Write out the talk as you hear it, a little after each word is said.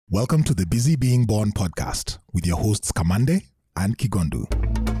Welcome to the Busy Being Born podcast with your hosts Kamande and Kigondu.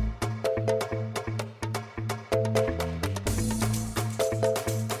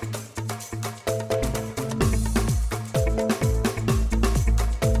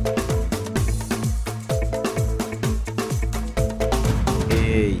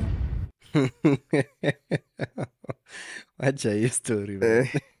 Hey. Acha hiyo story, man.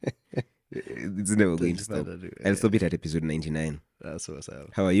 It's never going to stop. I'll stop it at episode 99. That's what's up.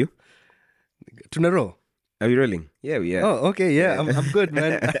 How are you? Tunaro. Are we rolling? Yeah, we are. Oh, okay, yeah. I'm good,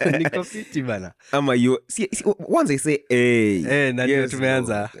 man. Niko fiti bana. Ama you see, once I say hey, Na ndio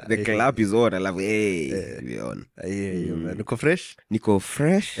tumeanza. The clap is on. I love hey. We're on. Yeah, man. Niko fresh? Niko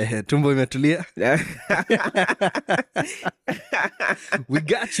fresh. Tumbo imetulia. We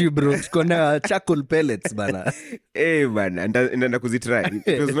got you, bro. Tuko na charcoal pellets bana. Hey, man. Nenda kuzitry.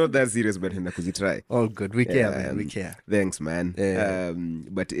 It was not that serious, but nenda kuzitry. All good. We care, man. We care. Thanks, man.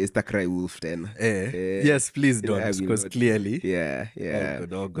 But Stakrai Wolf then. Yes, please don't, because clearly. Yeah.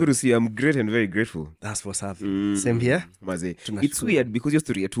 All good. Good to see you. I'm great and very grateful. That's what's up. Same here. Maze. It's weird because you're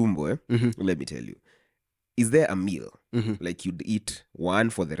story tumbo. Let me tell you. Is there a meal like you'd eat one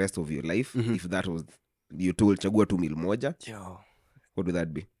for the rest of your life if that was you told chagua tu meal moja? Yo. What would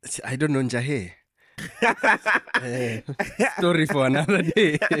that be? I don't know, njahe. Story for another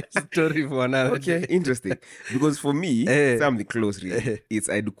day. Okay, interesting. Because for me, something close really. It's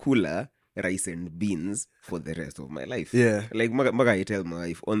I'd cooler rice and beans for the rest of my life. Yeah. Like maga I tell my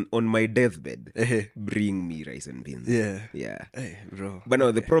wife on my deathbed, bring me rice and beans. Yeah. Hey, bro. But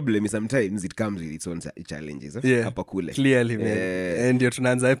now the problem is sometimes it comes with its own challenges. Yeah. Hapa kule. Clearly, man. And ndio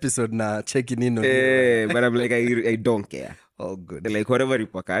tunaanza episode na checking in on but I'm like I don't care. All good. Like whatever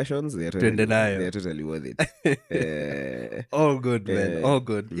repercussions, they're totally worth it. All good, man. All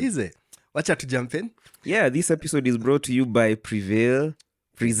good. Easy. Wacha to jump in. Yeah, this episode is brought to you by Prevail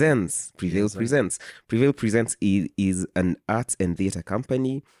Presents. Prevail Presents is an arts and theatre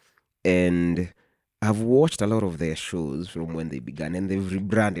company, and I've watched a lot of their shows from when they began, and they've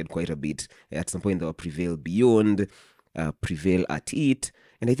rebranded quite a bit. At some point, they were Prevail Beyond, Prevail at It,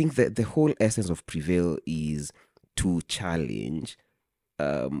 and I think that the whole essence of Prevail is to challenge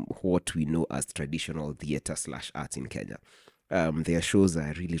what we know as traditional theatre / arts in Kenya. Their shows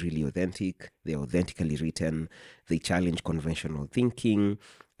are really, really authentic. They're authentically written. They challenge conventional thinking.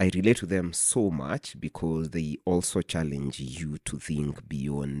 I relate to them so much because they also challenge you to think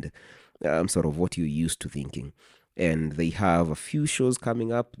beyond sort of what you're used to thinking. And they have a few shows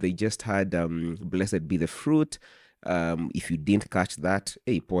coming up. They just had Blessed Be the Fruit. If you didn't catch that,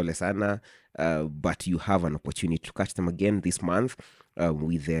 hey, pole sana. But you have an opportunity to catch them again this month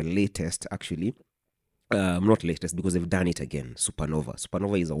with their latest, actually. Not latest because they've done it again.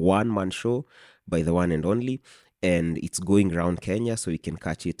 Supernova is a one-man show by the one and only, and it's going around Kenya, so you can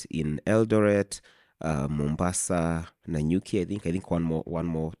catch it in Eldoret, Mombasa, Nanyuki. I think one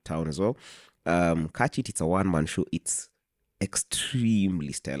more town as well. Catch it. It's a one-man show. It's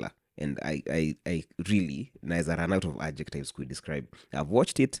extremely stellar, and I really, as I ran out of adjectives could describe. I've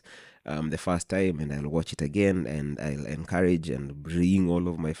watched it the first time, and I'll watch it again, and I'll encourage and bring all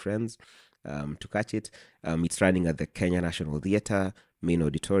of my friends to catch it. It's running at the Kenya National Theatre main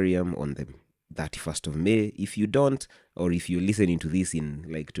auditorium on the 31st of May. If you don't, or if you're listening to this in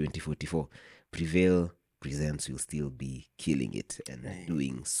like 2044, Prevail Presents will still be killing it and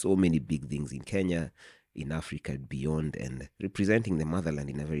doing so many big things in Kenya, in Africa, beyond, and representing the motherland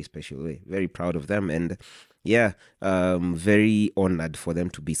in a very special way. Very proud of them, and very honored for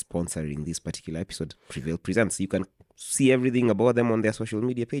them to be sponsoring this particular episode. Prevail Presents. You can see everything about them on their social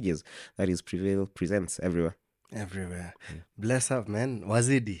media pages. That is Prevail Presents everywhere. Bless up, man.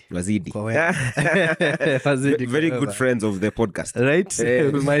 Wazidi. Wazidi, very good friends of the podcast, right?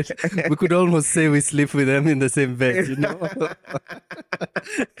 We could almost say we sleep with them in the same bed, you know.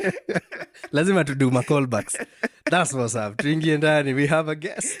 Lazima to do my callbacks. That's what's up. Tuingie ndani. We have a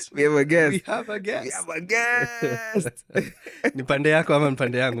guest. Ni pande yako ama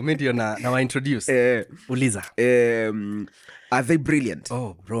pande yangu? Mimi ndio na wa introduce. Uliza. Are they brilliant?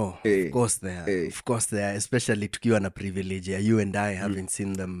 Oh, bro. Of course they are. Of course they are. Especially tukiwa na privilege. You and I haven't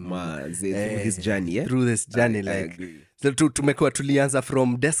seen them through this journey. Through this journey, I like agree. Tumekuwa tulianza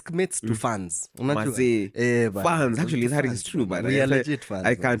from deskmates to fans. Fans, actually, that is true. But we are legit fans.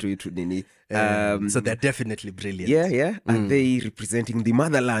 I can't wait to Nini. So they're definitely brilliant. Yeah. Are they representing the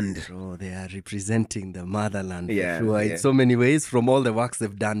motherland? Bro, they are representing the motherland. Yeah, for sure. In so many ways, from all the works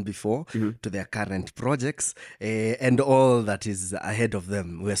they've done before to their current projects and all that is ahead of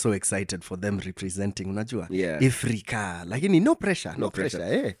them. We're so excited for them representing, unajua? Yeah. Africa. Lakini no pressure.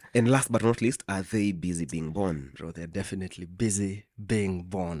 And last but not least, are they busy being born? Bro, they're definitely busy being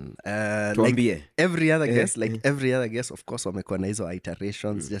born. Tuambie. Like every other guest, of course, wamekuwa na hizo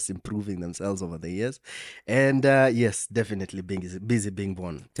iterations, just improving themselves over the years. And yes, definitely busy being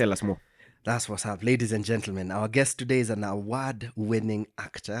born. Tell us more. That's what's up, ladies and gentlemen. Our guest today is an award-winning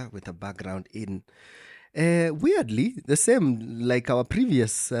actor with a background in, weirdly, the same like our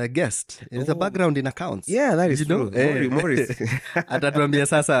previous guest. It's a background in accounts. Yeah, that is true. Morris. Atatuambia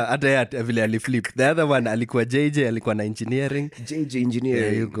sasa hata ya vile aliflip. The other one alikuwa JJ, alikuwa na engineering. JJ engineering.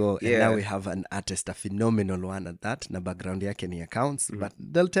 There you go. Yeah. And now we have an artist, a phenomenal one at that. Na background yake ni accounts, but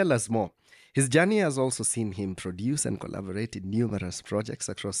they'll tell us more. His journey has also seen him produce and collaborate in numerous projects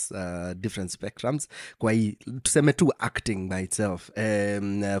across different spectrums. Kwa hii, tuseme tu acting by itself,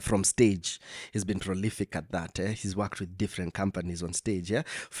 from stage. He's been prolific at that. He's worked with different companies on stage.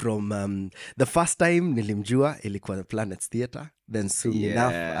 From the first time nilimjua ilikuwa the Planets Theatre. Then soon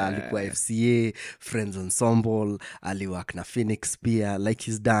enough, alikuwa FCA, Friends Ensemble, aliwork na Phoenix pia, like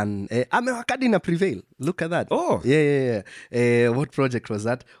he's done. Amewakadi na Prevail. Look at that. Oh. Yeah. What project was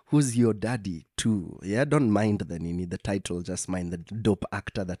that? Who's Your Daddy 2? Yeah, don't mind the title, just mind the dope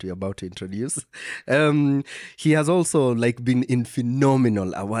actor that we're about to introduce. He has also like been in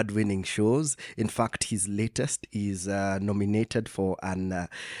phenomenal award-winning shows. In fact, his latest is nominated for an,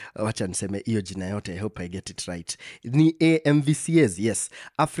 wacha niseme iyo jina yote, I hope I get it right. Ni AMVCAs, yes,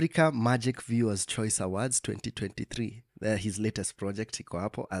 Africa Magic Viewers Choice Awards 2023. His latest project iko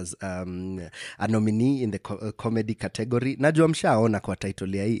hapo as a nominee in the comedy category. Najua mshaona kwa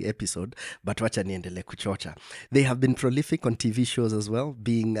title ya hii episode, but wacha niendelee kuchocha. They have been prolific on TV shows as well,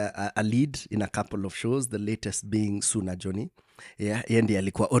 being a lead in a couple of shows, the latest being Suna Johnny. Yeah, yendi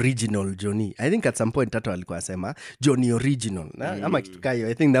alikuwa original Johnny. I think at some point Tato alikuwa asema Johnny original. Ama kitu kayo.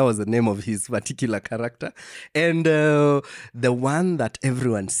 I think that was the name of his particular character. And the one that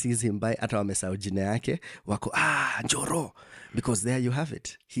everyone sees him by, ata wamesahau jina yake, wako, Njoro. Because there you have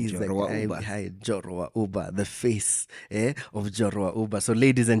it. He's the guy behind Njoro wa Uba, the face of Njoro wa Uba. So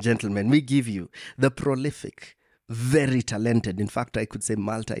ladies and gentlemen, we give you the prolific, very talented, in fact I could say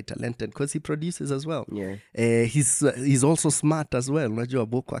multi-talented, because he produces as well. He's also smart as well, unajua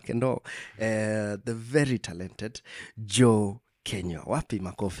book wake ndo. The very talented Joe Kinyua. Wapi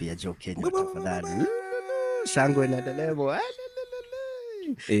makofi ya Joe Kinyua tafadhali? Shangwe na delemo.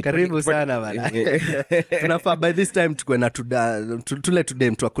 Karibu sana bana. Tunafaa by this time tukwe na tule today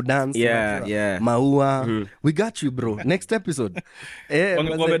mtu wa kudance. Maua. We got you bro. Next episode.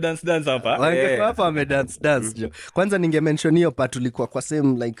 Wame dance hapa. Wame dance jo. Kwanza ninge mention hiyo part tulikuwa kwa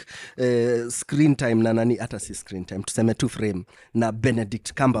same like screen time na nani, hata si screen time, tuseme two frame na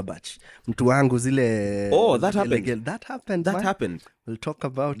Benedict Cumberbatch. Mtu wangu zile. Oh, that happened. That happened. We'll talk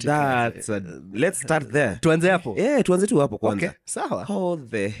about it. Let's start there. Tuanze hapo. Tuanze tu hapo kwanza. Okay, sawa. How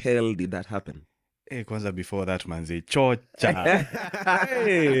the hell did that happen? Kwanza before that manzi chocha.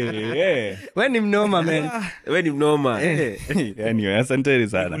 When him noma man. Anyway, asante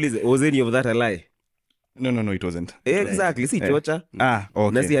sana. Was any of that a lie? No, it wasn't. Exactly, si chocha.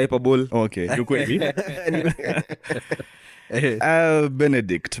 Okay. Nasi hyperbole. Okay, you kweli.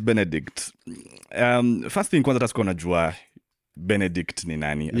 Benedict. First thing kwanza tasiko najua Benedict ni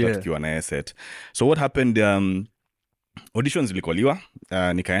nani, atakiwa na set. So what happened, auditions zilikoliwa,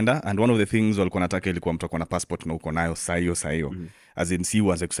 nikaenda, and one of the things walikuwa nataka ilikuwa mtu na passport na uko nayo sayo. As in si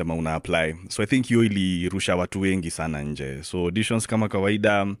uanze kusema una apply. So I think hiyo ilirusha watu wengi sana nje. So auditions kama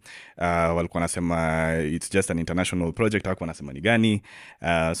kawaida, walikuwa nasema it's just an international project, hakuwa nasema ni gani.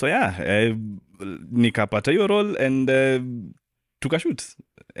 So yeah, nikapata hiyo role and tukashoot.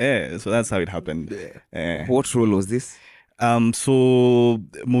 So that's how it happened. What role was this? So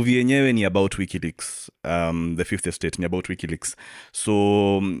movie yenyewe ni about WikiLeaks, the Fifth Estate ni about WikiLeaks.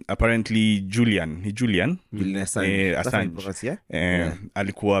 So apparently Julian Assange,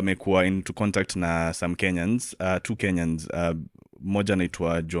 alikuwa amekuwa into contact na some Kenyans, two Kenyans, moja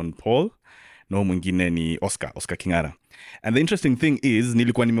anaitwa John Paul na mwingine ni Oscar Kingara. And the interesting thing is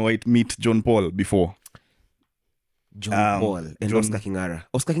nilikuwa meet John Paul before. John Paul and Oscar Kingara.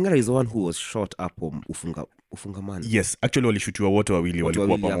 Oscar Kingara is the one who was shot up Ufungamani. Yes, actually walishutiwa wote wawili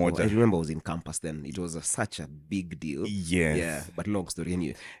walikuwa pamoja. I remember I was in campus then. It was such a big deal. Yes. Yeah, but long story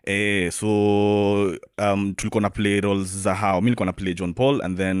anyway. So tulikuwa na play roles za hao. Mimi nilikuwa na play John Paul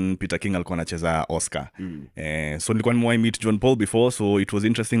and then Peter King alikuwa anacheza Oscar. So nilikuwa nimewahi meet John Paul before, so it was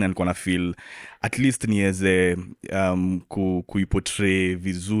interesting and nilikuwa na feel at least niweze kuiportray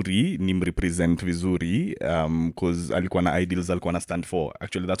vizuri, nimrepresent vizuri, because alikuwa na ideals alikuwa na stand for.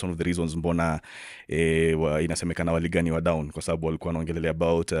 Actually that's one of the reasons mbona inasemekana waligani wa down, kwa sababu walikuwa wanaongelea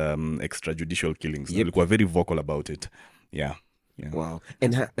about extrajudicial killings. Walikuwa very vocal about it. Yeah. Wow.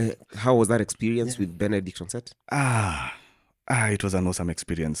 And how was that experience with Benedict on set? it was an awesome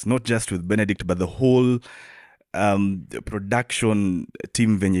experience, not just with Benedict but the whole production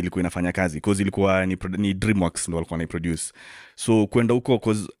team venye ilikuwa inafanya kazi, because ilikuwa ni DreamWorks ndo walikuwa produce. So kwenda huko,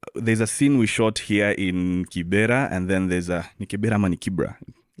 because there's a scene we shot here in Kibera, and then there's ni Kibera ama ni Kibra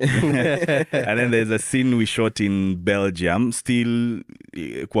and then there's a scene we shot in Belgium. Still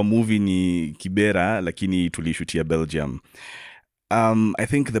kwa movie ni Kibera lakini tulishutia Belgium. I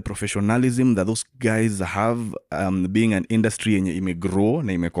think the professionalism that those guys have, being an industry yenye imegrow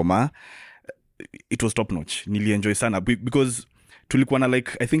na imekoma, it was top notch. Nili enjoy sana because tulikuwa na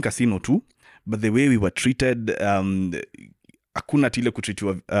like I think a scene or two, but the way we were treated, hakuna tile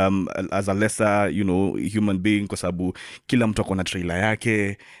kutritiwa as a lesser, human being, kwa sababu kila mtu ako na trailer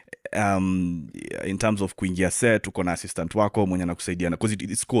yake. In terms of kuingia set, uko na assistant wako mwenye anakusaidiana, because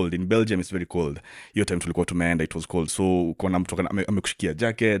it's cold in Belgium, it's very cold. Hiyo time tulikuwa tumeenda, it was cold, so uko na mtu amekushikia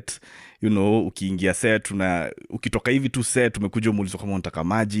jacket, ukiingia set, ukitoka hivi tu set umekuja umuulizo kama unataka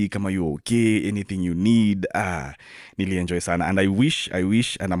maji, kama you okay, anything you need. Nili enjoy sana, and I wish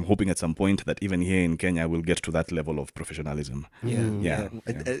and I'm hoping at some point that even here in Kenya we'll get to that level of professionalism.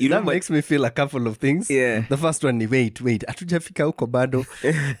 That makes me feel a couple of things. The first one, wait hatujafika huko bado.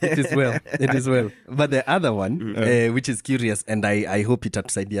 It is well but the other one, which is curious, and I hope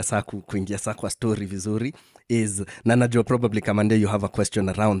itatusaidia saa kuingia saa kwa story vizuri, is nanajua probably Kamande you have a question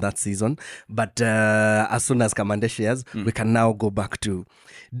around that season, but as soon as Kamande shares, we can now go back to,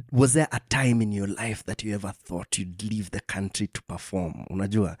 was there a time in your life that you ever thought you'd leave the country to perform?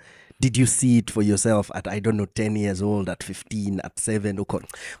 Unajua, did you see it for yourself at, I don't know, 10 years old, at 15, at 7, uko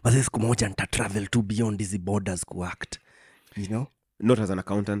basi siku moja nita travel to beyond these borders kuact, Not as an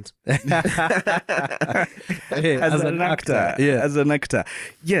accountant. As an actor. Yeah. As an actor.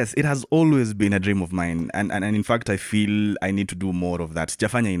 Yes, it has always been a dream of mine. And in fact, I feel I need to do more of that.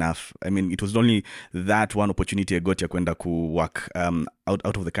 Sijafanya enough. I mean, it was only that one opportunity I got ya kwenda ku work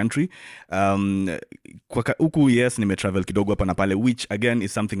out of the country. Huku, yes, nimetravel kidogo hapa na pale, which again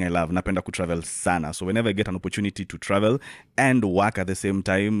is something I love. Napenda kutravel sana. So whenever I get an opportunity to travel and work at the same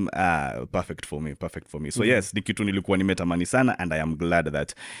time, perfect for me. So yes, ni kitu nilikuwa nimetamani sana, and I am glad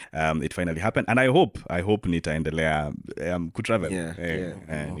that it finally happened, and I hope nitaendelea kutravel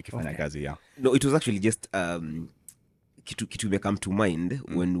nikifanya kazi. No, it was actually just kitu may come to mind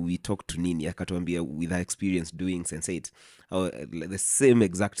when we talked to Nini, akatuambia with her experience doing Sense8, the same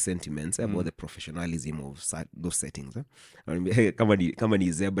exact sentiments about the professionalism of those settings. Kama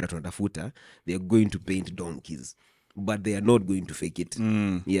ni zebra tunatafuta, they are going to paint donkeys, but they are not going to fake it.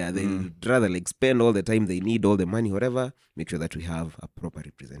 They'd rather like spend all the time they need, all the money, whatever, make sure that we have a proper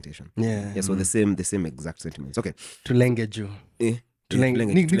representation. So the same exact sentiments. Okay, tulenge juu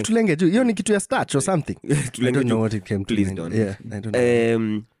tulenge juu, hiyo ni kitu ya starch or something. I don't know what it came to. Please don't. I don't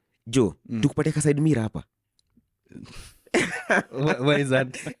know. Joe, tukupatia ka side mirror hapa. What is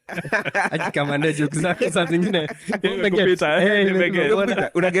that? Aji Kamande jokes zako saa zingine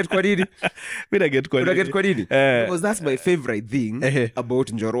unaget kwa nini? Unaget kwa nini? Because that's my favorite thing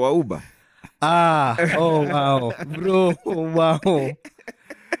about Njoro wa Uber. Oh wow bro, wow.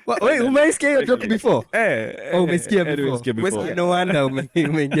 Wait, umeisikia hiyo joke before? Umesikia before? No wonder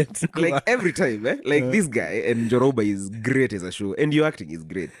umeget. Like every time, like this guy and Njoroba is great as a show, and your acting is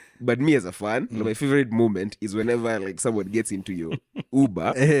great. But me as a fan, my favorite moment is whenever like someone gets into your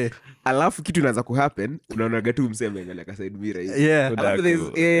Uber, alafu kitu inaanza kuhappen, unaona tu mseme angalia ka side mirror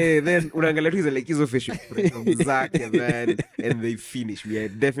hivi. Then unaangalia tu like hizo facial expressions zake, man, and they finish. We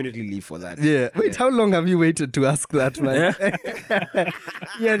definitely live for that. Wait, how long have you waited to ask that, man?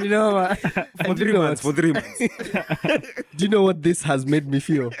 For 3 months. Do you know what this has made me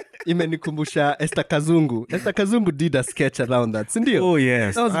feel? Imenikumbusha Esther Kazungu. Esther Kazungu did a sketch around that, sindio? Oh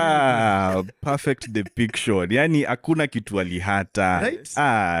yes. Perfect depiction. Yani hakuna kitu alihata. Right?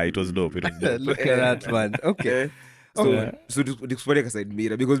 It was dope. Look at that, man. Okay. So dikuspone ka side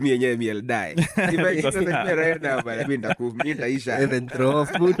mirror, because me yenyewe I'll die. If I get mirror right now, but nitaisha. Even throw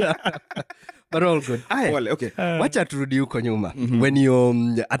food. But all good. Okay. Wacha turudi huko nyuma. When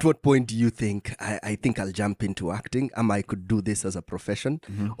you at what point do you think I think I'll jump into acting? I could do this as a profession?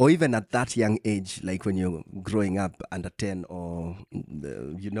 Or even at that young age, like when you're growing up under 10 or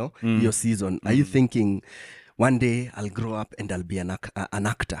your season, are you thinking one day I'll grow up and I'll be an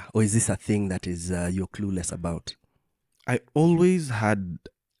actor? Or is this a thing that is you're clueless about? I always had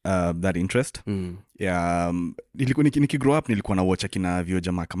that interest. Nilikuwa nikigrow up, nilikuwa na watch akina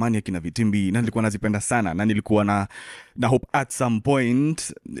Vioja Mahakamani, akina Vitimbi, na nilikuwa nazipenda sana, na nilikuwa na hope at some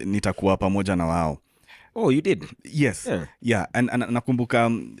point nitakuwa pamoja na wao. Oh, you did? Yes. Yeah. And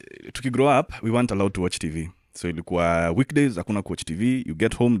nakumbuka tukigrow up, we weren't allowed to watch TV. So ilikuwa weekdays, hakuna kuwatch TV, you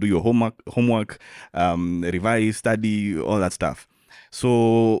get home, do your homework, revise, study, all that stuff.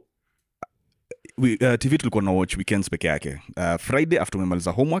 So TV tulikuwa na watch weekends peke yake. Friday after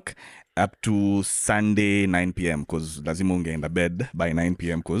umemaliza homework up to Sunday 9 p.m. because lazima ungeenda bed by 9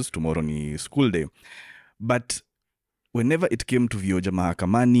 p.m. because tomorrow ni school day. But whenever it came to vioja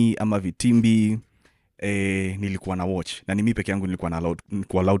mahakamani ama vitimbi, nilikuwa na watch. Na ni mimi peke yangu nilikuwa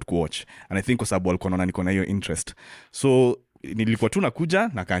allowed ku watch. And I think kwa sababu walikuwa wanaona niko na hiyo interest. So nilikuwa tu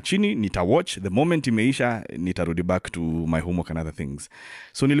nakuja nakaa chini nita watch, the moment imeisha nitarudi back to my homework and other things.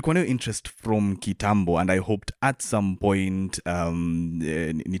 So nilikuwa nayo interest from kitambo, and I hoped at some point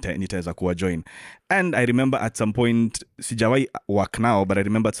nitaweza kuwa join. And I remember at some point, sijawai work now, but I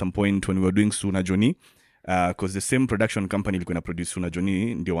remember at some point when we were doing Suna Joni, because the same production company ilikuwa na produce Suna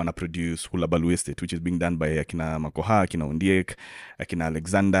Joni ndio wana produce Hulabalu Estate, which is being done by akina Makoha, akina Ondiek, akina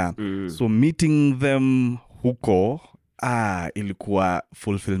Alexander. So meeting them huko ilikuwa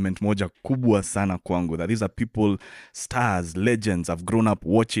fulfillment moja kubwa sana kwangu, that these are people, stars, legends I've grown up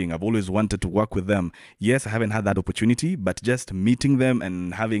watching. I've always wanted to work with them. Yes, I haven't had that opportunity, but just meeting them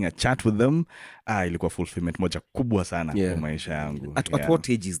and having a chat with them, ilikuwa fulfillment moja kubwa sana kwa maisha yangu. At what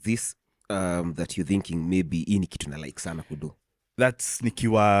age is this that you're thinking maybe hii ni kitu na like sana kudo? That's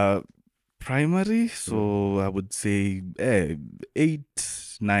nikiwa primary, so I would say 8,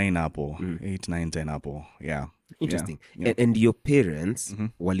 9 hapo. 8, 9, 10 hapo. Yeah. Interesting. Yeah. And your parents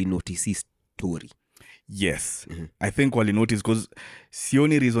wali notice hii story? Yes. I think wali notice because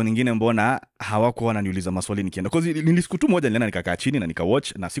sioni reason nyingine mbona hawakuwa wananiuliza maswali nikienda. Because nilisiku tu moja nilienda nikakaa chini na nika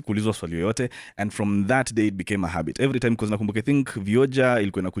watch na sikuulizwa swali yoyote, and from that day it became a habit. Every time, because nakumbuka I think vioja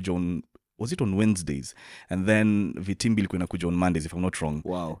ilikuwa inakuja on, was it on Wednesdays, and then vitimbi ilikuwa inakuja on Mondays if I'm not wrong.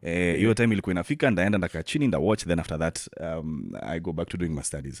 Wow. Hiyo time ilikuwa inafika ndaenda ndakaa chini nda watch, then after that I go back to doing my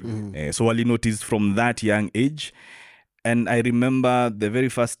studies. So wali notice from that young age. And I remember the very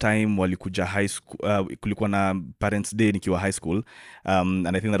first time walikuja high school, kulikuwa na parents day nikiwa high school, and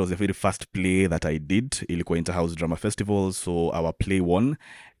I think that was the very first play that I did. Ilikuwa Interhouse Drama Festival, so our play won,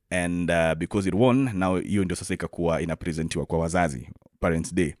 and because it won, now hiyo ndio sasa ikakuwa inapresentiwa kwa wazazi,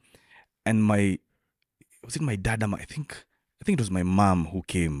 parents day. And was it my dad? I think it was my mom who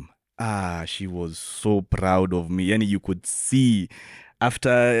came. She was so proud of me. Yani you could see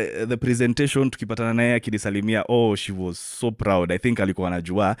after the presentation tukipatana naye akinisalimia, she was so proud. I think alikuwa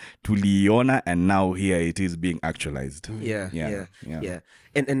anajua tuliona, and now here it is being actualized. Yeah.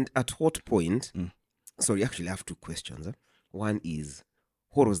 And at what point, sorry, actually I have 2 questions. One is,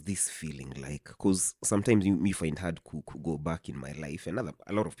 what was this feeling like? Because sometimes you find hard to go back in my life, and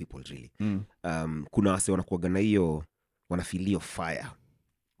a lot of people really. Kuna wase wanakuwaga na hiyo, wanafeel hiyo fire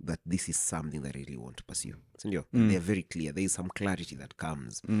that this is something that I really want to pursue. So, they're very clear. There is some clarity that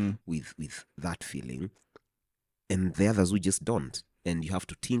comes with that feeling. And the others who just don't. And you have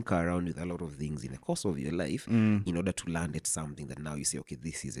to tinker around with a lot of things in the course of your life in order to land at something that now you say, okay,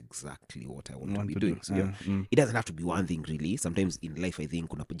 this is exactly what I want to be doing. So it doesn't have to be one thing really. Sometimes in life, I think,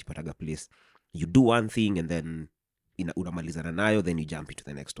 unapojipataga place, you do one thing and then unamalizana nayo, then you jump into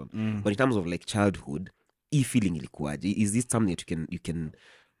the next one. But in terms of like childhood, feeling ilikuwaje? Is this something that you can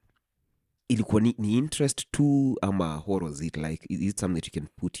ilikuwa ni interest too, ama what was it like? Is it something that you can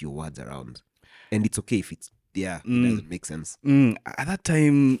put your words around? And it's okay if it's, it doesn't make sense. At that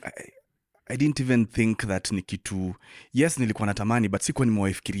time, I didn't even think that ni kitu, yes nilikuwa natamani, but sikuwa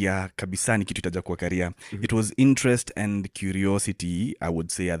nimewaifikiria kabisa ni kitu itaja kuwa career. It was interest and curiosity, I would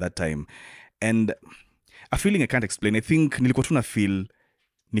say, at that time. And a feeling I can't explain. I think nilikuwa tu na feel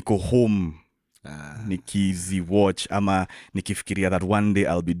niko home, nikizi watch ama nikifikiria that one day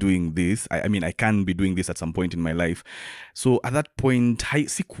I'll be doing this. I mean I can be doing this at some point in my life. So at that point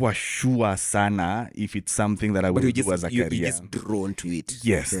sikuwa sure sana if it's something that I will do as a career. You're just drawn to it.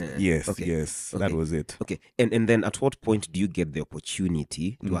 Yes. That was it. Okay. And then at what point do you get the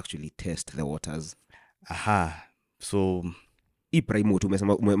opportunity to actually test the waters? So primo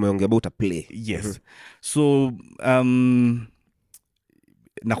tumesema umeongea about a play. Yes. So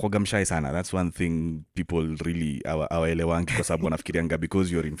nakwaga mshy sana. That's one thing people really hawaelewangi kwa sababu wanafikirianga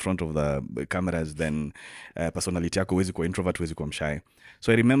because you're in front of the cameras then personality yako huwezi kuwa introvert, huwezi kuwa mshy.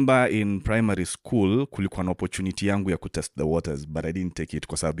 So I remember in primary school kulikuwa na opportunity yangu ya kutest the waters, but I didn't take it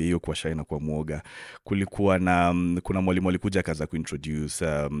kwa sababu hiyo kuwa shy na kuwa muoga. Kulikuwa na kuna mwalimu alikuja akaanza kuintroduce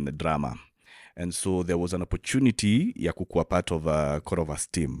drama, and so there was an opportunity ya kukuwa part of a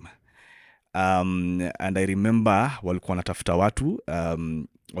chorus team. And I remember walikuwa wanatafuta watu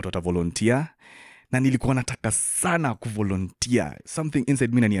wata volunteer, na nilikuwa nataka sana kuvolunteer. Something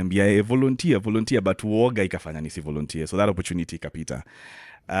inside me naniambia volunteer, but uoga ikafanya nisi volunteer, so that opportunity ikapita.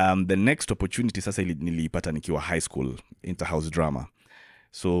 The next opportunity sasa niliipata nikiwa high school, inter-house drama.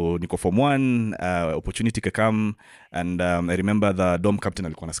 So niko form 1, opportunity come, and I remember the dorm captain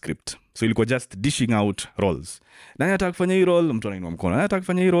alikuwa na script, so ilikuwa just dishing out roles. Nani anataka kufanya hii role, mtu anainua mkono. Nani anataka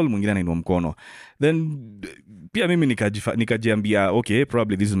kufanya hii role, mwingine anainua mkono. Then pia mimi nikajiambia okay,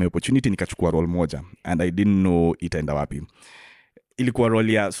 probably this is my opportunity, nikachukua role moja, and I didn't know itaenda wapi. Ilikuwa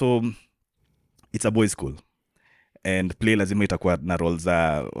role ya, so it's a boys school, and play lazima itakuwa na roles za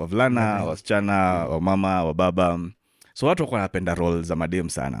wavulana, wasichana, wamama, wababa. So watu wako wanapenda role za madem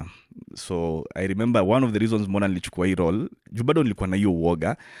sana. So I remember one of the reasons mbona nilichukua hii role, juu bado nilikuwa na hiyo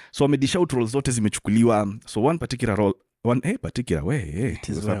uoga. So wamedish out roles zote zimechukuliwa. So one particular role,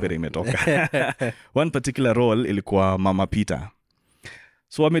 imetoka. One particular role ilikuwa Mama Peter.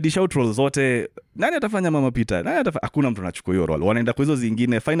 So wamedish out roles zote. Nani atafanya Mama Peter? Hakuna mtu anachukua hiyo role. Wanaenda kwa hizo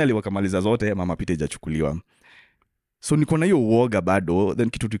zingine, finally wakamaliza zote, Mama Peter haijachukuliwa. So niko na hiyo uoga bado, then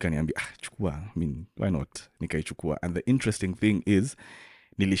kitu tu ikaniambia chukua, why not? Nikaichukua. And the interesting thing is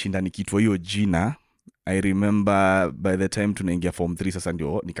nilishinda nikiitwa hiyo jina. I remember by the time tunaingia form 3 sasa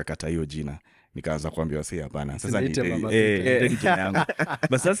ndio nikakata hiyo jina. Nikaanza kuambia wase hapana. Sasa ni jina yangu.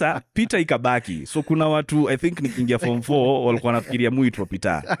 But sasa Peter ikabaki. So kuna watu I think nikiingia form 4 walikuwa wanafikiria muitwa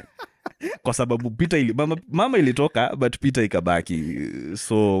Peter. Kwa sababu Peter mama ilitoka, but Peter ikabaki.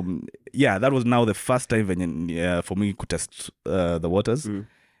 So yeah, that was now the first time for me to test the waters.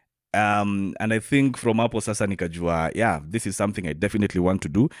 And I think from hapo sasa nikajua, yeah, this is something I definitely want to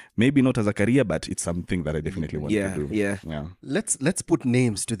do. Maybe not as a career, but it's something that I definitely want to do. Yeah. Let's put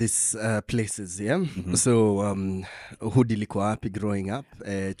names to these places, yeah? Mm-hmm. So hood ilikuwa wapi growing up?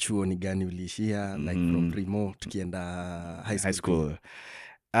 Chuo ni gani uliishia? Like from primo tukienda high school.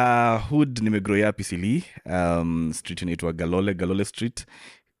 Hood nimegrow up Isili, street inaitwa Galole Street.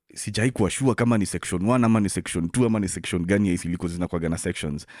 Sijai kuwa sure kama ni section 1 ama ni section 2 ama ni section gani ya Isili, zina kwa gana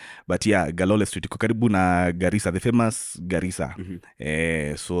sections. But yeah, Galole Street iko karibu na Garissa, the famous Garissa.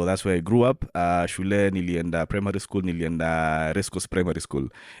 Mm-hmm. So that's where I grew up. Shule nilienda primary school, nilienda Rescos Primary School.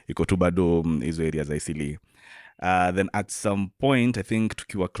 Iko tu bado hizo areas za Isili. Then at some point, I think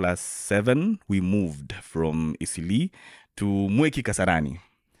tukiwa class 7, we moved from Isili to Mweki Kasarani.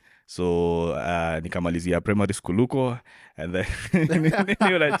 So nikamalizia primary school huko, and then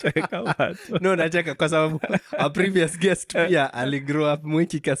unacheka watu. No, nacheka kwa sababu a previous guest pia aligrow up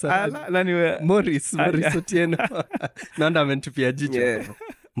Mwiki Kasarani. Morris Otieno. Naenda amenitupia jicho.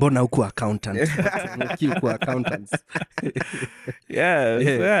 Mbona huku accountant? Mwiki huku accountants.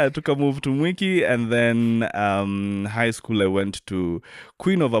 Yeah, took a move to Mwiki, and then high school I went to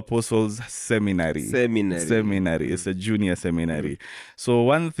Queen of Apostles Seminary. It's a junior seminary. So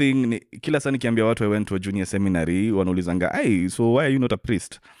one thing, kila sana nikiambia watu I went to a junior seminary, wanaulizanga, so why are you not a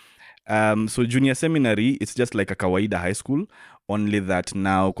priest? So junior seminary, it's just like a kawaida high school, only that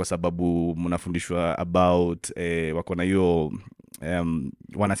now kwa sababu mnafundishwa about wako na hiyo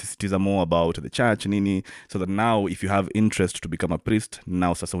wanasisitiza more about the church nini, so that now if you have interest to become a priest,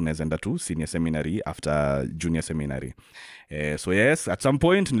 now sasa unaweza enda to senior seminary after junior seminary. So yes, at some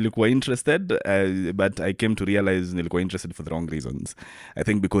point nilikuwa interested, but I came to realize nilikuwa interested for the wrong reasons. I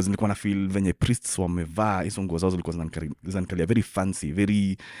think because nilikuwa na feel venye priests wamevaa hizo nguo zao zilikuwa zinanikalia very fancy,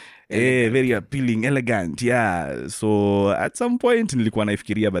 very appealing, elegant. Yeah, so at some point nilikuwa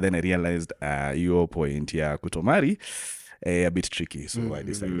naifikiria, but then I realized your point kutomari a bit tricky, so I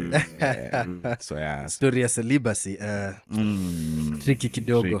decided. So yeah, story ya celibacy tricky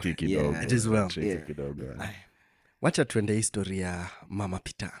kidogo. It is well. Kidogo. Wacha tuende history ya Mama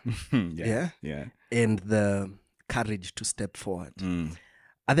Peter. Yeah. And the courage to step forward.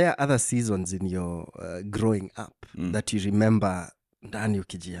 Are there other seasons in your growing up that you remember ndani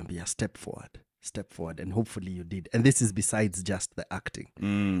ukijiambia step forward, and hopefully you did, and this is besides just the acting?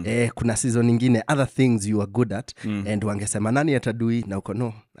 Kuna season nyingine, other things you are good at, and wangesema nani atadui, na uko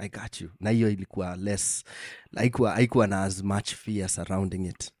no, I got you, na hiyo ilikuwa less, haikuwa na as much fear surrounding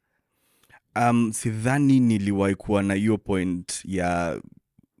it? Sidhani niliwahi kuwa na hiyo point ya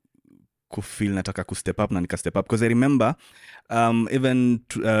kufeel nataka kustep up na nika step up, because I remember even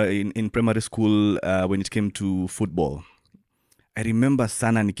in primary school, when it came to football, I remember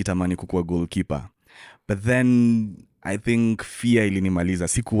sana nikitamani kukuwa goalkeeper, but then I think fear ilinimaliza.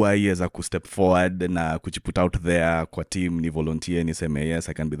 Sikuwahi weza kustep forward na kujiput out there kwa team, ni volunteer, niseme yes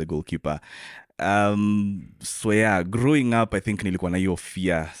I can be the goalkeeper. So yeah, growing up I think nilikuwa na hiyo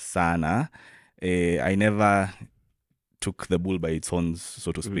fear sana. I never took the bull by its horns,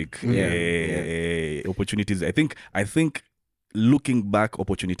 so to speak. Opportunities, I think looking back,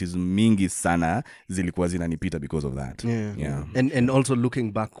 opportunities mingi sana zilikuwa zinanipita because of that. Yeah. And also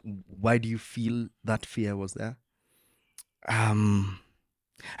looking back, why do you feel that fear was there? I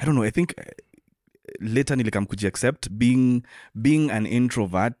don't know. I think later nilikam kuji-accept being an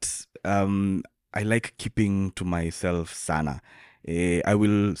introvert. I like keeping to myself sana. I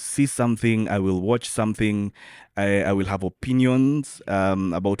will see something, I will watch something, I will have opinions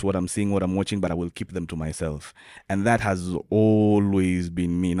about what I'm seeing, what I'm watching, but I will keep them to myself. And that has always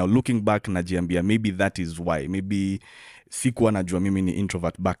been me. Now looking back najiambia, maybe that is why. Maybe sikuwa najua mimi ni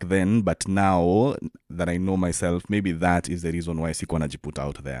introvert back then, but now that I know myself, maybe that is the reason why sikuwa najiput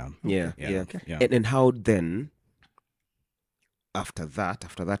out there. Yeah. And how then, after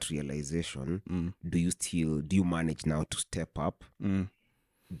that realization, do you manage now to step up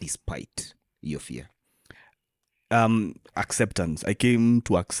despite your fear? Acceptance. I came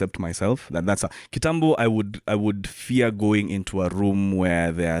to accept myself. That's kitambo. I would fear going into a room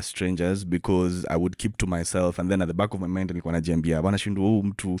where there are strangers because I would keep to myself, and then at the back of my mind nilikuwa najiambia bana shindu huyu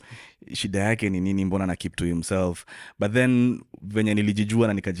mtu shida yake ni nini, mbona na keep to himself. But then venye nilijijua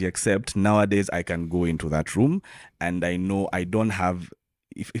na nikaji accept, nowadays I can go into that room and I know I don't have,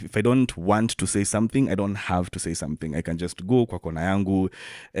 if I don't want to say something, I don't have to say something. I can just go kwa kona yangu,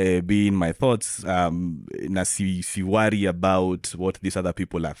 be in my thoughts, na si worry about what these other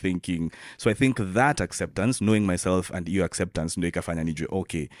people are thinking. So I think that acceptance, knowing myself and your acceptance, ndio ikafanya nijue,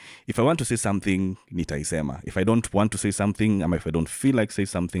 okay, if I want to say something, nitaisema. If I don't want to say something, if I don't feel like say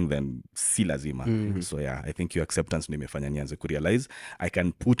something, then si lazima. So yeah, I think your acceptance ndio imefanya nianze kurealize I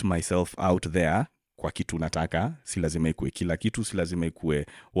can put myself out there kwa kitu nataka, si lazima ikue kila kitu, si lazima ikue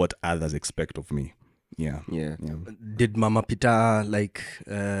what others expect of me. Yeah. Did Mama Pita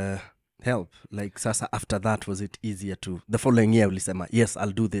help? Like sasa after that, was it easier to, the following year ulisema, yes,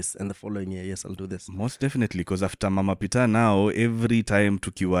 I'll do this, and the following year, yes, I'll do this? Most definitely, because after Mama Pita now, every time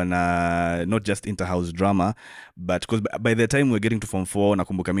tukiwa na, not just inter-house drama, but because by the time we're getting to Form 4,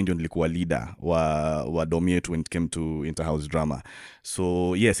 nakumbuka mimi ndio nilikuwa leader wa domi yetu when it came to inter-house drama.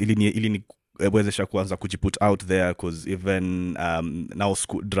 So yes, ili wezesha kuanza kujiput out there, because even now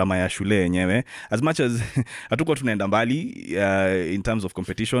drama ya shule yenyewe, as much as hatukuwa tunaenda mbali in terms of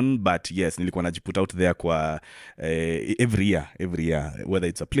competition, but yes, nilikuwa najiput out there kwa every year, whether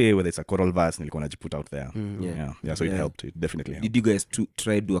it's a play, whether it's a choral verse, nilikuwa najiput out there. So it helped, it definitely helped. Did you guys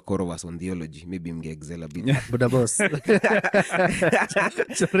try to do a choral verse on theology? Maybe mge excel a bit. Buddha boss.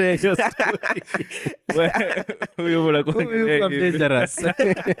 We're dangerous.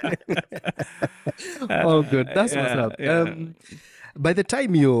 Oh, good. That's what's up. By the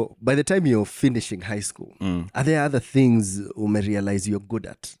time you're finishing high school, are there other things you may realize you're good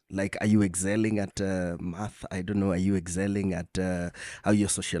at? Like, are you excelling at math? I don't know. Are you excelling at how you're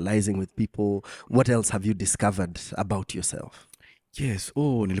socializing with people? What else have you discovered about yourself? Yes.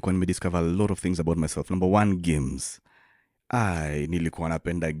 Nilikuwa nimediscover a lot of things about myself. Number one, games. Nilikuwa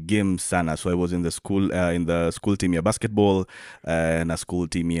napenda games sana. So I was in the school team ya basketball na school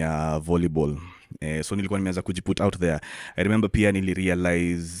team ya volleyball. So nilikuwa nimeanza kujiput out there. I remember pia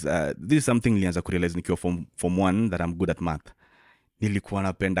nilirealize this is something nilianza kurealize nikiwa form 1, that I'm good at math. Nilikuwa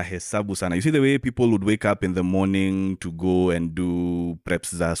napenda hesabu sana. You see the way people would wake up in the morning to go and do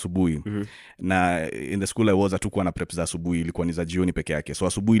preps za asubuhi. Na in the school I was, hatukuwa na preps za asubuhi, ilikuwa ni za jioni peke yake. So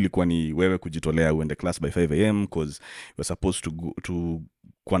asubuhi ilikuwa ni wewe kujitolea uende class by 5 a.m. because you're supposed to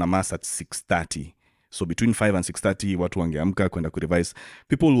kuwa na mass at 6:30. So between 5 and 6:30 watu wangeamka kwenda kurevise.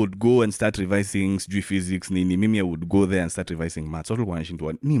 People would go and start revising sijui physics nini. Mimi I would go there and start revising maths. So tulikuwa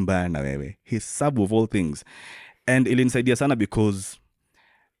nashindwa ni mbaya na wewe. Hesabu of all things. And ilinisaidia sana because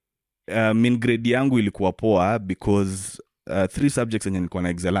min grade yangu ilikuwa poa because 3 subjects zenye nilikuwa na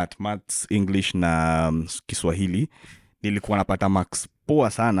excel at, maths, English na Kiswahili, nilikuwa napata marks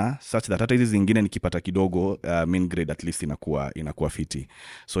poa sana, such that hata hizi zingine nikipata kidogo min grade at least inakuwa fiti.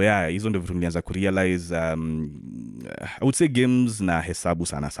 So yeah, hizo ndio vitu nilianza kurealize. I would say games na hesabu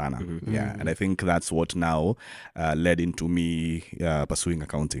sana. Yeah, and I think that's what now led into me pursuing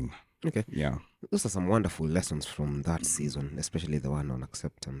accounting. Okay. Yeah. Those are some wonderful lessons from that season, especially the one on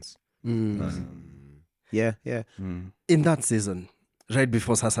acceptance. Yeah. In that season, right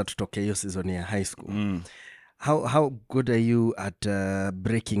before sasa tutoke hiyo season ya high school, how good are you at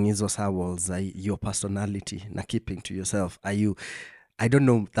breaking hizo walls, your personality na keeping to yourself? I don't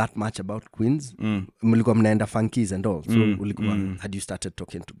know that much about Queens. Mlikuwa mnaenda funkies and all. So ulikuwa, had you started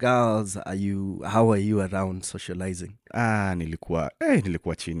talking to girls? How are you around socializing? Nilikuwa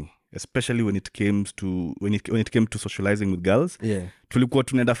chini. especially when it came to socializing with girls. Yeah. Tulikuwa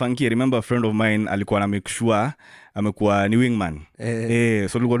tunaenda funky. I remember a friend of mine alikuwa na make sure amekuwa ni wingman.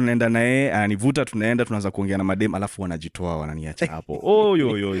 So tulikuwa tunaenda naye, ananivuta, tunaanza kuongea na madem, alafu wanajitoa wananiacha hapo.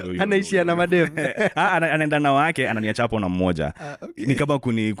 Anaishia na madem. Anaenda na wake, ananiacha hapo na mmoja. Okay. Ni kama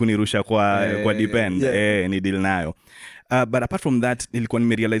kunirusha kwa depend. Ni deal nayo. But apart from that, nilikuwa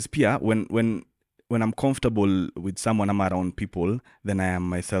nimerealize pia when I'm comfortable with someone, I'm around people, then I am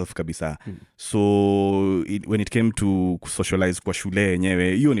myself kabisa. So when it came to socialize kwa shule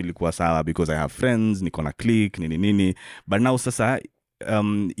yenyewe, hiyo nilikuwa sawa because I have friends, niko na clique, nini. But now sasa,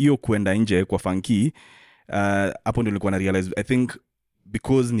 hiyo kuenda nje kwa funky, hapo ndio nilikuwa na realize, I think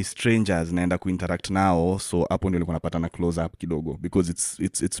because ni strangers naenda kuinteract nao, so hapo ndio nilikuwa napata na close up kidogo because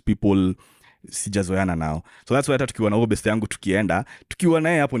it's people sijazoeana nao. So that's why hata tukiwa na huo best yangu tukiwa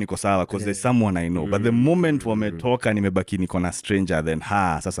naye hapo niko sawa because there's someone I know. But the moment wametoka nimebaki niko na stranger, then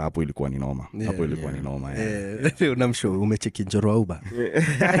sasa hapo ilikuwa ni noma. Hapo ilikuwa ni noma. Unamshow umecheki Njoro Uba.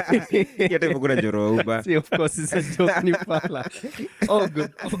 Yata hivyo kuna Njoro Uba. See, of course it's a joke ni pala. All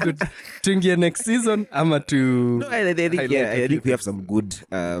good. Tuingie next season ama to... No, I think we have some good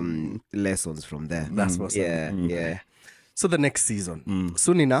lessons from there. That's what's up. Yeah. So the next season,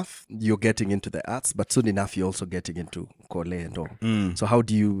 soon enough, you're getting into the arts, but soon enough, you're also getting into Kole and all. So how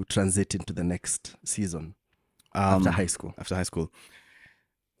do you transit into the next season after high school? After high school.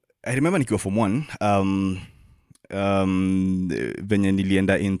 I remember nikiwa form 1, venye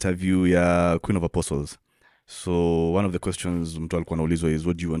nilienda interview ya Queen of Apostles. So one of the questions mtu alikuwa anaulizwa is,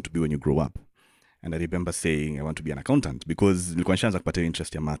 what do you want to be when you grow up? And I remember saying, I want to be an accountant because nilikuwa nishaanza kupata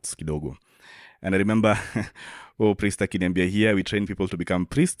interest ya maths kidogo. And I remember, priest akiniambia, here we train people to become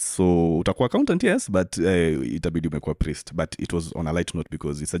priests. So utakuwa accountant, yes, but itabidi umekuwa priest. But it was on a light note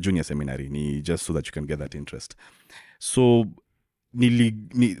because it's a junior seminary, just so that you can get that interest. So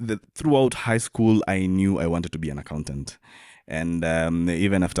throughout high school, I knew I wanted to be an accountant. And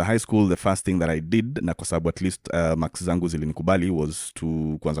even after high school, the first thing that I did, na kwa sababu at least marks zangu zilinikubali, was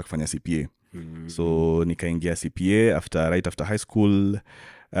to kuanza kufanya CPA. So nikaingia CPA right after high school.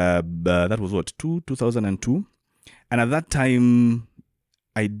 That was 2002. And at that time,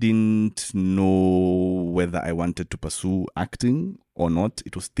 I didn't know whether I wanted to pursue acting or not.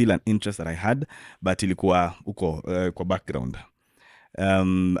 It was still an interest that I had, but ilikuwa uko kwa background.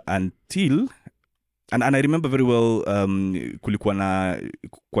 Until... And I remember very well, kulikuwa na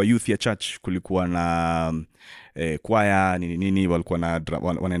kwa youth ya church, kulikuwa na choir, nini, walikuwa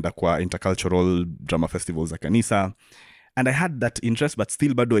wanaenda kwa intercultural drama festivals za kanisa. And I had that interest, but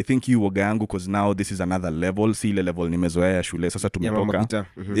still bado I think you woga yangu, because now this is another level. Si ile level nimezoea shule. Sasa tumetoka.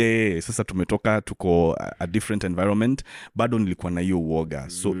 Sasa tumetoka, tuko a different environment. Bado nilikuwa na hiyo woga.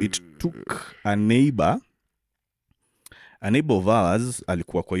 So it took a neighbor of ours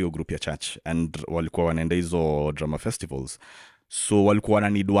alikuwa kwa hiyo group ya church, and walikuwa wanaenda hizo drama festivals. So walikuwa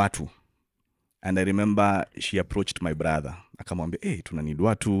wananid watu. And I remember she approached my brother. Akamwambia, hey, tunanid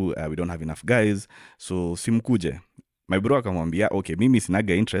watu, we don't have enough guys, so simkuje. My bro akamwambia, okay, mimi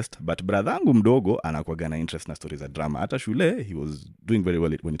sinaga interest, but brother angu mdogo anakuwaga na interest na stories za drama. Hata shule, he was doing very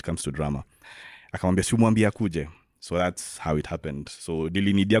well when it comes to drama. Akamwambia, simwambia akuje. So that's how it happened. So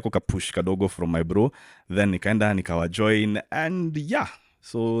nilinidia kapush kadogo from my bro. Then nikaenda nikawa join, and yeah.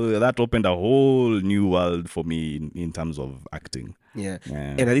 So that opened a whole new world for me in terms of acting. Yeah.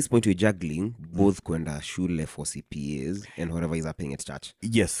 And at this point you're juggling both kwenda shule for CPAs and whatever is happening at church.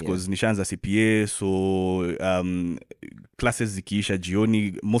 Yes, because nishaanza CPA, so classes zikiisha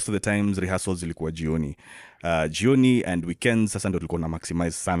jioni, most of the times rehearsals zilikuwa jioni. Jioni and weekends sasa ndio tulikuwa na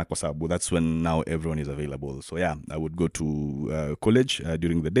maximize sana kwa sababu that's when now everyone is available. So yeah, I would go to college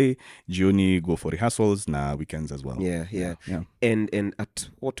during the day, jioni go for rehearsals, na weekends as well. Yeah. And at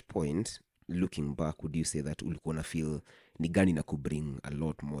what point, looking back, would you say that ulikuwa na feel ni gani na kubring a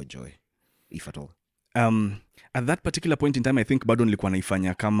lot more joy, if at all? At that particular point in time, I think bado nilikuwa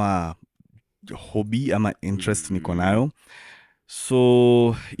naifanya kama hobby ama interest niko nayo.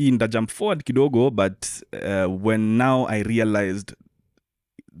 So in the jump forward kidogo, but when now I realized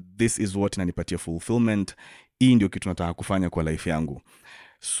this is what inanipatia fulfillment, hii ndio kitu nataka kufanya kwa life yangu.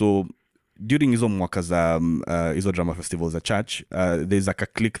 So during hizo mwaka za hizo drama festivals at church, there's like a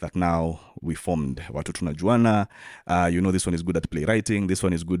clique that now we formed. Watu tunajuana, this one is good at playwriting, this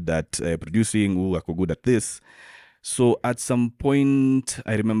one is good at producing, ako good at this. So at some point,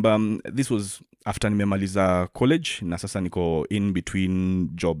 I remember this was after nimemaliza college, na sasa niko in between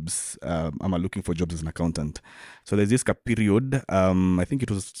jobs. I'm looking for jobs as an accountant. So there's this period, I think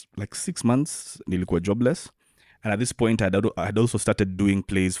it was like 6 months, nilikuwa jobless. And at this point, I had also started doing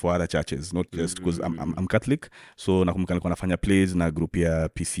plays for other churches, not just because I'm Catholic. So nakumbuka nilikuwa nafanya plays na group ya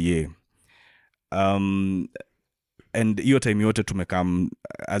PCA. And hiyo time yote tumekam,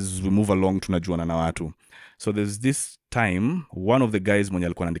 as we move along tunajuana na watu. So there's this time, one of the guys mwenye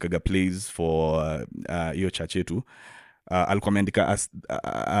alikuwa anaandikaga plays for hiyo church yetu, alikuwa ameandika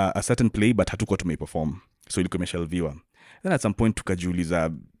a certain play but hatukuwa tumeiperform. So ilikuwa imeshelviwa. Then at some point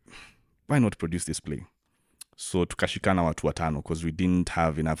tukajiuliza, why not produce this play? So tukashikana watu watano because we didn't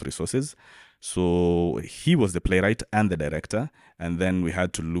have enough resources. So he was the playwright and the director, and then we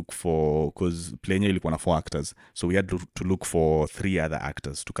had to look for, because play ilikuwa na 4 actors, so we had to look for 3 other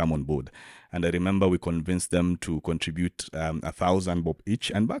actors to come on board. And I remember we convinced them to contribute 1,000 bob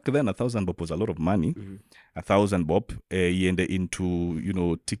each, and back then 1,000 bob was a lot of money. 1,000 bob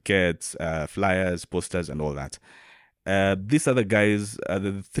into tickets, flyers, posters, and all that. These other guys,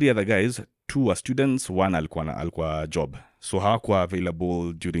 the 3 other guys, 2 were students, 1 alikuwa job, so hawakuwa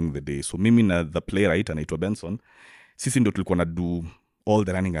available during the day. So mimi na the playwright anaitwa Benson, sisi ndo tulikuwa na do all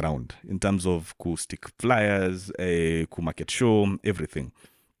the running around in terms of stick flyers, market show, everything.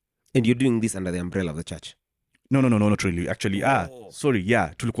 And you're doing this under the umbrella of the church? No, not really. Actually,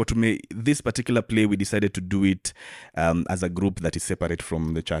 tulikuwa this particular play, we decided to do it as a group that is separate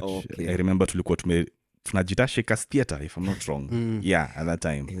from the church. Okay. I remember tulikuwa tunajita Shakers Theatre, if I'm not wrong. Yeah, at that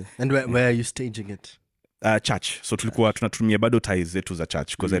time. Yeah. And where are you staging it? Church. So tulikuwa tunatumia bado ties zetu za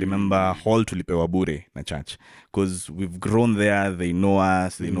church, because I remember hall tulipewa bure na church, because we've grown there, they know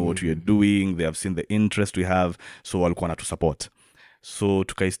us, they know what we are doing, they have seen the interest we have, so walikuwa na to support. So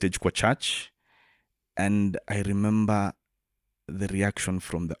tukai stage kwa church, and I remember the reaction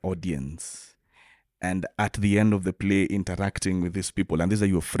from the audience. And at the end of the play, interacting with these people, and these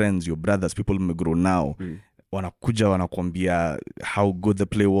are your friends, your brothers, people who grow now. Wanakuja wanakuambia how good the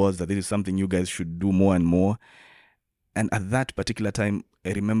play was, that this is something you guys should do more and more. And at that particular time,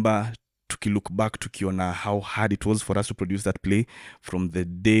 I remember tukilook back, tukiona how hard it was for us to produce that play, from the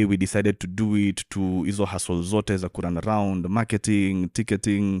day we decided to do it to hizo hustle zote za kurun around, marketing,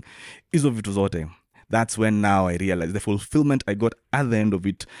 ticketing, hizo vitu zote. That's when now I realized the fulfillment I got at the end of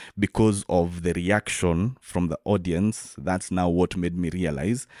it, because of the reaction from the audience. That's now what made me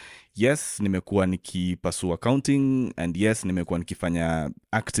realize, yes, nimekuwa nikipursue accounting, and yes, nimekuwa nikifanya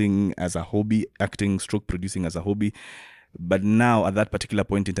acting as a hobby, acting stroke producing as a hobby. But now at that particular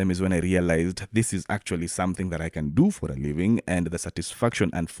point in time is when I realized this is actually something that I can do for a living, and the satisfaction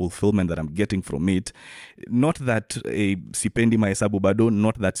and fulfillment that I'm getting from it. Not that sipendi mahesabu bado,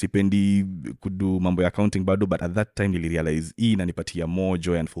 not that sipendi kudu mambo ya accounting bado, but at that time nili realize hii inanipatia more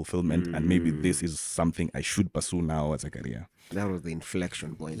joy and fulfillment, and maybe this is something I should pursue now as a career. That was the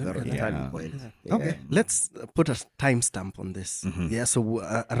inflection point. That was the turning point. Yeah. Okay, let's put a timestamp on this. Yeah, so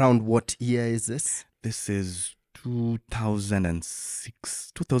around what year is this? This is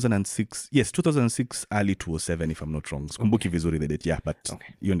 2006. Yes, 2006, early 2007, if I'm not wrong. Skumbuki vizuri the date, but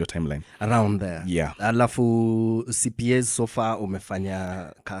hiyo ndio timeline. Around there. Yeah. Alafu CPAs so far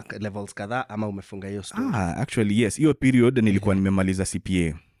umefanya levels kadhaa ama umefunga hiyo story? Actually, yes. Hiyo period nilikuwa nimemaliza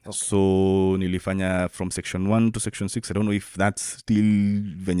CPA. Okay. So nilifanya from section 1 to section 6. I don't know if that's still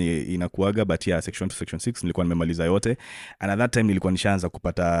venye inakuaga, but yeah, section 1 to section 6 nilikuwa nimemaliza yote, and at that time nilikuwa nishaanza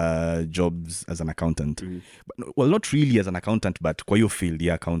kupata jobs as an accountant. Well, not really as an accountant, but kwa hiyo field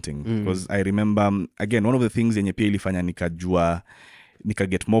ya accounting, because I remember again, one of the things yenye pia ilifanya nikajua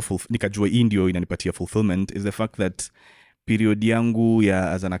hii ndio inanipatia fulfillment is the fact that period yangu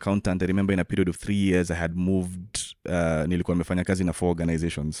ya as an accountant, I remember in a period of 3 years I had moved, nilikuwa nimefanya kazi na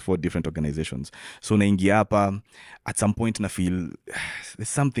 4 different organizations. So naingia hapa, at some point na feel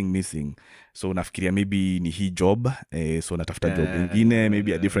there's something missing, so nafikiria maybe ni hii job, so natafuta job ingine,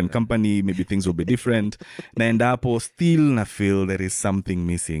 maybe a different company, maybe things will be different. Naenda hapo still na feel there is something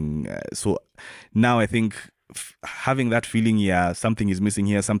missing. So now I think having that feeling, something is missing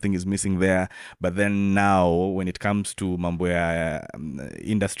here, something is missing there, but then now when it comes to mambo ya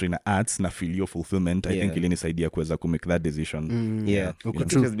industry na arts na feel your fulfillment, I think ilinisaidia kuweza ku make that decision.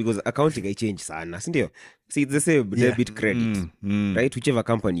 Because accounting I change sana, sindio? See, it's the same debit credit, right? Whichever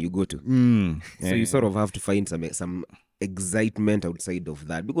company you go to. So you sort of have to find some excitement outside of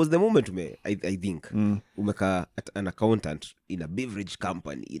that, because the moment I think umeka an accountant in a beverage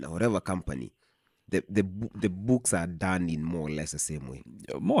company, in a whatever company, the books are done in more or less the same way.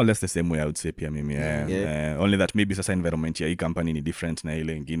 More or less the same way, I would say pia mimi. Only that maybe sasa environment ya hii company ni different na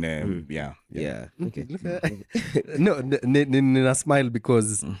ile ingine. Okay. No, nina smile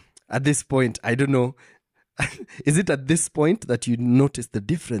because at this point I don't know, is it at this point that you notice the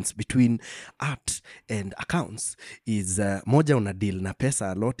difference between art and accounts? Is moja una deal na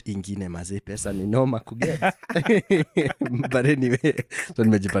pesa a lot, ingine maze pesa ni noma kuget. But anyway, so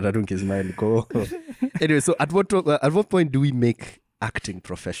nimejipata tu nikismile ko. Anyway, so at what point do we make acting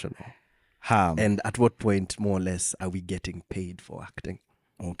professional? And at what point, more or less, are we getting paid for acting?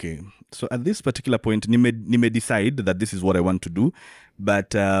 Okay, so at this particular point, nime decide that this is what I want to do,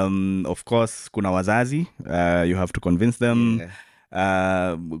 but of course, kuna wazazi, you have to convince them,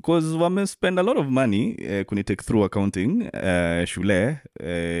 because wame spend a lot of money kuni take through accounting shule,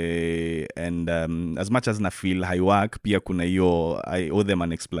 and as much as na feel high work, pia kuna hiyo, I owe them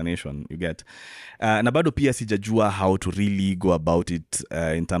an explanation, you get. Na bado pia sijajua how to really go about it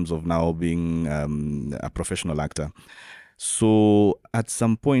in terms of now being a professional actor. So at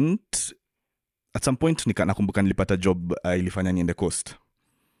some point nakumbuka nilipata job ilifanya niende Coast.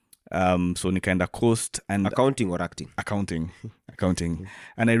 So nikaenda Coast and accounting or acting? Accounting.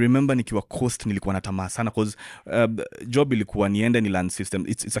 And I remember nikiwa Coast nilikuwa na tamaa sana cause job ilikuwa niende ni learn system.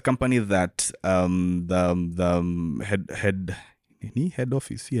 It's a company that the head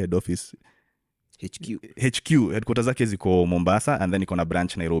office HQ headquarters zake ziko Mombasa, and then iko na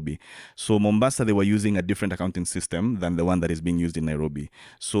branch Nairobi. So Mombasa, they were using a different accounting system than the one that is being used in Nairobi.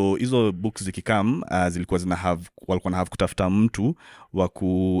 So hizo books zikikam zilikuwa walikuwa na have kutafuta mtu wa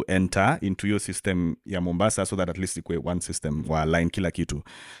ku enter into your system ya Mombasa, so that at least ikwe one system wa line kila kitu.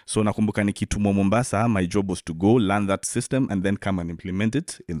 So nakumbuka nikitumwa Mombasa, my job was to go learn that system and then come and implement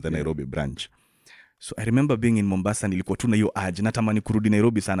it in the Nairobi branch. So I remember being in Mombasa, nilikuwa tu na hiyo urge, natamani kurudi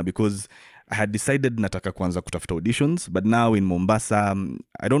Nairobi sana, because I had decided nataka kuanza kutafuta auditions, but now in Mombasa,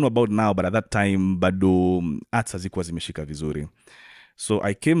 I don't know about now, but at that time bado arts hazikuwa zimeshika vizuri. So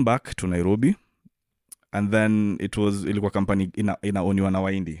I came back to Nairobi, and then ilikuwa company inaoniwa na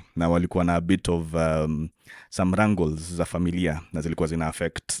Waindi, na walikuwa na a bit of some wrangles za familia na zilikuwa zina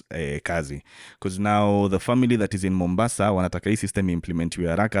affect kazi, because now the family that is in Mombasa wanataka hii system implement iwe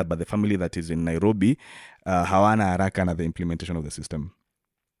haraka, but the family that is in Nairobi hawana haraka na the implementation of the system.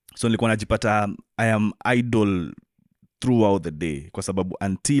 So nilikuwa najipata I am idle throughout the day, kwa sababu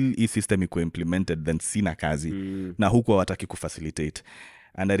until hii system iko implemented then sina kazi, na huko hawataki kufacilitate.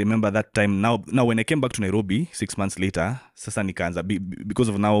 And I remember that time, now when I came back to Nairobi 6 months later, sasa nikaanza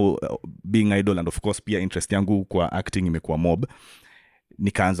because of now being idle, and of course pia interest yangu kwa acting imekuwa mob,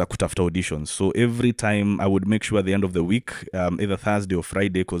 nikaanza kutafuta auditions. So every time I would make sure at the end of the week, either Thursday or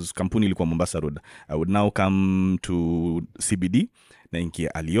Friday, because kampuni ilikuwa Mombasa Road, I would now come to CBD,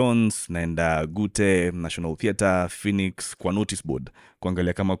 naingia Alliance, naenda Gute, National Theatre, Phoenix, kwa notice board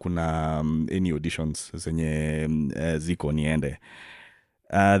kuangalia kama kuna any auditions zenye ziko niende.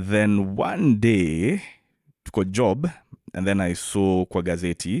 Then one day tuko job, and then I saw kwa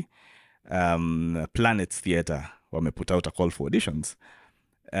gazeti Planets Theatre wameput out a call for auditions.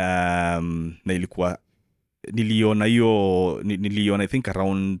 Na ilikuwa niliona I think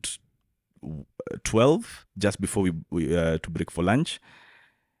around 12 just before we to break for lunch,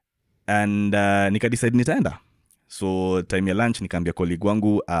 and nika decide nitaenda. So time ya lunch nikaambia colleague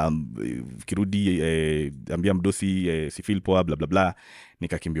wangu kirudi ambia mdosi si feel poa blah blah blah,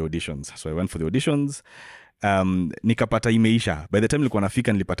 nikakimbia auditions. So I went for the auditions, nikapata imeisha. By the time nilikuwa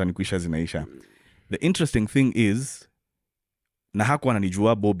nafika nilipata nikuisha zinaisha. The interesting thing is na hakuwa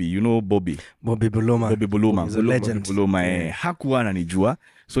ananijua Bobby, you know Bobby Buluma is a legend. Buluma hakuwa ananijua,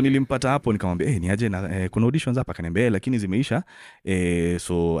 so nilimpata hapo nikamwambia ni aje na kuna auditions hapa, akaniambia lakini zimeisha,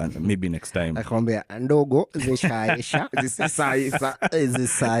 so maybe next time. Akamwambia ndogo zishaisha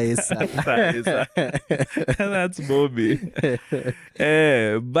zisaisa. That's Bobby.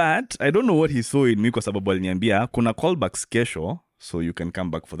 But I don't know what he saw in me, kwa sababu aliniambia kuna callbacks kesho, so you can come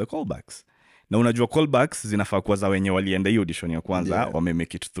back for the callbacks. Na unajua callbacks zinafaa kuwa za wenye walienda hiyo audition ya kwanza, wame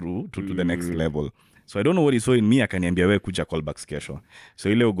make it through to the next level. So I don't know what he saw in me, akaniambia wewe kuja callbacks kesho.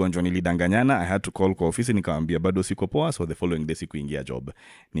 So ile ugonjwa nilidanganyana, I had to call kwa ofisi, nikamwambia bado siko poa, so the following day sikuingia job.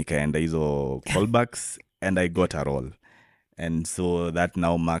 Nikaenda hizo callbacks and I got a role. And so that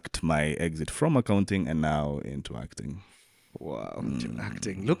now marked my exit from accounting and now into acting. Wow, into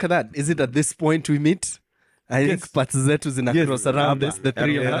acting. Look at that. Is it at this point we meet? I think parts zetu zina cross around this, the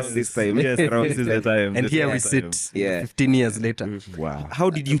three of us. This time. Yes, this is the time. And here we sit 15 years later. Wow. How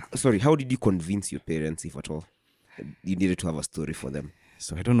did you convince your parents, if at all? You needed to have a story for them.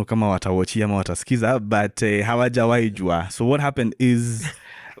 So I don't know kama watawachia ama watasikiza, but hawajawahi jua. So what happened is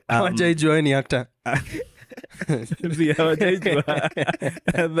hawajawahi jua any actor. hawajawahi jua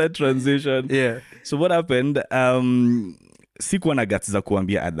that transition. Yeah. So what happened, sikuwa na guts za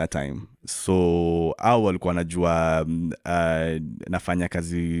kuambia at that time. So au walikuwa najua nafanya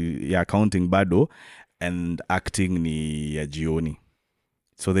kazi ya accounting bado, and acting ni ya jioni.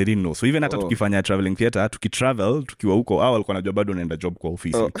 So they didn't know. So even hata tukifanya traveling theater, tukitravel, tukiwa huko, walikuwa wanajua bado naenda job kwa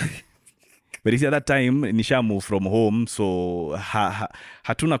ofisi. But you see, at that time, nisha move from home, so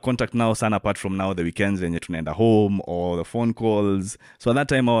hatuna contact now sana apart from now the weekends yenye tunaenda home or the phone calls. So at that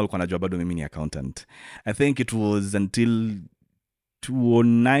time, walikuwa wanajua bado mimi ni accountant. I think it was until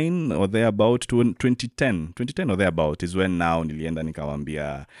 2009 or thereabout, 2010 or thereabout is when now nilienda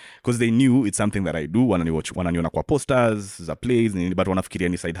nikawambia, because they knew it's something that I do, wananiona kwa posters za plays, but wanafikiria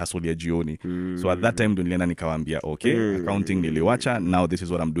ni side hustle ya jioni. So at that time nilienda nikawambia, okay, accounting niliwacha, now this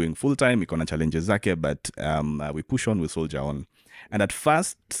is what I'm doing full time, iko na challenges zake, but we push on, we soldier on. And at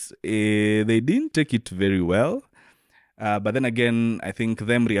first, they didn't take it very well. But then again, I think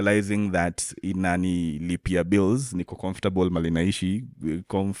them realizing that inani lipia bills, niko comfortable malinaishi,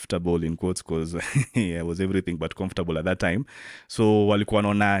 comfortable in quotes, because I was everything but comfortable at that time. So walikuwa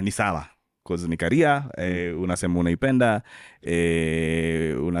naona ni sawa, because ni career, unasema unaipenda,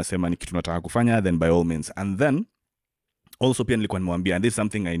 unasema ni kitu nataka kufanya, then by all means. And then, also pia nilikuwa nimwambia, and this is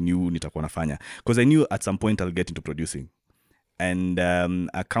something I knew nitakuwa nafanya, because I knew at some point I'll get into producing. And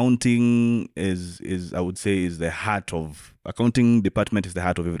accounting is I would say is the heart of accounting department is the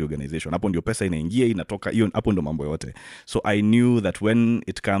heart of every organization. Hapo ndio pesa inaingia inatoka, hiyo hapo ndio mambo yote. So I knew that when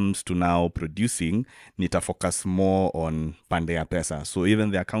it comes to now producing, nita focus more on pande ya pesa. So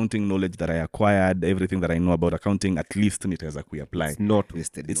even the accounting knowledge that I acquired, everything that I know about accounting, at least nitaweza kuapply. It's not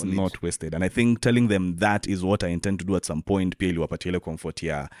wasted. It's not wasted. And I think telling them that is what I intend to do at some point, pia iliwapatia ile comfort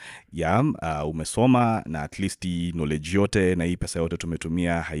ya umesoma na at least knowledge yote na hii pesa yote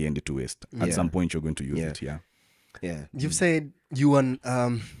tumetumia haiendi to waste. At some point you're going to use it. Yeah. You've said you are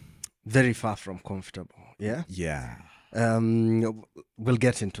very far from comfortable. Yeah. Yeah. We'll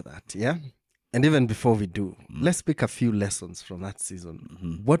get into that. Yeah. And even before we do, let's pick a few lessons from that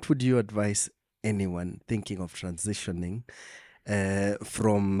season. What would you advise anyone thinking of transitioning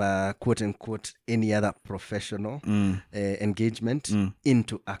from quote unquote any other professional engagement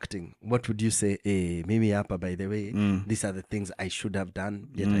into acting? What would you say? Maybe hapa, by the way, these are the things I should have done,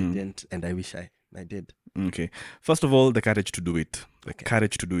 yet I didn't, and I wish I did. Okay. First of all, the courage to do it.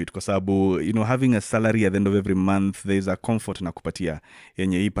 Courage to do it. Kwa sababu, having a salary at the end of every month, there's a comfort na kupatia.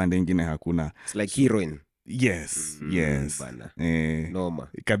 Yenye hii pande ingine hakuna. It's like heroin. Yes. Noma.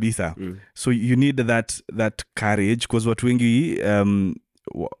 Kabisa. So you need that courage, because watu wengi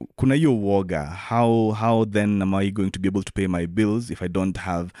kuna hiyo woga. How then am I going to be able to pay my bills if I don't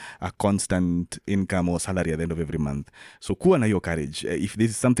have a constant income or salary at the end of every month? So kuwa na hiyo courage. If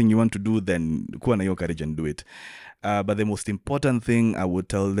this is something you want to do, then kuwa na hiyo courage and do it. But the most important thing I would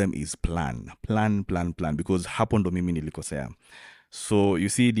tell them is plan, because hapo ndo mimi nilikosea. So you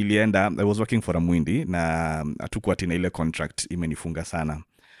see, nilienda, I was working for a mwindi na hatukuwa tina ile contract imenifunga sana.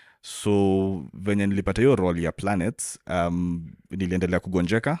 So venye nilipata hiyo role ya Planets, niliendelea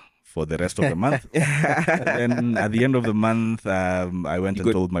kugonjeka for the rest of the month. And at the end of the month, I went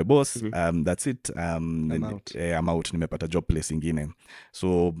and told my boss, that's it. I'm out. Nimepata job place ingine.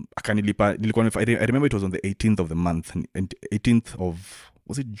 So akanilipa, I remember it was on the 18th of the month, 18th of,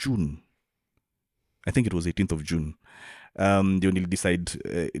 was it June? I think it was 18th of June. Ndio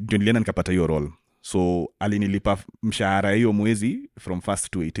nilienda nikapata hiyo role. So alinilipa mshahara hiyo mwezi from 1st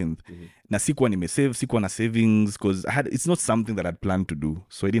to 18th. Na sikuwa nimesave, sikuwa na savings, because it's not something that I'd planned to do.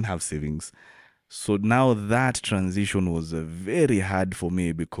 So I didn't have savings. So now that transition was very hard for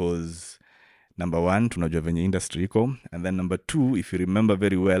me, because number one, tunajua venye industry iko, and then number two, if you remember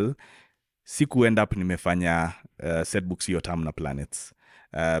very well, siku end up nimefanya set books hiyo term na Planets.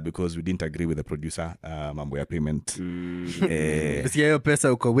 Because we didn't agree with the producer, mambo ya payment. Sikia hiyo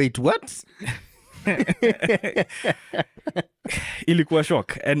pesa uko, wait, what? Ilikuwa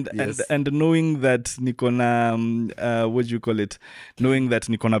shock. And knowing that nikona, what do you call it? Knowing that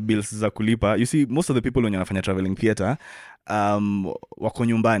nikona bills za kulipa. You see, most of the people when wanafanya traveling theater, wako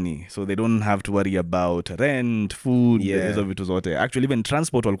nyumbani, so they don't have to worry about rent, food, hizo vitu zote. Actually, even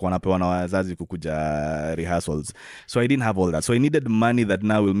transport walikuwa wanapewa na wazazi kukuja rehearsals. So I didn't have all that. So I needed money that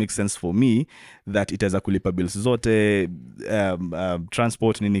now will make sense for me, that itaweza kulipa bills zote,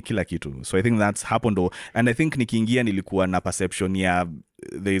 transport, nini, kila kitu. So I think that's happened. And I think nikiingia nilikuwa na perception ya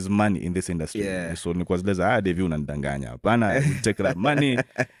there is money in this industry. So nilikuwa zileza, Devi unanidanganya. Hapana, take that money.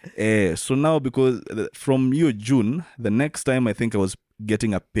 So now, because from June, the next time I think I was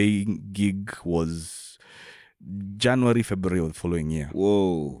getting a paying gig was January, February of the following year.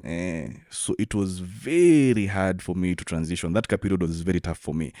 Whoa. So it was very hard for me to transition. That period was very tough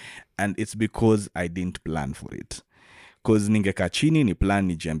for me. And it's because I didn't plan for it. Cause ningekaa chini ni plan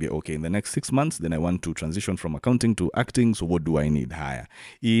nijiambie okay, in the next 6 months then I want to transition from accounting to acting, so what do I need? Haya,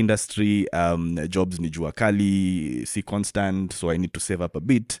 hii industry jobs ni jua kali, si constant, so I need to save up a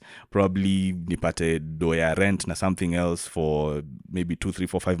bit, probably nipate do ya rent na something else for maybe 2, 3,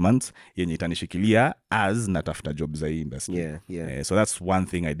 4, 5 months yenye itanishikilia as natafuta jobs za hii industry. So that's one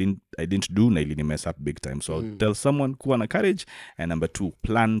thing I didn't do, na ili mess up big time. So I'll tell someone kuwa na courage, and number 2,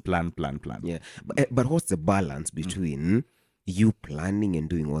 plan. But what's the balance between you planning and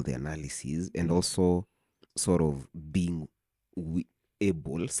doing all the analysis and also sort of being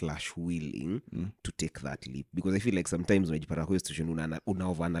able/willing to take that leap? Because I feel like sometimes unajipata kwa situation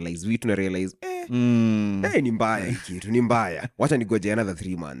una-overanalyze vitu na realize ni mbaya hiki kitu, ni mbaya, wacha nigoje another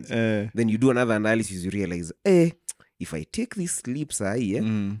 3 months. Then you do another analysis, you realize if I take this leap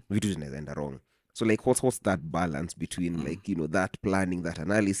vitu zinaenda wrong. So like what's that balance between like, you know, that planning, that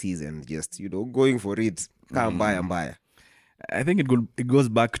analysis, and just, you know, going for it mbaya? I think it goes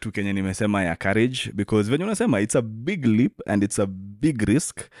back to Kenya nimesema ya courage, because when unasema it's a big leap and it's a big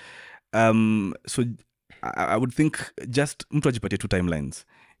risk, so I would think just mtu ajipatie 2 timelines,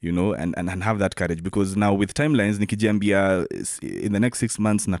 you know, and have that courage, because now with timelines nikijiambia in the next 6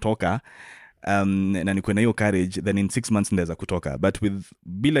 months natoka, na nikuwe na hiyo courage, then in 6 months ndaweza kutoka. But with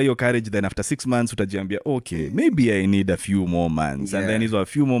bila hiyo courage, then after 6 months utajiambia okay, maybe I need a few more months, and then a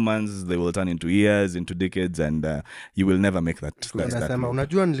few more months they will turn into years, into decades, and you will never make that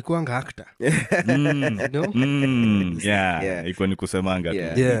unajua nilikuanga actor. Iko ni kusemanga.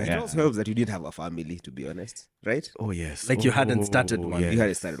 It also helps that you didn't have a family, to be honest, right? Oh yes, like you hadn't started one. You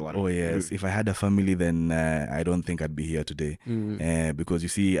hadn't started one. Oh yes, if I had a family, then I don't think I'd be here today. Because you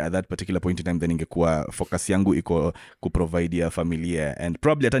see, at that particular point in time, then ingekuwa focus yangu iko kuprovide ya familia, and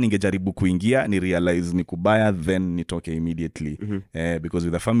probably hata ningejaribu kuingia ni realize ni kubaya, then nitoke immediately. Because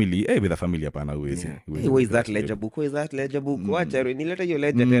with a family hapana uwezi. Where is that ledger book? Wacha nileta hiyo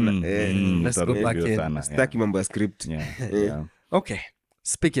ledger tena. Let's go back in. Staki mambo ya script. Okay,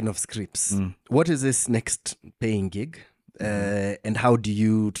 speaking of scripts, what is this next paying gig? And how do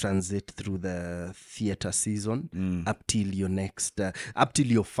you transit through the theater season up till your next up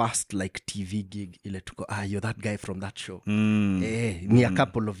till your first like TV gig, ile tuko you're that guy from that show, a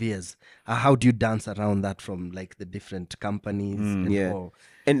couple of years, how do you dance around that from like the different companies?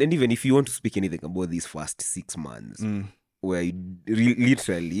 And even if you want to speak anything about these first 6 months, where you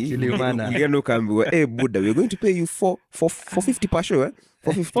literally ulianokaambiwa Buddha, we're going to pay you for 50 per show.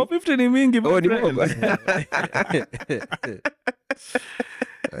 450 ni mingi.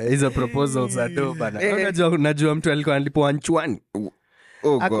 Hizo proposals za do bana. Unajua mtu alikuwa analipo Nchwani.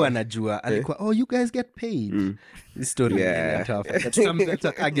 Hakuwa anajua, alikuwa you guys get paid. This story is tough.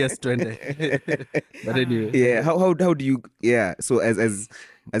 That's I guess trend. But anyway, how do you so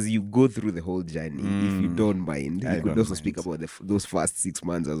as you go through the whole journey, if you don't mind, you could also speak about those first 6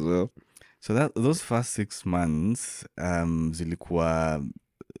 months as well. So those first 6 months zilikuwa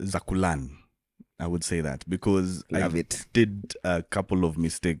za kulan, I would say that, because I did a couple of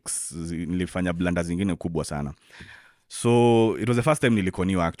mistakes, nilifanya blunders zingine kubwa sana. So it was the first time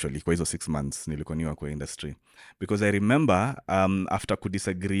nilikoniwa actually kwa hizo 6 months nilikoniwa kwa industry, because I remember after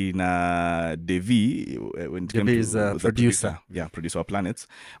kudisagree na Devi when it came to the producer of Planets,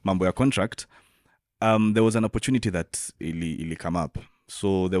 mambo ya contract, there was an opportunity that ili come up.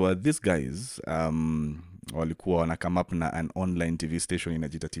 So there were these guys walikuwa wana come up na an online TV station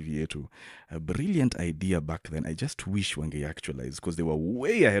inajita TV yetu. A brilliant idea back then. I just wish wange actualize, because they were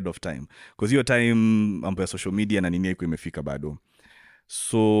way ahead of time, because hiyo time mambo ya social media na nini iko imefika bado.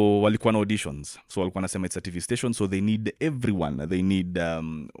 So walikuwa na auditions, so walikuwa nasema it's a TV station, so they need everyone. They need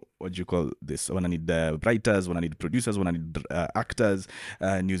what do you call this, wana need writers, wana need producers, wana need actors,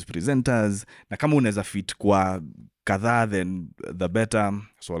 news presenters, na kama unaweza fit kwa kadhaa then the better.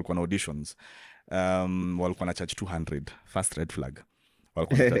 So walikuwa na auditions, walikuwa na charge 200, first red flag,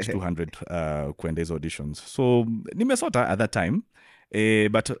 walikuwa na charge 200 kwenda hizo auditions. So nimesota at that time,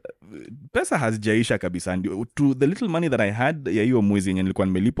 but pesa hazijaisha kabisa, to the little money that I had ya hiyo mwezi yenye nilikuwa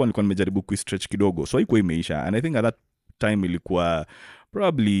nimelipwa, nilikuwa nimejaribu kuistretch kidogo, so haikuwa imeisha. And I think at that time ilikuwa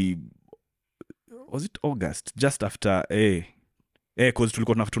probably, was it August, just after because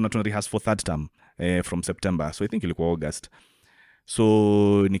tulikuwa tuna rehearse for third term from September, so I think ilikuwa August.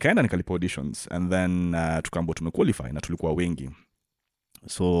 So nikaenda nikalipa auditions, and then tukaambiwa tumequalify na tulikuwa wengi.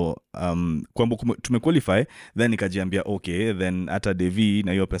 So kwamba tumequalify, then nikajiambia okay, then hata Devi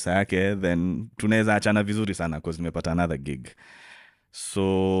na hiyo pesa yake, then tunaweza achana vizuri sana, because nimepata another gig.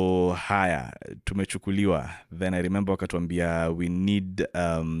 So haya, tumechukuliwa. Then I remember wakatuambia we need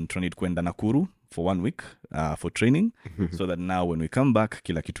kwenda Nakuru for 1 week for training so that now when we come back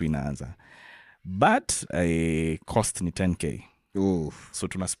kila kitu inaanza. but cost ni 10k. So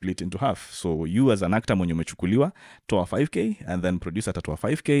tuna split into half. So you as an actor mwenye umechukuliwa toa 5k, and then producer atatoa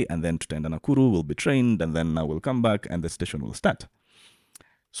 5k, and then tutaenda Nakuru, will be trained, and then now we'll come back and the station will start.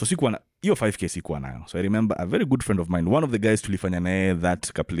 So sikuwa na hiyo 5k sikuwa nayo. So I remember a very good friend of mine, one of the guys tulifanya naye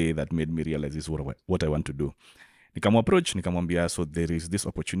that play that made me realize this is what I want to do. Nikamapproach, nikamwambia, so there is this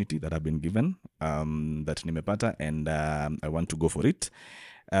opportunity that I've been given, that nimepata, and I want to go for it.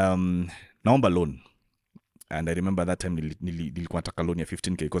 Naomba loan. And I remember that time nilikuwa nataka loan ya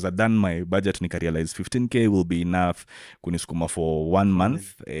 15k, because I'd done my budget, nika realize 15k will be enough kunisukuma for 1 month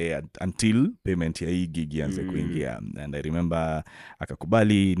until payment ya hii gig ianze kuingia. And I remember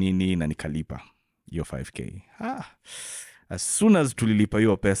akakubali nini na nikalipa hiyo 5k. As soon as tulilipa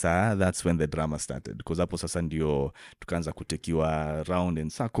hiyo pesa, that's when the drama started, because hapo sasa ndio tukaanza kutekiwa round in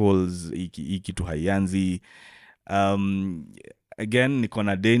circles, hii kitu haianzi. Again, niko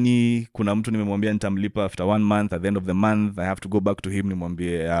na deni, kuna mtu nimemwambia nitamlipa after 1 month. At the end of the month I have to go back to him,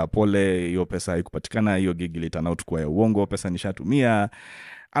 nimwambie pole, hiyo pesa haikupatikana, hiyo gig iliturn out kuwa ya uongo, pesa nishatumia.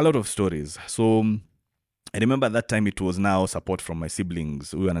 A lot of stories. So I remember that time it was now support from my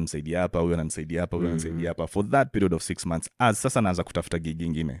siblings. Huyu ananisaidia hapa, huyu ananisaidia hapa, huyu ananisaidia hapa, for that period of 6 months. As sasa naanza kutafuta gig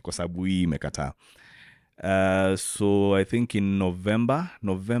nyingine kwa sababu hii imekataa. So I think in November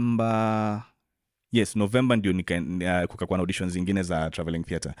ndio kukakuwa na auditions zingine za traveling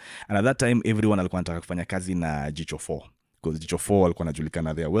theatre. And at that time everyone alikuwa anataka kufanya kazi na Jicho 4, because Jicho 4 walikuwa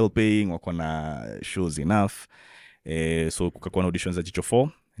wanajulikana, they are well paying, wako na shows enough. So kukakuwa na auditions za Jicho 4,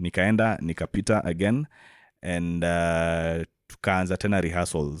 nikaenda nikapita again, and tukaanza tena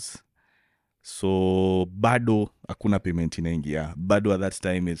rehearsals. So bado hakuna payment inaingia, bado at that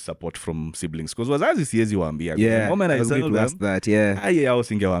time is support from siblings, because wazazi siwezi waambia. Yeah, the moment I tell them that, yeah.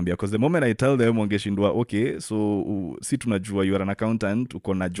 Singewaambia, because the moment I tell them wangeshindwa, okay, so si tunajua you are an accountant,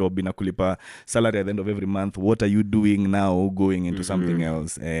 uko na job inakulipa salary at the end of every month, what are you doing now going into something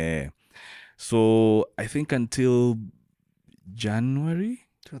else? So I think until January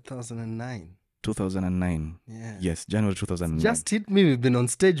 2009. Yeah. Yes, January 2009. Just hit me, we've been on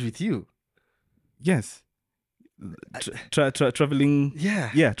stage with you. Yes. Traveling.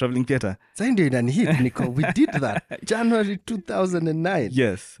 Yeah, traveling theatre. Ndio inanihit, Nico. We did that. January 2009.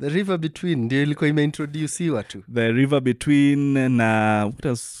 Yes. The River Between ndio ilikuwa imeintroduciwa tu. The River Between na what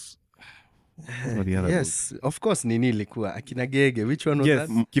else? Yes, of course nini ilikuwa akina Gege. Which one was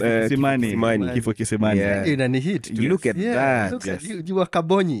that? Kifo Kisimani. Yeah. Inanihit. You look at that. Looks yes. Like you were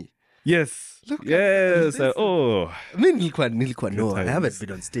Kabonyi. Yes. Look yes. I nilikuwa no, I haven't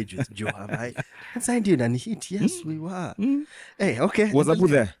been on stage with Joe, have I? Sasa ndio inanihit. Yes, we were. Hey, okay. Was Abu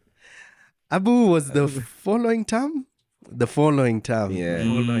there? Abu was the following term. The following term.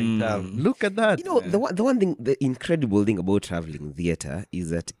 Look at that. You know, the one thing, the incredible thing about traveling theatre is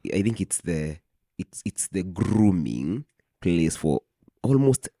that I think it's the grooming place for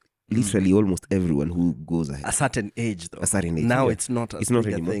literally almost everyone who goes ahead. A certain age, though. A certain age. Now yeah. it's not a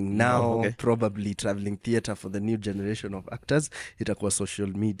anymore. Thing. Now, probably traveling theatre for the new generation of actors, itakuwa social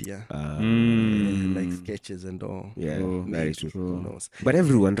media. Like sketches and all. Yeah, very true. But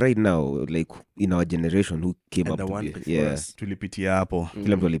everyone right now, like in our generation who came and up the one to before us. Tulipitia hapo.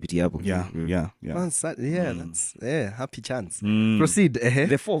 Kila mtu alipitia hapo. Yeah. That's happy chance. Proceed.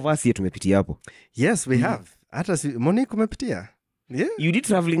 The 4 of us here tumepitia hapo. Yes, we have. Hata Monique umepitia. Yeah. You did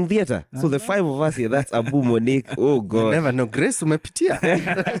traveling theatre. So the 5 of us here, that's Abu, Monique. Oh God. You never know. Grace umepitia.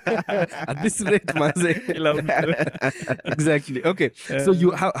 At this rate, manze. Exactly. Okay. So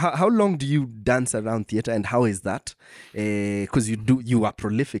how long do you dance around theatre, and how is that? Because you are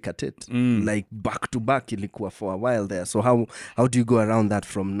prolific at it. Like back to back ilikuwa for a while there. So how do you go around that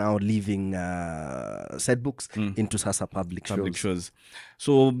from now leaving set books into sasa public shows?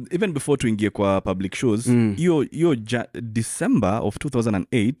 So even before tuingie kwa public shows, December of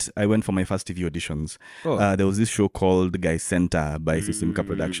 2008, I went for my first TV auditions. There was this show called Guy Center by Sisimka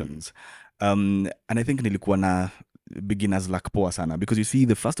Productions. And I think nilikuwa na beginner's luck poa sana, because you see,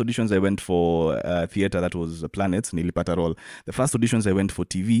 the first auditions I went for theatre, that was Planets, nilipata role. The first auditions I went for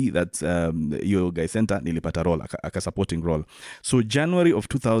TV, that's Guy Center, nilipata role, aka supporting role. So January of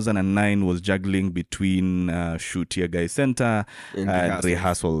 2009 was juggling between shoot here Guy Center and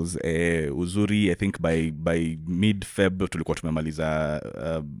rehearsals. Uzuri, I think by mid-Feb tulikuwa tumemaliza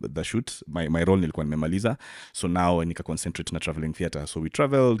the shoot. My role nilikuwa nimemaliza. So now nika concentrate na traveling theatre. So we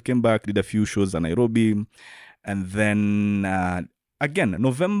traveled, came back, did a few shows in Nairobi. And then again,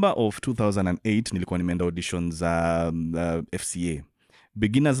 November of 2008 nilikuwa nimeenda auditions FCA,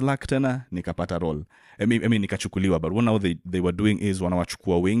 beginners luck tena nikapata role. I mean nikachukuliwa, but what now they were doing is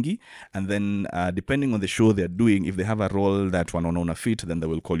wanawachukua wengi, and then depending on the show they're doing, if they have a role that wanaona fit, then they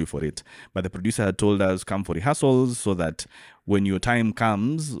will call you for it. But the producer had told us come for rehearsals so that when your time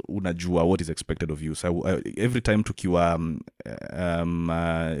comes unajua what is expected of you. So every time tukiwa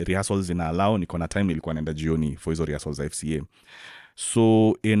rehearsals ina allow, niko na time nilikuwa naenda jioni for hizo rehearsals za FCA.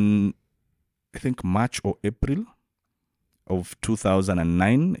 So in I think March or April of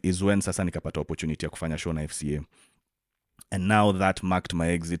 2009 is when sasa nikapata opportunity ya kufanya show na FCA. And now that marked my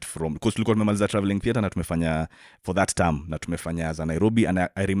exit from, because tulikuwa tumemaliza traveling theatre na tumefanya for that term, na tumefanya za Nairobi, and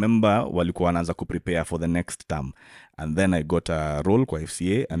I remember walikuwa wanaanza kuprepare for the next term, and then I got a role kwa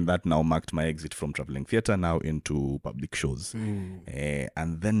FCA, and that now marked my exit from traveling theatre now into public shows.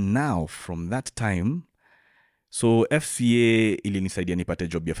 And then now from that time, so FCA ilinisaidia nipate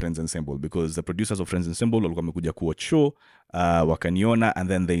job ya Friends Ensemble, because the producers of Friends Ensemble walikuwa wamekuja kuwatch show, wakaniona, and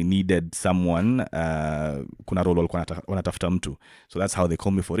then they needed someone, kuna role walikuwa wanatafuta mtu. So that's how they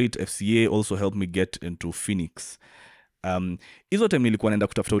called me for it. FCA also helped me get into Phoenix. Hizo time nilikuwa naenda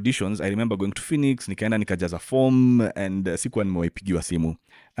kutafuta auditions. I remember going to Phoenix, nikaenda nikajaza form, and sikuwa nimewaipigiwa simu.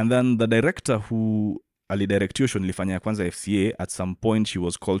 And then the director who alidirect hiyo show nilifanya ya kwanza FCA, at some point she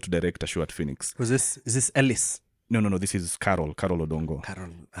was called to direct a show at Phoenix. Is this Ellis? No, this is Carol Odongo.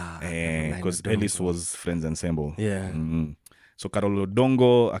 Because Ellis was Friends Ensemble. Yeah. So Carol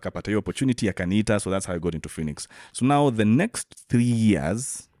Odongo akapata hiyo opportunity, akaniita, so that's how I got into Phoenix. So now the next 3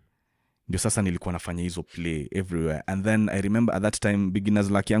 years ndio sasa nilikuwa nafanya hizo play everywhere. And then I remember at that time beginners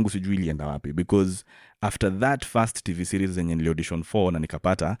luck yangu sijui ilienda wapi, because after that first TV series zenye nili audition for na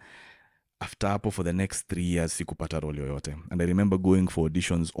nikapata, after hapo for the next 3 years sikupata role yoyote. And I remember going for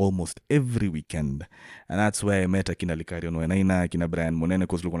auditions almost every weekend, and that's where I met akina Likarion Wenaina, akina Brian Monene,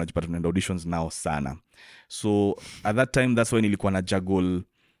 because tulikuwa najipata tunaenda auditions now sana. So at that time that's when nilikuwa na juggle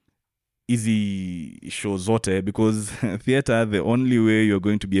easy show zote, because theater, the only way you're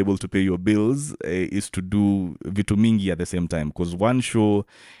going to be able to pay your bills is to do vitu mingi at the same time, because one show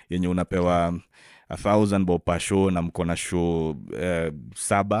yenye unapewa 1,000 bob per show na mkona show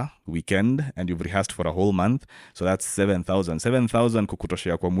 7 weekend, and you've rehearsed for a whole month, so that's 7,000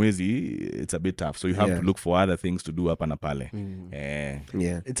 kukutoshea kwa mwezi. It's a bit tough, so you have to look for other things to do hapa na pale.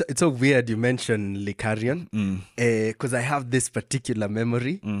 It's so weird you mention Likarion, because I have this particular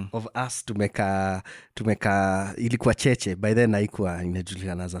memory of us tumeka ilikuwa cheche, by then haikuwa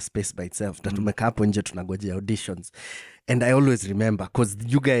inajulikana as a space by itself, na tumeka hapo nje tunagojea auditions. And I always remember, because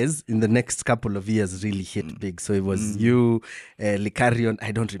you guys in the next couple of years really hit big. So it was you, Likarion,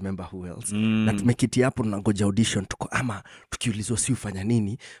 I don't remember who else. Na tumekiti hapo tunangoja audition, tuko ama tukiulizwa si ufanya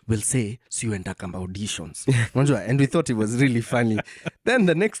nini, we'll say si uenda kama auditions. And we thought it was really funny. Then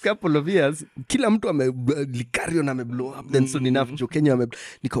the next couple of years, kila mtu Likarion ame blow up. Then soon enough, Kenya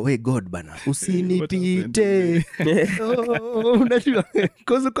niko, hey God bana, usinipite. Unajua,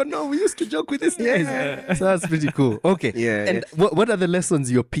 because no, we used to joke with this guys. So that's pretty cool. Okay. And what are the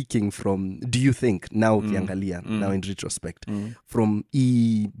lessons you're picking from, do you think, now ukiangalia, now in retrospect, from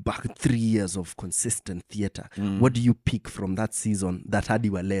back 3 years of consistent theater? What do you pick from that season that hadi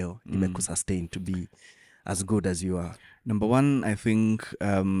wa leo imekusustain to be as good as you are? Number one, I think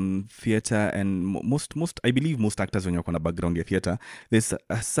theater, and most I believe most actors when you're on a background in theater, there's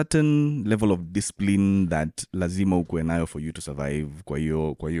a certain level of discipline that lazima ukue nayo for you to survive kwa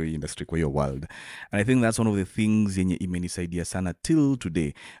hiyo industry, kwa hiyo world. And I think that's one of the things yenye imenisaidia sana till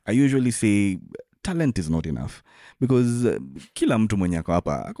today. I usually say talent is not enough, because kila mtu mwenye ako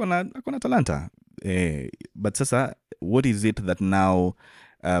hapa akona talanta, but sasa what is it that now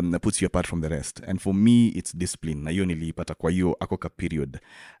puts you apart from the rest? And for me it's discipline. Na hiyo niliipata kwa hiyo akoka period,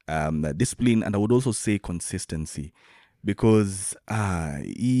 discipline, and I would also say consistency, because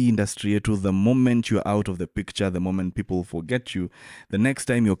hii industry yetu, the moment you're out of the picture, the moment people forget you, the next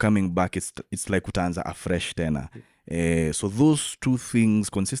time you're coming back it's like utaanza afresh tena. So those two things,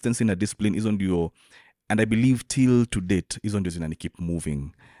 consistency and discipline, is on your, and I believe till to date hizo ndio zinani keep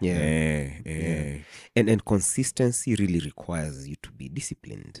moving. And consistency really requires you to be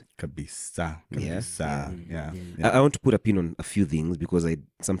disciplined. Kabisa. I want to put a pin on a few things, because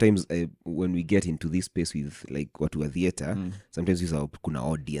sometimes when we get into this space with like what we are theater, sometimes we have kuna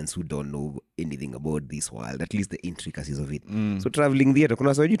audience who don't know anything about this world, at least the intricacies of it. So traveling theater,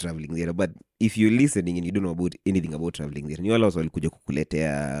 kuna sawaji traveling theater, but if you're listening and you don't know about anything about traveling theater, ni wala walikuja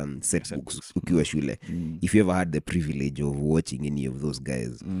kukuletea set books ukiwa shule. If you ever had the privilege of watching any of those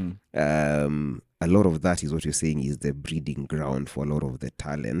guys, a lot of that is what you're saying is the breeding ground for a lot of the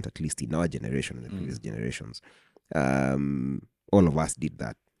talent, at least in our generation and the previous generations. All of us did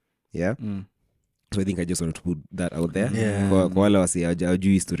that. So I think I just wanted to put that out there. Yeah. Kwa wale wasi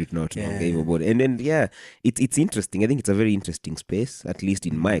hawajui history tunaongea hivyo about. And then it's interesting. I think it's a very interesting space, at least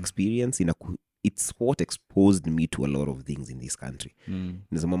in my experience. It's what exposed me to a lot of things in this country.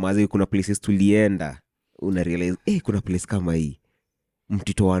 Nasema mazi kuna places tulienda una realize kuna place kama hii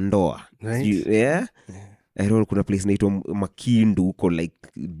Mtito wa Ndoa. Right. I know kuna place naitwa Makindu huko like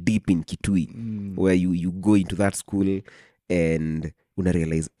deep in Kitui where you go into that school and una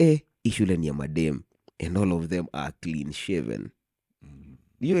realize shule ni ya madem and all of them are clean shaven.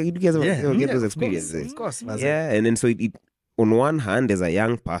 You guys get those experiences. Of course. And then so it on one hand, as a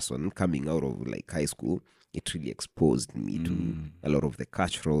young person coming out of like high school, it really exposed me to a lot of the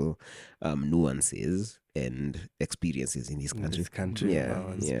cultural nuances and experiences in this country.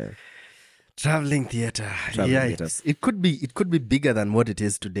 Yeah. Traveling theater. Theater. It could be bigger than what it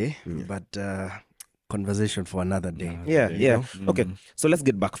is today, but conversation for another day. Yeah. Okay, so let's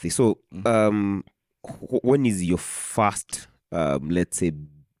get back to this. So, when is your first, let's say,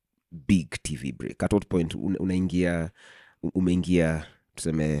 big TV break? At what point umeingia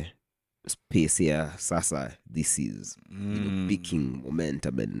tuseme space ya sasa, this is picking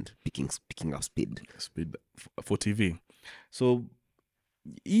momentum and picking up speed for TV. So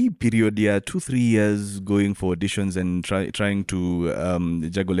period 2-3 years going for auditions and trying to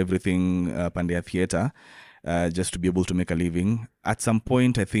juggle everything pande ya theater just to be able to make a living. At some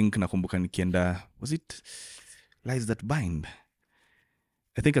point I think nakumbuka nikienda, was it Lies That Bind?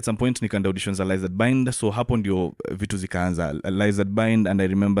 I think at some point nikaenda auditions za Lies That Bind, so hapo ndio vitu zikaanza. Lies That Bind, and I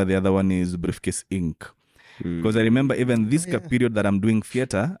remember the other one is Briefcase Inc. Because I remember even this period that I'm doing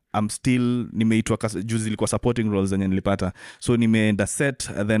theater, I'm still nimeitwa juzi ilikuwa supporting roles zenye nilipata, so nimeenda set,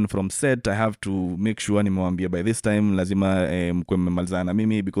 and then from set I have to make sure nimewambia by this time lazima mkwe mmemalizana na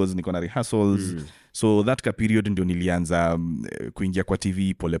mimi because niko na rehearsals. So that period ndio nilianza kuingia kwa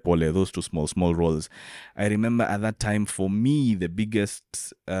TV pole those two small roles. I remember at that time for me the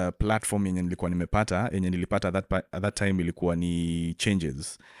biggest platform yenye nilipata at that time ilikuwa ni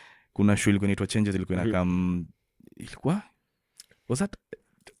Changes. Kuna show ilikuwa inaitwa Changes, ilikuwa ilikuwa, was that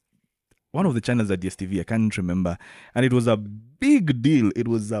one of the channels at DSTV? I can't remember, and it was a big deal.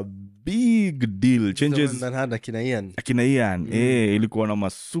 Changes that had akina Ian ilikuwa na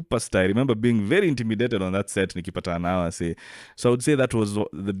superstar. I remember being very intimidated on that set nikipata anawa say. So I would say that was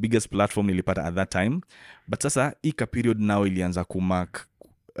the biggest platform nilipata at that time. But sasa ika period now ilianza kumark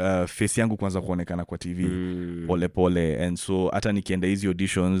face yangu kwanza kuonekana kwa TV pole, and so hata nikienda hizi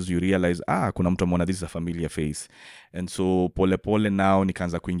auditions you realize kuna mtu ameona this is a familiar face, and so pole now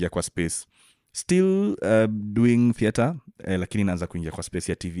nikaanza kuingia kwa space, still doing theater lakini naanza kuingia kwa space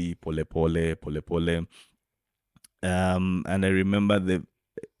ya TV pole. And I remember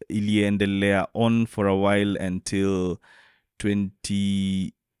iliendelea on for a while until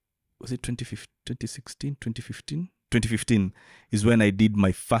 2015 is when I did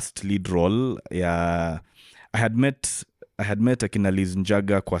my first lead role. I had met akina Liz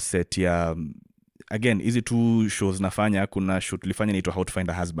Njaga kwa set ya, again hizi two shows nafanya. Kuna show tulifanya inaitwa How to Find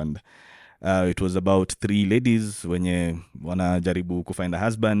a Husband. It was about 3 ladies wenye wanajaribu kufind a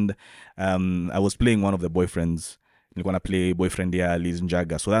husband. I was playing one of the boyfriends. Nilikuwa na play boyfriend ya Liz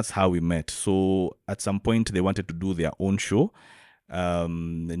Njaga, so that's how we met. So at some point they wanted to do their own show,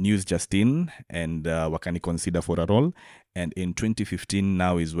 News Just In, and wakani consider for a role, and in 2015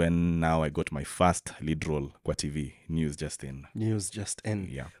 now is when I got my first lead role kwa TV, News Just In,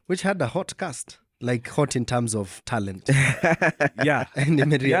 yeah, which had a hot cast, like hot in terms of talent. Yeah. And you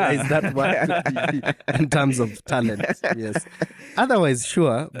may realize that one in terms of talent. Yes. Otherwise,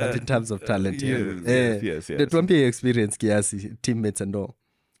 sure, but in terms of talent. Yes. Tuambie your experience kiasi, teammates and all.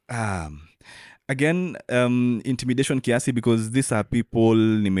 Again, intimidation kiasi, because these are people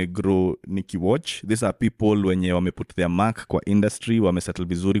nimegrow nikiwatch. These are people wenye wameput their mark kwa industry, wamesettle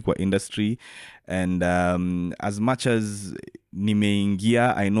vizuri kwa industry, and as much as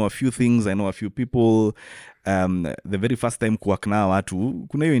nimeingia, I know a few things, I know a few people. The very first time kuwork na watu,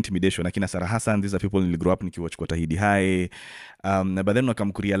 kuna hiyo intimidation. Akina Sarah Hassan, these are people niligrow up nikiwatch kwa Tahidi High, but then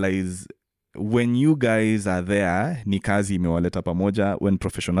wakam kurealize when you guys are there, ni kazi imewaleta pamoja. When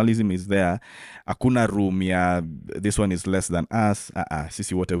professionalism is there, hakuna room ya this one is less than us.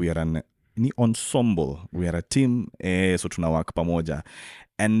 Sisi wote we are ni ensemble, we are a team, so tuna work pamoja.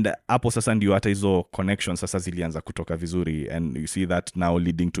 And hapo sasa ndio hata hizo connections sasa zilianza kutoka vizuri, and you see that now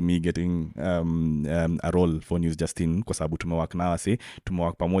leading to me getting a role for News Justin, kwa sababu tumework na wase,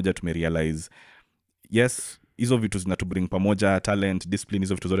 tumework pamoja, tumerealize yes, hizo vitu zinatubring pamoja, talent, discipline,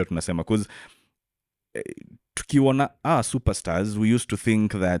 hizo vitu zote tunasema, because tukiona our superstars, we used to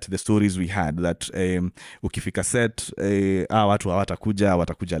think that the stories we had that ukifika set watu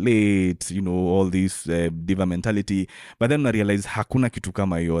watakuja late, you know, all this diva mentality, but then I realize hakuna kitu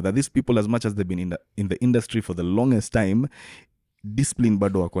kama hiyo, that these people, as much as they've been in the industry for the longest time, discipline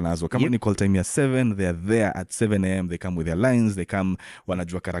bado wako nazo. Kama ni call time ya 7, they are there at 7 a.m. They come with their lines, they come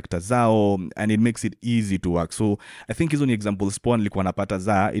wanajua karakter zao, and it makes it easy to work. So I think hizo ni examples poa nilikuwa napata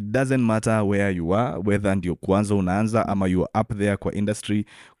za, it doesn't matter where you are, whether ndio kwanza unaanza ama you are up there kwa industry,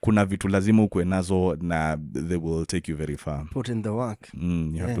 kuna vitu lazima ukue nazo na they will take you very far. Put in the work.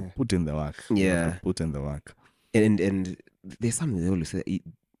 You have to put in the work. Yeah. You have to put in the work. And there's something they always say,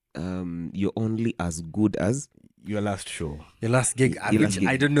 you're only as good as your last show, your last gig.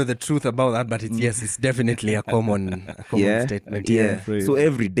 I don't know the truth about that, but it's definitely a common statement. So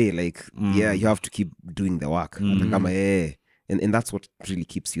every day, like you have to keep doing the work. And that's what really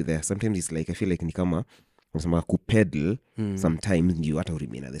keeps you there. Sometimes it's like, I feel like nikama kupedal, sometimes you have to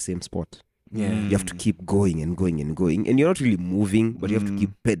remain at the same spot. You have to keep going and going and going, and you're not really moving, but you have to keep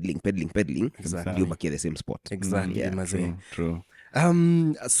pedaling. Exactly. You're back at the same spot. Exactly. True.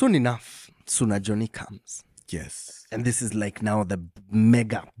 Soon enough, Suna Johnny comes. Yes. And this is like now the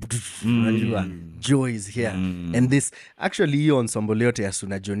mega joy is here. And this actually hiyo ensemble yote ya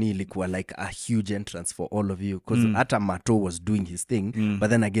Suna Johnny ilikuwa like a huge entrance for all of you, because hata Mato was doing his thing, but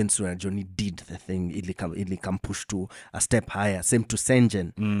then again Suna Johnny did the thing, ilikam push to a step higher. Same to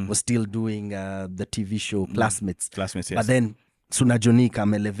Senjen was still doing the TV show Classmates, yes. But then Suna Johnny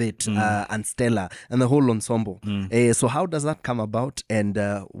come elevate and Stella and the whole ensemble. So how does that come about, and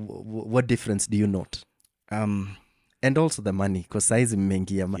what difference do you note? And also the money, because saizi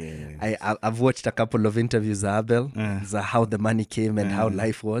mmengia. I've watched a couple of interviews za Abel za how the money came and how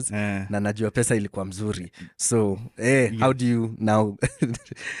life was, na najua pesa ilikuwa mzuri. So how do you now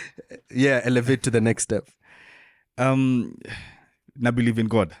elevate to the next step? Na believe in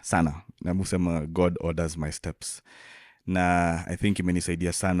God sana, na musema God orders my steps, na I think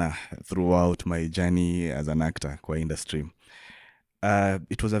imenisaidia sana throughout my journey as an actor kwa industry.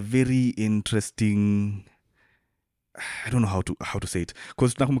 It was a very interesting, I don't know how to say it,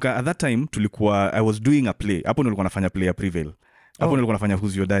 because nakumbuka at that time I was doing a play. Hapo nilikuwa nafanya play ya Prevail. Hapo nilikuwa nafanya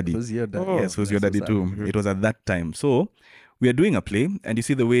Who's Your Daddy. Yes, Who's Your Daddy too. It was at that time. So we are doing a play, and you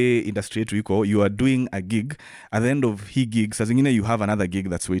see the way industry yetu iko, you are doing a gig. At the end of hii gig, saa zingine you have another gig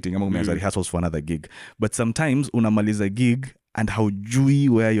that's waiting. Ama umeanza rehearsals for another gig. But sometimes unamaliza gig and haujui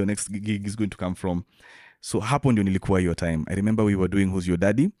where your next gig is going to come from. So hapo ndio nilikuwa hiyo time. I remember we were doing Who's Your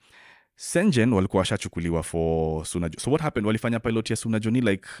Daddy. Senjen walikuwa washachukuliwa for Suna. So what happened, walifanya pilot ya Suna Johnny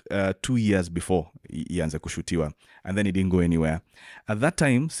like 2 years before ianze kushutiwa, and then it didn't go anywhere. At that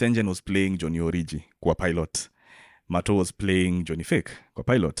time Senjen was playing Johnny Origi kwa pilot, Mato was playing Johnny Fake kwa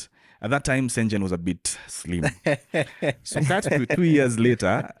pilot. At that time Senjen was a bit slim. So cut to 2 years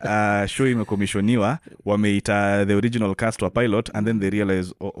later, show imekomishoniwa, wameita the original cast wa pilot, and then they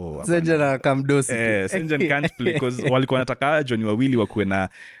realize Senjen akamdosi. Senjen can't play, because walikuwa wanataka Johnny wawili wakuwe na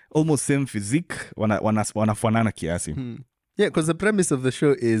almost same physique, wanafanana kiasi. Yeah, because the premise of the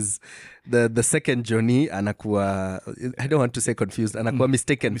show is the second Johnny anakuwa, I don't want to say confused, anakuwa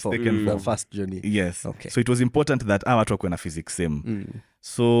mistaken for the first Johnny. Yes. Okay. So it was important that watu wakuwe na physique same.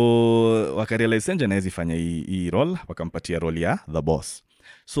 So wakarealize Senja naezi fanya hii role, wakampatia role ya the boss.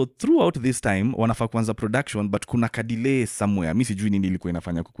 So throughout this time wanafaa kuanza production, but kuna ka delay somewhere. Mi sijui nini ilikuwa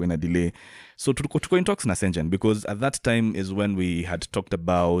inafanya kukuwe na delay. So tuko in talks na Senjen, because at that time is when we had talked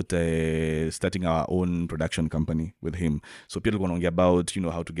about starting our own production company with him. So pia tulikuwa naongea about, you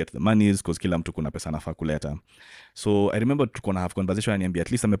know, how to get the monies, because kila mtu kuna pesa nafaa kuleta. So I remember tuko na have conversation, aniambia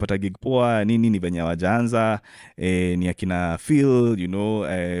at least amepata gig poa, nini venye hawajaanza, ni akina Phil, you know,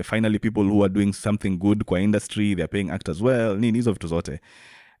 finally people who are doing something good kwa industry, they are paying actors well, nini hizo vitu zote.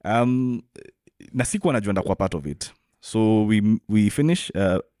 Na sikuwa najuenda kwa part of it. So we finish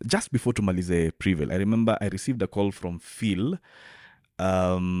just before tumalize Prevail. I remember I received a call from Phil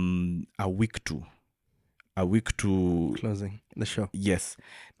a week to closing the show. Yes.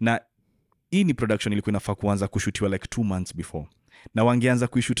 Na hii ni production ilikuwa inafaa kuanza kushutiwa like 2 months before. Na wangeanza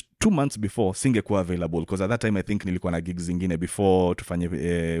kuishoot 2 months before, singekuwa available, because at that time I think nilikuwa na gigs zingine before tufanye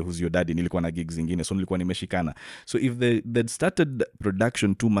Who's Your Daddy, nilikuwa na gigs zingine, so nilikuwa nimeshikana. So if they'd started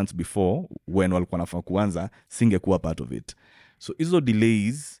production 2 months before when walikuwa nafaa kuanza, singekuwa part of it. So hizo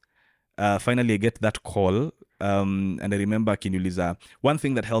delays, finally I get that call, and I remember akiniuliza, one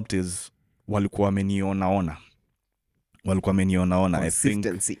thing that helped is walikuwa wamenionaona.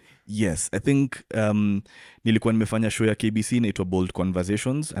 Consistency. Yes, I think nilikuwa nimefanya show ya KBC inaitwa Bold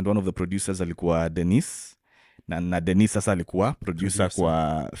Conversations, and one of the producers alikuwa Dennis, na Dennis sasa alikuwa producer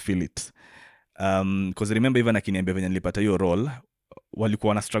kwa Philip. Because remember even akiniambia venye nilipata hiyo role, walikuwa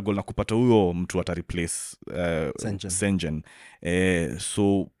wana struggle na kupata huyo mtu ata replace Senjen.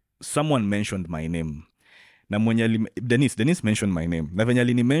 So someone mentioned my name. Na mwenye Dennis mentioned my name. Na venye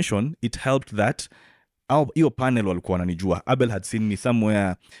alini mention, it helped that hiyo panel walikuwa wananijua. Abel had seen me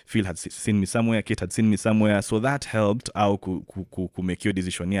somewhere, Phil had seen me somewhere, Kate had seen me somewhere, so that helped au ku make your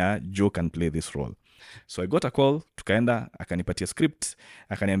decision, yeah, Joe can play this role. So I got a call, tukaenda, akanipatia script,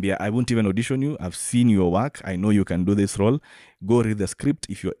 akaniambia, I won't even audition you, I've seen your work, I know you can do this role, go read the script,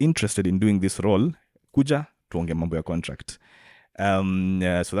 if you're interested in doing this role, kuja, tuonge mambo ya contract.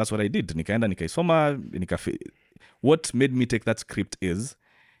 So that's what I did. Nikaenda, nikaisoma, what made me take that script is,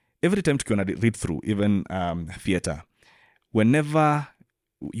 every time tukiona read through, even theater, whenever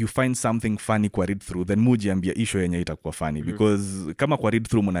you find something funny kwa read through, then mujiambia issue yenye itakuwa funny. Because kama kwa read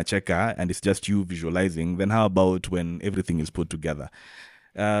through mnacheka and it's just you visualizing, then how about when everything is put together?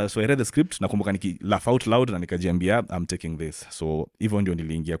 So I read the script, nakumbuka niki laugh out loud na nikajiambia I'm taking this. So hivyo ndio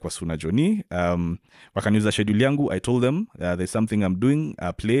niliingia kwa Suna Joni. Wakaniuza schedule yangu, I told them there's something I'm doing,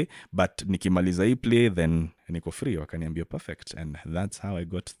 play, but nikimaliza hii play then niko free. Wakaniambia perfect, and that's how I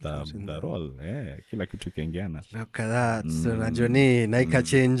got the role. Kila kitu kiingiana. Look at that. Suna Joni na ika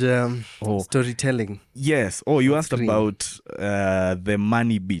change storytelling. Yes. You asked about the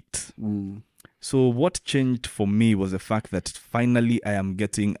money bit. So what changed for me was the fact that finally I am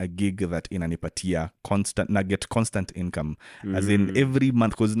getting a gig that inanipatia get constant income. As in every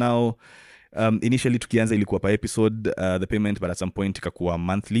month, because now initially tukianza ilikuwa per episode the payment, but at some point ikakuwa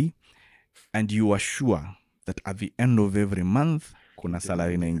monthly, and you are sure that at the end of every month kuna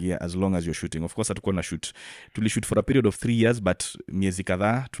salary inaingia as long as you're shooting. Of course hatukuwa na shoot, tulishoot for a period of 3 years, but miezi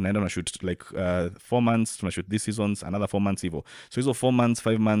kadhaa tunaenda na shoot like 4 months, tuna shoot this seasons, another 4 months hivyo. So hizo 4 months,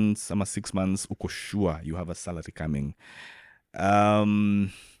 5 months ama 6 months uko sure you have a salary coming,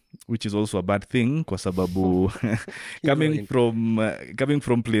 which is also a bad thing kwa sababu coming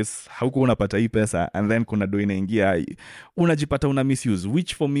from place hauko unapata hii pesa and then kuna do inaingia, unajipata una misuse,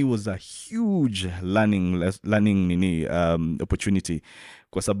 which for me was a huge learning opportunity,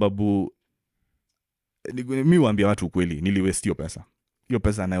 kwa sababu mimi waambia watu ukweli, niliwaste hiyo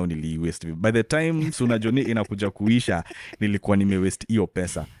pesa nayo niliwaste. By the time Suna Joni inakuja kuisha nilikuwa nimewaste hiyo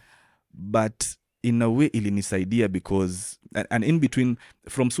pesa, but in a way ilinisaidia because and in between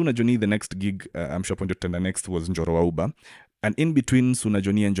from Suna Joni the next gig I'm sure point to the next was Njoro wa Uba, and in between Suna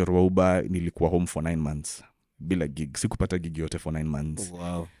Joni and Njoro wa Uba nilikuwa home for 9 months bila gig, sikupata gig yote for 9 months.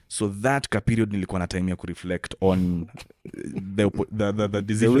 Wow. So that period nilikuwa na time ya kureflect on the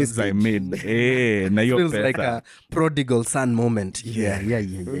decisions I made. Na hiyo feels like a prodigal son moment.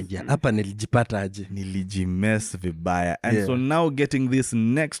 Yeah. Hapa nilijipata aje, nilijimess vibaya, and so now getting this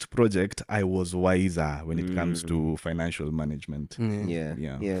next project I was wiser when it comes to financial management.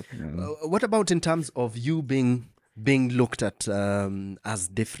 What about in terms of you being looked at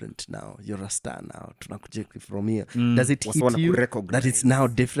as different now? You're a star now. Tunakuja from here. Does it hit you that it's now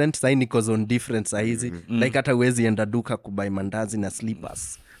different? Sai niko on different saizi. Like hata uwezi enda duka kubuy mandazi na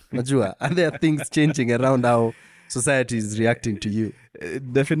slippers. Unajua, are there things changing around how society is reacting to you?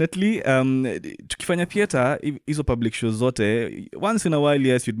 Definitely. Tukifanya theater, hizo public shows zote, once in a while,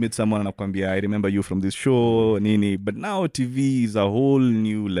 yes, you'd meet someone anakuambia, I remember you from this show, nini. But now TV is a whole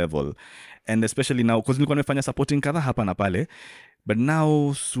new level. And especially now, because nilikuwa nimefanya supporting kadha hapa na pale, but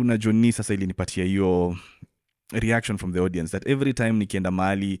now Suna Joni sasa ilinipatia hiyo reaction from the audience that every time nikienda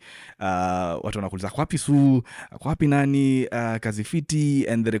mahali watu wanakuuliza kwa wapi Su, kwa wapi nani, kazi fiti,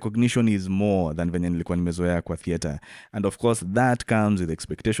 and the recognition is more than venye nilikuwa nimezoea kwa theater. And of course that comes with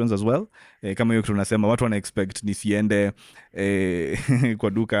expectations as well. Kama hiyo tunasema watu wana expect nisiende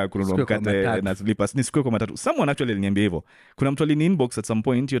kwa duka kununua mkate na slippers, nisikue kwa matatu. Someone actually aliniambia hivyo. Kuna mtu alini inbox at some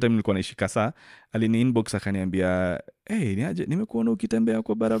point, hiyo time nilikuwa naishi Kasa, alini inbox akaniambia, niaje, nimekuona ukitembea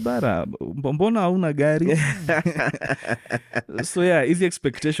kwa barabara, mbona hauna gari? So yeah, easy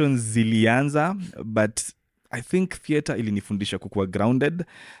expectations zilianza, but I think theater ilinifundisha kukuwa grounded.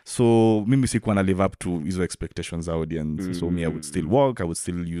 So mimi sikuwa na live up to hizo expectations audience. So me, I would still walk, I would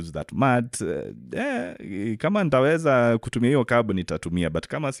still use that mat. Kama nitaweza kutumia hiyo cab nitatumia, but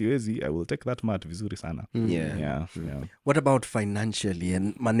kama siwezi, I will take that mat vizuri sana. Yeah. What about financially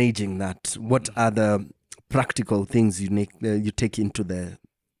and managing that? What are the practical things you take into the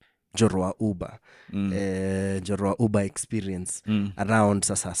Njoro wa Uba, Njoro wa Uba experience around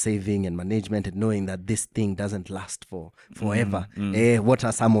sasa saving and management and knowing that this thing doesn't last forever? What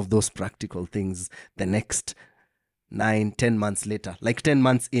are some of those practical things the next 9-10 months later? Like 10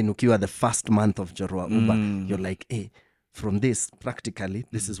 months in, ukiwa the first month of Njoro wa Uba, you're like, from this, practically,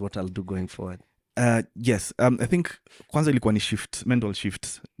 this is what I'll do going forward. Yes, I think kwanza ilikuwa ni mental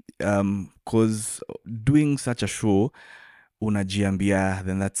shift. Because doing such a show, unajiambia,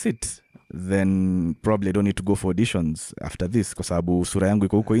 then that's it. Then probably I don't need to go for auditions after this, kwa sababu sura yangu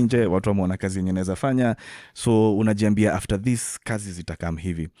iko huko nje, watu wameona kazi yenye naweza fanya. So unajiambia after this kazi zitakam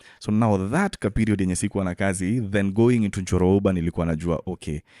hivi. So now that ka period yenye sikuwa na kazi, then going into Njoro nilikuwa najua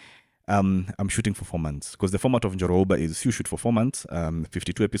okay, I'm shooting for 4 months, because the format of Njoro is you shoot for 4 months,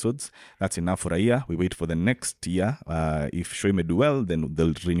 52 episodes. That's enough for a year. We wait for the next year. If show may do well, then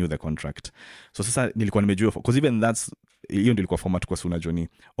they'll renew the contract. So sasa nilikuwa nimejua, because even that's hiyo ndio ilikuwa format kwa Suna Joni,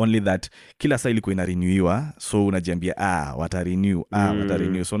 only that kila saa ilikuwa inarenewiwa, so unajiambia watarenew.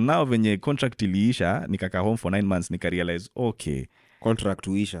 So now venye contract iliisha, nikaka home for 9 months, nikarealize okay, contract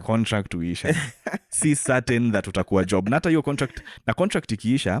uisha si certain that utakuwa job, na hata hiyo contract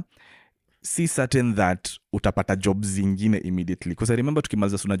ikiisha, si certain that utapata job zingine immediately. Because I remember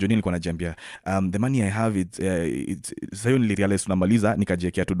tukimaliza Suna Joni nilikuwa najiambia the money I have sayo nilirealize tunamaliza,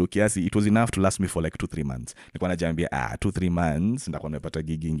 nikajiekea tu kiasi, it was enough to last me for like 2-3 months. Nilikuwa najiambia 2-3 months ndakuwa nimepata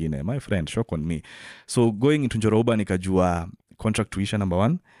gig ingine. My friend, shock on me. So going into Njoro nikajua contract tuisha, number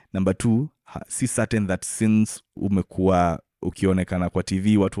 1. Number 2, si certain that since umekuwa ukionekana kwa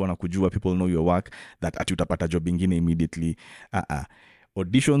TV, watu wanakujua, people know your work, that ati utapata job ingine immediately.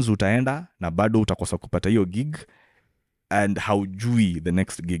 Auditions utaenda na bado utakosa kupata hiyo gig, and haujui the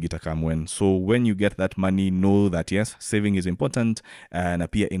next gig itakam when. So when you get that money, know that yes, saving is important, na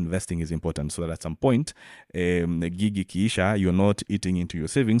pia investing is important, so that at some point the gig ikiisha, you're not eating into your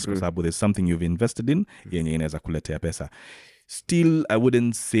savings, kwa sababu there's something you've invested in yenye inaweza kuletea pesa. Still, I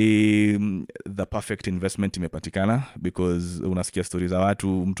wouldn't say the perfect investment imepatikana, because unasikia stories za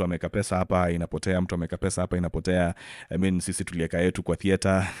watu, mtu ameka pesa hapa inapotea, mtu ameka pesa hapa inapotea. I mean, sisi tulieka yetu kwa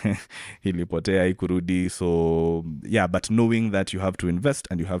theater ilipotea, ikurudi. So yeah, but knowing that you have to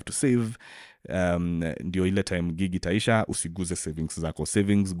invest and you have to save, ndio ile time gig itaisha, usiguze savings zako.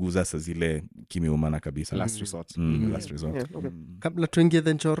 Savings guza sa zile kimeumana kabisa. Last resort. Last resort. Yeah, okay. Kabla tuingie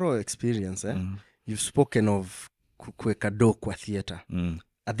the Njoro experience, you've spoken of kuweka do kwa theater.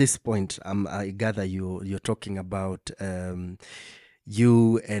 At this point, I gather you're talking about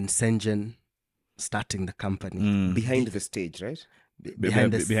you and Senjen starting the company Behind the stage, right?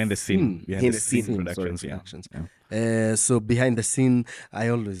 Behind the scene productions. Yeah. So behind the scene, I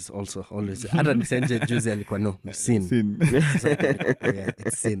always hata nisenje juzi alikuwa scene. So, yeah,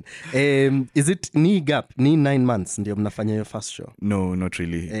 it's scene. Is it ni 9 months ndio mnafanya your first show? No, not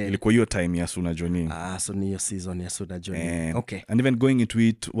really. Ilikuwa hiyo time ya Suna Joni. So ni your season ya Suna Joni. Okay. And even going into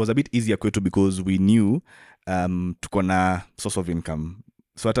it was a bit easier kwetu, because we knew tuko na source of income.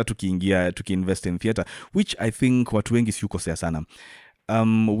 So hata tukiinvest in theater, which I think watu wengi siukosea sana.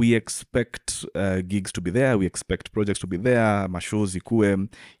 We expect gigs to be there, we expect projects to be there, mashows ikue,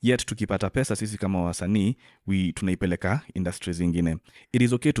 yet tukipata pesa sisi kama wasanii, tunaipeleka industries zingine. It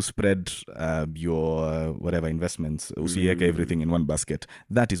is okay to spread your whatever investments, usiweke everything in one basket.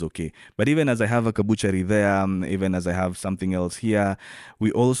 That is okay. But even as I have a kabuchari there, even as I have something else here,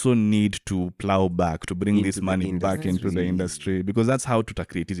 we also need to plow back, to bring this money back into the industry, because that's how to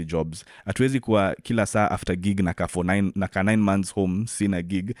create these jobs. Hatuwezi kuwa kila saa after gig naka 9 months home sina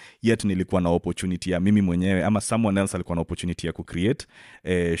gig, yet nilikuwa na opportunity ya mimi mwenyewe ama someone else alikuwa na opportunity ya kucreate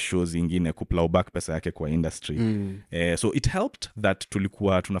shows ingine, kuplow back pesa yake kwa industry. So it helped that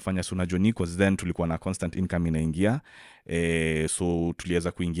tulikuwa tunafanya Suna Joni, because then tulikuwa na constant income inaingia. So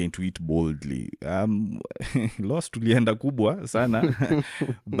tuliweza kuingia into it boldly. Loss tulienda kubwa sana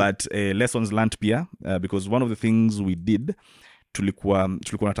but lessons learned pia, because one of the things we did, tulikuwa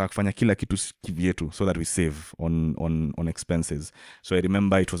nataka kufanya kila kitu kivyetu, so that we save on expenses. So I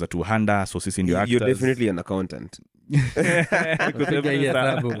remember it was a 200, so sisi ndio actors. You're definitely an accountant.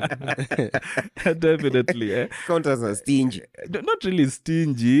 Definitely. Accountants are stingy. Not really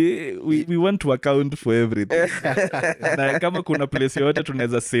stingy. We want to account for everything. Na kama kuna place yote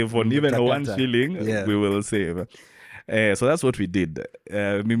tunaweza save on even 1 shilling, we will save. So that's what we did.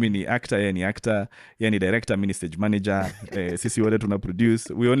 Mimi ni actor, yeye ni actor, yeye ni director, mimi ni stage manager. Sisi wote tuna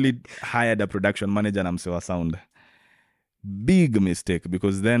produce. We only hired a production manager na msewa sound. Big mistake,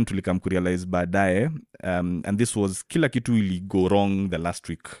 because then tulikam kurealize baadaye, and this was kila kitu ili go wrong the last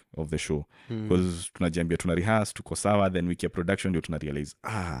week of the show, because tunajiambia tuna rehearse, tuko sawa, then wiki ya production ndio tuna realize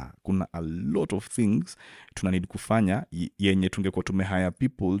kuna a lot of things tuna need kufanya yenye tungekuwa tumehire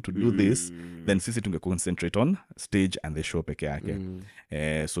people to do this, then sisi tunge concentrate on stage and the show peke yake.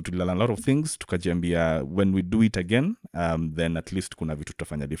 So tulilala a lot of things, tukajiambia when we do it again, then at least kuna vitu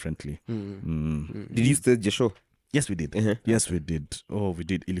tutafanya differently. Did you stage the show? Yes, we did. Yes, we did. Oh, we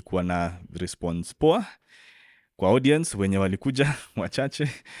did. Ilikuwa na response poa. kwa audience wenye walikuja wachache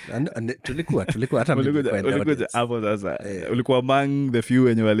tulikuwa hata walikuja hapo sasa ulikuwa among the few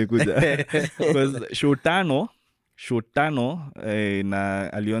wenye walikuja because show tano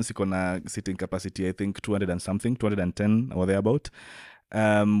na Alliance iko na seating capacity I think 200 and something 210 or thereabout.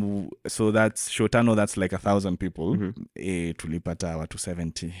 So that's show tano, that's like 1,000 people. Tulipata watu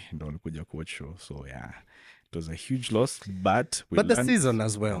 70 ndo walikuja kuwatch show, so yeah, it was a huge loss, but the season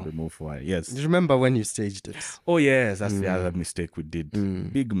as well. We move forward. Yes. Do you remember when you staged it? Oh yes, that's the other mistake we did.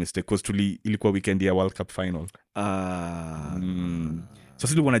 Big mistake, because ilikuwa weekend ya World Cup final. So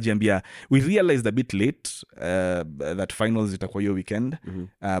sisi tunajiambia, we realized a bit late that finals itakuwa hiyo weekend,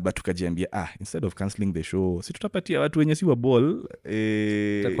 but tukajiambia instead of cancelling the show, si tutapatia watu wenye si wa ball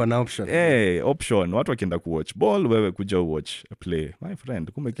itakuwa na option. Option, watu wakienda kuwatch ball, wewe kuja watch play. My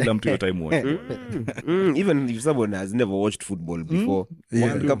friend, kumbe kila mtu yote time watch. Even if someone has never watched football before,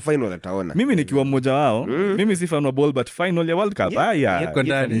 World Cup final ataona. Mimi nikiwa mmoja wao, mimi si fan wa ball, but final ya World Cup,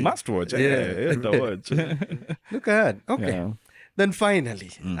 must watch. Watch. Look at that. Okay. Yeah. Then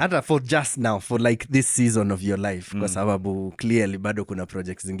finally, for just now, for like this season of your life, kwa sababu clearly bado kuna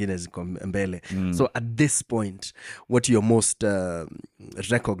projects zingine ziko mbele. So at this point, what you're most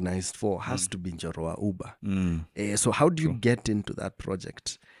recognized for has to be Njoro wa Uber. So how do you get into that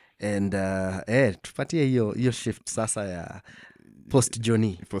project? And tupatie hiyo shift sasa ya post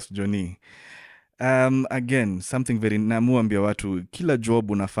journey. Again, something very namuambia watu, kila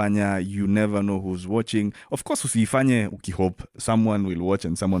job unafanya, you never know who's watching. Of course usiifanye ukihope someone will watch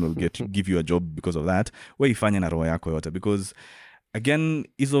and someone will give you a job because of that. We ifanye na roho yako yote, because again,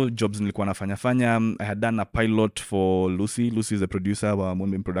 hizo jobs nilikuwa nafanya. I had done a pilot for Lucy is a producer wa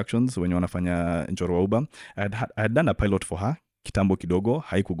Moonbeam Productions wenye wanafanya Njoro wa Uber. I had done a pilot for her kitambo kidogo,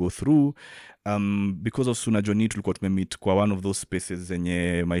 haiku go through because of Suna Johnny. Tulikuwa tumemeet kwa one of those spaces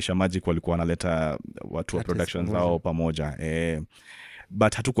zenye Maisha Magic walikuwa wanaleta watu wa productions zao pamoja,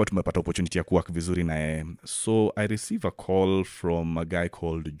 but hatukuwa tumepata opportunity ya kuwork vizuri na so I received a call from a guy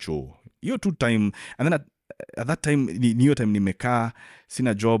called Joe. Hiyo two time, and then at that time niyo time nimekaa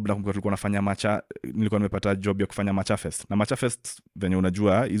sina job, na tulikuwa nafanya nilikuwa nimepata job ya kufanya Macha Fest. Na Macha Fest venye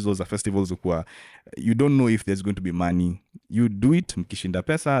unajua hizo za festivals kwa you don't know if there's going to be money. You do it, mkishinda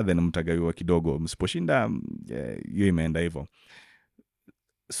pesa then mtagawiwa kidogo, msiposhinda hiyo imeenda hivyo.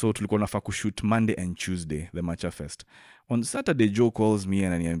 So tulikuwa nafaa kushoot Monday and Tuesday the Macha Fest. On Saturday Joe calls me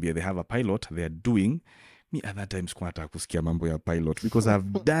and ananiambia they have a pilot they are doing. Me at that time sikuwa nataka kusikia mambo ya pilot, because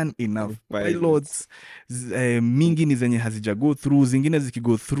I've done enough pilots. Mingi ni zenye hazija go through, zingine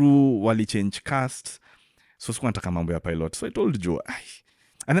zikigo through wali change cast, so sikuwa nataka mambo ya pilot. So I told Joe,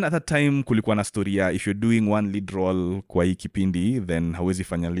 and then at that time kulikuwa na story ya if you're doing one lead role kwa hii kipindi, then hawezi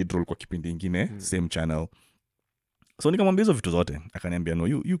fanya lead role kwa kipindi ingine, same channel. So nikamwambia hizo vitu zote, akaniambia no,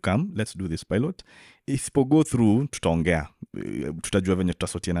 you come, let's do this pilot. Isipo go through tutaongea, tutajua venye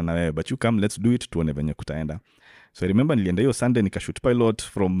tutasotiana na wewe, but you come, let's do it, tuone venye kutaenda. So I remember nilienda hiyo Sunday nikashoot pilot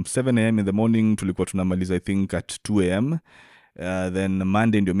from 7 a.m. in the morning, tulikuwa tunamaliza I think at 2 a.m. Then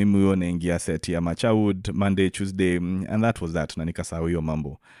Monday ndio mimi huyo naingia set ya Machawood, Monday, Tuesday, and that was that, na nikasahau hiyo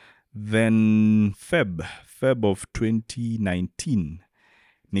mambo. Then Feb of 2019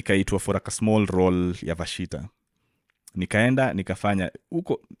 nikaitwa for a small role ya Vashita. Nikaenda nikafanya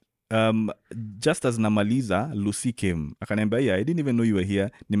huko, just as namaliza Lucy came akaniambia, I didn't even know you were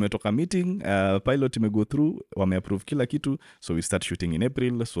here, nimetoka meeting, pilot imego through, wameapprove kila kitu, so we start shooting in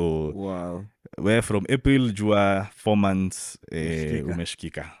April. So wow, where from April jua 4 months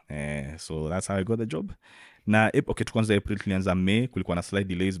umeshikika. So that's how I got the job. Na okay, tukaanza April, tulianza May, kulikuwa na slight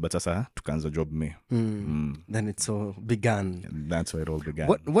delays, but sasa tukaanza job May. Then it all began. That's where it all began.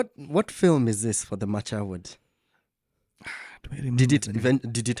 What film is this for the Macha Award?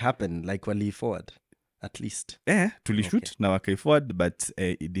 Did it happen like wali forward at least? Tulishoot na wakai forward, but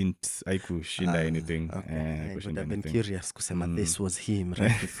it didn't, haikushinda anything. I would have been curious kusema this was him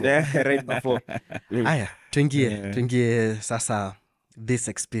right before. Aya, tuingie sasa this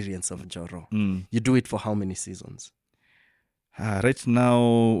experience of Njoro. You do it for how many seasons? Right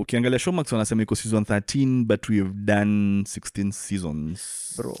now ukiangalia Showmax wanasema iko season 13, but we have done 16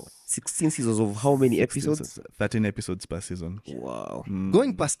 seasons. Bro, 16 seasons of how many episodes? 13 episodes per season. Wow.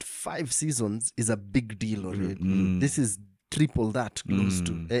 Going past 5 seasons is a big deal already. This is triple that, close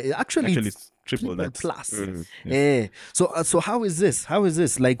to actually it's triple that plus. So how is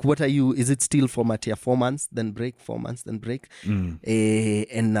this like, what are you, is it still format ya 4 months then break, 4 months then break?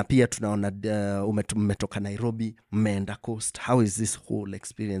 And na pia tunaona umetoka Nairobi mmeenda coast. How is this whole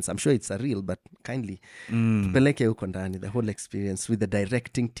experience? I'm sure it's surreal, but kindly tupeleke huko ndani, the whole experience with the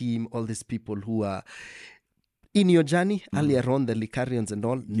directing team, all these people who are in your journey earlier on, the Licarians and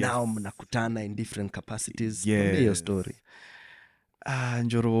all, now mnakutana in different capacities. Tuambie your story.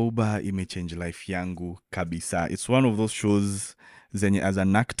 Njoro wa Uba imechange life yangu kabisa. It's one of those shows zenye as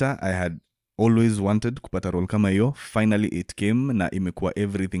an actor I had always wanted kupata role kama hiyo. Finally it came na imekuwa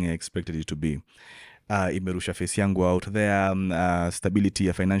everything I expected it to be. Imerusha face yangu out there. Stability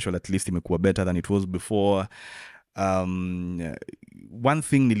ya financial at least imekuwa better than it was before. One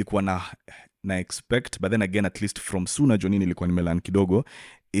thing nilikuwa na expect, but then again at least from Suna Joni nilikuwa nimelearn kidogo,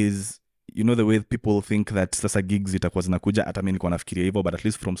 is you know the way people think that sasa gigs itakuwa zinakuja, hata mimi nilikuwa nafikiria hivyo, but at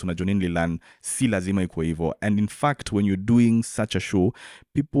least from Suna Joni nililearn si lazima ikuwe hivyo. And in fact when you're doing such a show,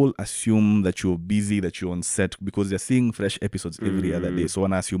 people assume that you're busy, that you're on set, because they're seeing fresh episodes every other day, so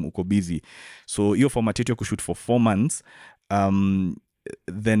wana assume uko busy. So hiyo format yetu ya kushoot for 4 months,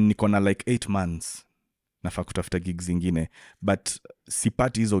 then niko na like 8 months nafaa kutafuta gigs zingine, but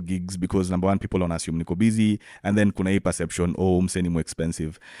sipati hizo gigs because number one, people wana assume niko busy, and then kuna hii perception, mse ni more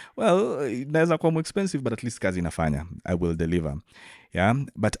expensive. Well, inaweza kuwa more expensive, but at least kazi inafanya, I will deliver. Yeah,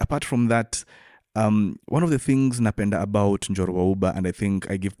 but apart from that, one of the things napenda about Njoro wa Uba, and I think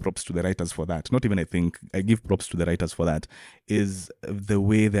I give props to the writers for that, not even I think, I give props to the writers for that, is the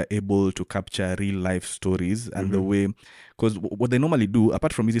way they're able to capture real life stories, and the way, because what they normally do,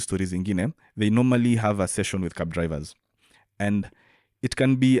 apart from easy stories ingine, they normally have a session with cab drivers, and it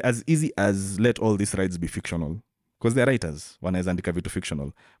can be as easy as let all these rides be fictional, because they're writers, wanaweza andika vitu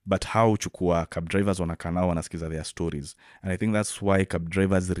fictional, but how chukua cab drivers wanakaa nao wanasikiza their stories, and I think that's why cab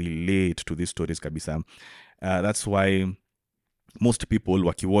drivers relate to these stories kabisa. That's why most people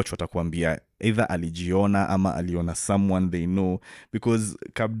wakiwatch watakuambia either alijiona ama aliona someone they know, because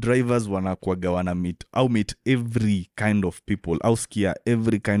cab drivers wanakuaga wana meet every kind of people, au sikia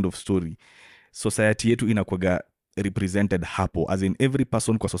every kind of story. Society yetu inakuaga represented hapo, as in every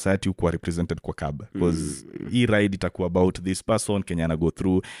person kwa society ukuwa represented kwa cab, because hii ride itakuwa about this person Kenya na go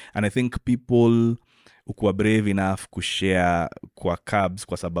through, and I think people ukuwa brave enough kushare kwa cabs,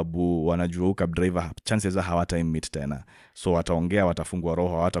 kwa sababu wanajua cab driver chances za hawata meet tena, so wataongea, watafungua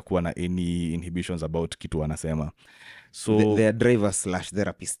roho, hawatakuwa na any inhibitions about kitu wanasema. So they are drivers /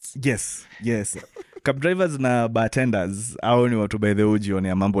 therapists. Yes. Cab drivers na bartenders au ni watu by the way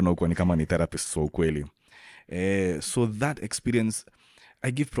jionea mambo na uko ni kama ni therapists, so ukweli. So that experience,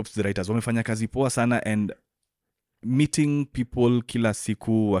 I give props to the writers. Wamefanya kazi poa sana, and meeting people kila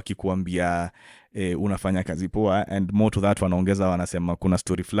siku wakikuambia unafanya kazi poa, and more to that wanaongeza wanasema kuna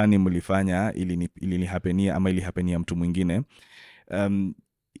story fulani mlifanya ilinihapenia ama ilihapenia mtu mwingine.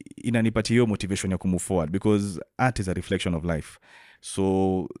 Inanipatia hiyo motivation ya kumove forward, because art is a reflection of life.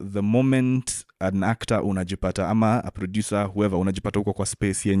 So the moment an actor unajipata ama a producer, whoever, unajipata huko kwa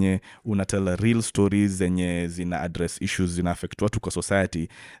space yenye unatell real stories zenye zina address issues zina affect watu kwa society,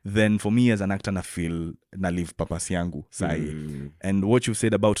 then for me as an actor na feel na live purpose yangu sahi. And what you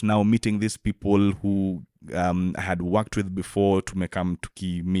said about now meeting these people who I had worked with before, tumekam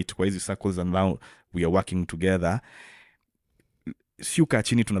tukimit kwa hizi circles, and now we are working together. Siuka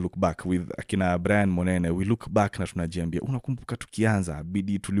chini tuna look back with akina Brian Monene, we look back na tunajiambia unakumbuka tukianza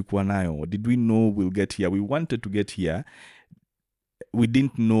bidii tulikuwa nayo, did we know we'll get here? We wanted to get here, we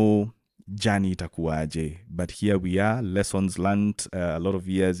didn't know journey itakuwaje, but here we are, lessons learned, a lot of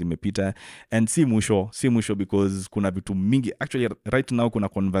years imepita, and si mwisho because kuna vitu mingi actually right now, kuna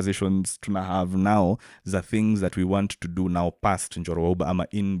conversations tuna have now za things that we want to do now past Njoro wa Uba ama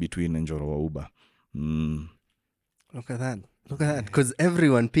in between Njoro wa Uba. Look at that, because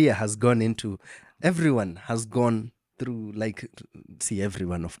everyone has gone through, like, see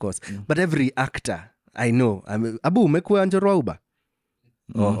everyone of course, but every actor I know, Abu umekuwa Njoro wa Uba?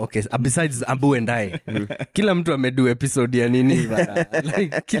 Oh, okay. Besides Abu and I, kila mtu amedu episode ya nini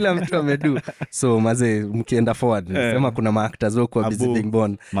like kila mtu amedu, so maze mkienda forward sema kuna ma-actors wako busy being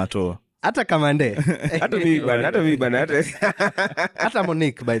born mato, hata Kamande hata mimi bana hata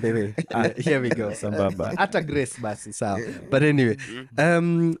Monique, by the way. Here we go, sambaba, hata Grace basi sawa. But anyway,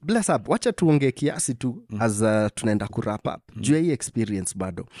 bless up, wacha tuongee kiasi tu as tunaenda ku wrap up juu hii experience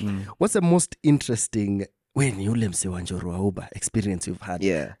bado. What's the most interesting when yule mse wa Njoro wa Uba experience you've had?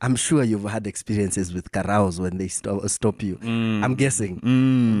 Yeah. I'm sure you've had experiences with karaos when they stop you. I'm guessing.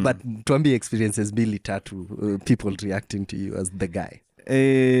 But tuambie experiences mbili tatu, people reacting to you as the guy.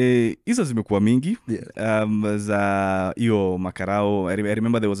 Hizo zimekuwa mingi. Za hiyo makarao, I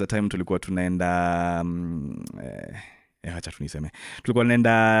remember there was a time tulikuwa tunaenda acha tuniseme, tulikuwa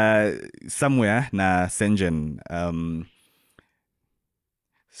tunaenda somewhere na Senjen.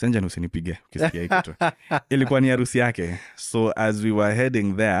 Senjen usinipige ukisikia hiki tu. Ilikuwa ni harusi yake, so as we were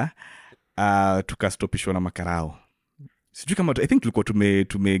heading there tukastopishwa na makarao, sijui kama I think tulikuwa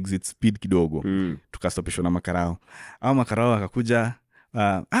tume exit speed kidogo tukastopishwa na makarao au makarao akakuja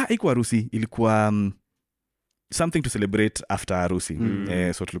iko harusi ilikuwa something to celebrate after harusi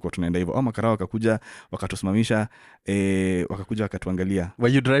so tulikuwa tunaenda hivyo au makarao akakuja wakatusimamisha wakakuja wakatuangalia.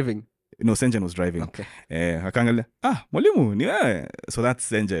 Were you driving? No, Senjen was driving. Okay. Akaangalia mwalimu ni wewe, so that's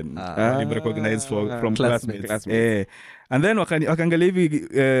Senjen. Recognized from classmates. And then wakaangalia hivi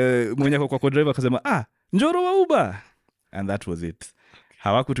mwenye kwa driver akasema Njoro wa Uber, and that was it.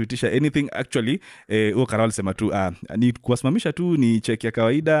 Hawakutuitisha anything actually. Huo Karol alisema tu ni kuwasimamisha tu ni check ya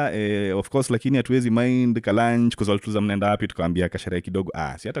kawaida of course, lakini hatuwezi mind ka lunch kwa sababu tuza mnaenda wapi, tukaambia kasherehe kidogo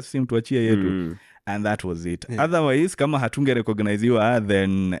si hata sisi mtuachie yetu. And that was it. Otherwise kama hatunge recognizewa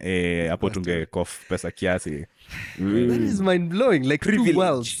then hapo tunge cough pesa kiasi. That is mind blowing, like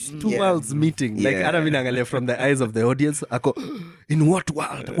two worlds meeting. Like hata mimi naangalia from the eyes of the audience ako in what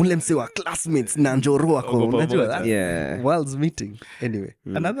world ule mse wa classmates na Njoro ako unajua worlds meeting. Anyway,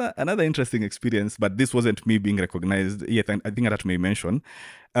 another interesting experience, but this wasn't me being recognized. I think that may mention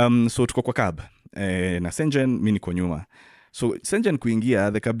so tuko kwa cab na Senjen mimi niko nyuma. So Senjen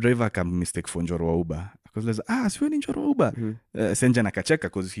kuingia, the cab driver akam mistake for Njoro wa Uber. Akaanza siwe ni Njoro wa Uber. Senjen akacheka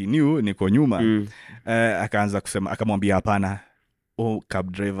because he knew niko nyuma. Akaanza kusema, akamwambia hapana.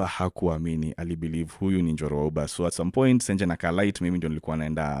 Cab driver hakuamini, alibelieve huyu ni Njoro wa Uber. So at some point Senjen akalight, mimi ndio nilikuwa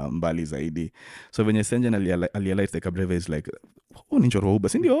naenda mbali zaidi. So when Senjen alialight, the cab driver is like, ni Njoro wa Uber,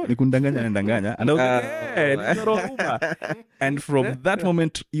 si ndio? Nikundanganya. And I was like, ni Njoro wa Uber. And from that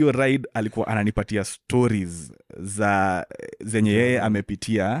moment, hiyo ride alikuwa ananipatia stories zenye yeye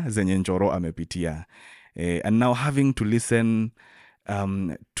amepitia, zenye Njoro amepitia. And now having to listen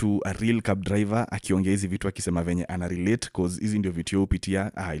to a real cab driver akiongea hizi vitu akisema venye ana relate, cause hizi ndio vitu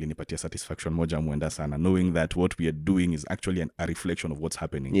upitia, ilinipatia satisfaction moja muenda sana, knowing that what we are doing is actually a reflection of what's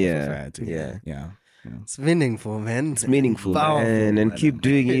happening in society. Yeah. It's meaningful, man. It's meaningful, man. And keep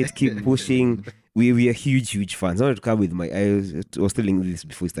doing it, keep pushing. We are huge fans. I wanted to come with I was telling this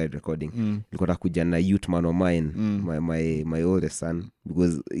before we started recording. Nilikuwa kuja na youth man of mine, my oldest son,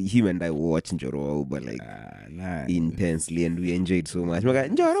 because him and I watch Njoro wa Uber like intensely, and we enjoyed so much.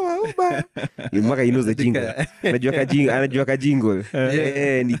 Njoro wa Uber. He knows the jingle. Anajua ka jingle.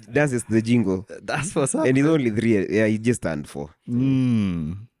 And he dances the jingle. That's what's up. And he's only 3. Yeah, he just turned 4.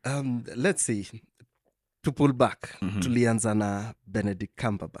 Let's see. To pull back, tulianza na Benedict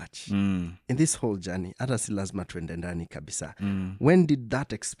Cumberbatch. In this whole journey, hata si lazima tuende ndani kabisa. When did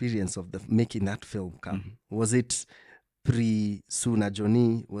that experience of making that film come? Was it pre-Suna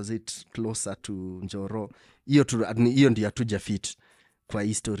Johnny? Was it closer to Njoro? Hiyo ndio hatuja fit kwa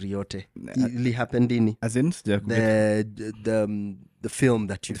history yote. Ili happen dini? As in the film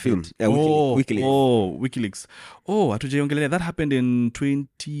that you filmed. WikiLeaks. Hatujaiongelea. That happened in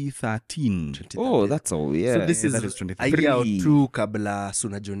 2013. That's all. Yeah. So this is that is 2013. a year or two kabla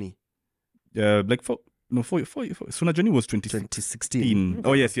Suna Johnny. Like four, Suna Johnny was 2016.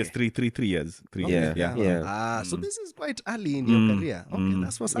 Oh yes, 3 years. 3 years. Yeah. So this is quite early in your career. Okay,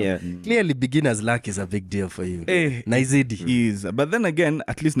 that's what's up. Clearly beginner's luck is a big deal for you. Naizidi is. But then again,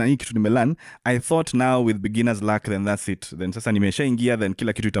 at least na hii kitu nimelan, I thought now with beginner's luck then that's it. Then sasa nimeshaingia, then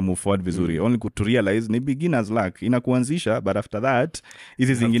kila kitu ita move forward vizuri. Only to realize ni beginner's luck inakuanzisha, but after that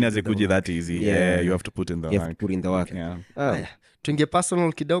hizi zingine hazikuji that easy. You have to put in the work. You have to put in the work. Tuingie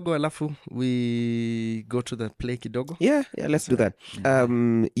personal kidogo alafu we go to the play kidogo. Yeah, let's do that.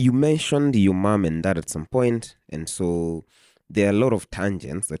 You mentioned your mom and dad at some point, and so there are a lot of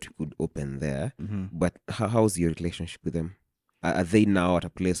tangents that you could open there. But how's your relationship with them? Are they now at a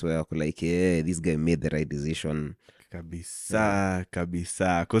place where like, this guy made the right decision? Kabisa.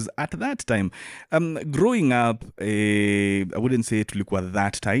 Because at that time, growing up, I wouldn't say tulikuwa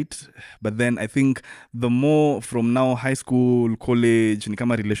that tight, but then I think the more from now, high school, college, ni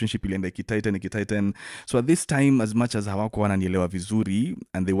kama relationship ilienda ikitighten. So at this time, as much as hawako wananielewa vizuri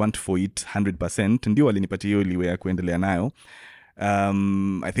and they want for it 100%, ndio walinipatia hiyo liwe ya kuendelea nayo.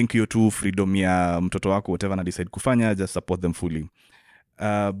 I think hiyo tu freedom ya mtoto wako, whatever na decide kufanya, just support them fully.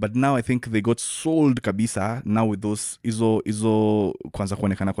 But now I think they got sold kabisa now with those izo kwanza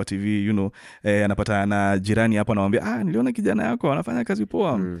kuonekana kwa TV, anapata na jirani hapo anamwambia niliona kijana yako anafanya kazi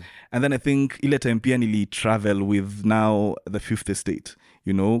poa. And then I think ile time pia nili travel with now the Fifth Estate,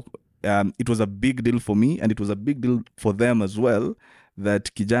 it was a big deal for me and it was a big deal for them as well,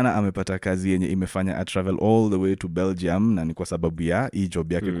 that kijana amepata kazi yenye imefanya a travel all the way to Belgium, na ni kwa sababu ya hii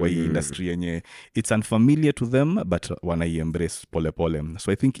job yake kwa hii industry yenye it's unfamiliar to them but wanai-embrace pole.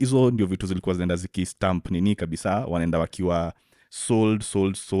 So I think hizo ndio vitu zilikuwa zinaenda zikistamp nini kabisa, wanaenda wakiwa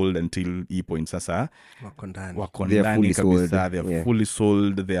sold until hii point sasa wako ndani. wako They are ndani fully kabisa. sold. They are Yeah. fully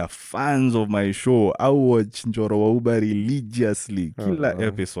sold. They are fans of my show. I watch Njoro wa Uber religiously kila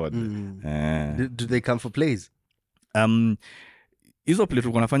episode. Do they come for plays? Hizo play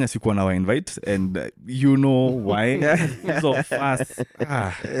tulikuwa nafanya sikuwa na invite and you know why. Hizo fast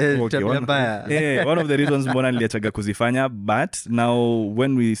one of the reasons mbona niliachaga kuzifanya, but now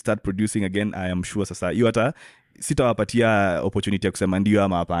when we start producing again, I am sure sasa hiyo hata sitawapatia opportunity ya kusema ndio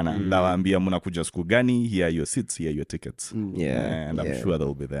ama hapana. Ndawaambia mnakuja siku gani, here are your seats, here are your tickets. And I'm sure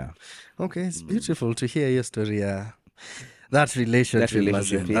they'll be there. Okay, it's beautiful to hear your story. That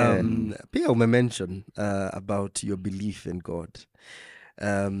relationship. Pia umemention about your belief in God.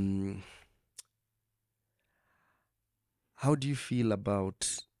 How do you feel about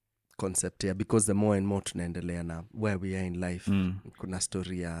concept here? Because the more and more tunaendelea na where we are in life, kuna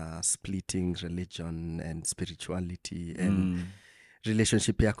story ya splitting religion and spirituality and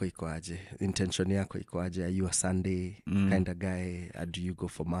relationship yako iko aje? Intention yako iko aje? Are you a Sunday kind of guy? Do you go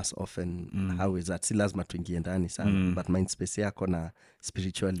for mass often? How is that? Si lazima tuingie ndani sana, but mind space yako na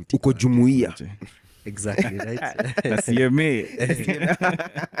spirituality. Uko jumuiya. Exactly, right? Na CMA.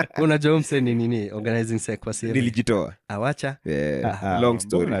 Unajua mse ni nini? Organizing sec kwa CMA. Nilijitoa. Awacha? Long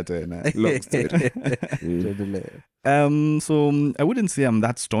story. Long story. So I wouldn't say I'm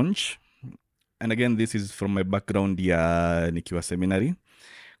that staunch. And again, this is from my background ya nikiwa seminary.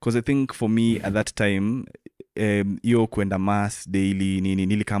 Because I think for me at that time, iyo kwenda mass daily,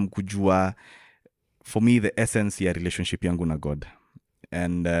 nilikam kujua, for me the essence ya relationship yangu na God.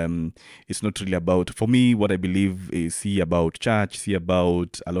 And it's not really about, for me, what I believe is see about church, see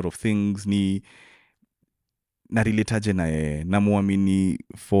about a lot of things, ni nariletaje naye, namuamini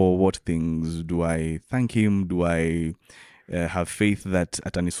for what things, do I thank him, do I have faith that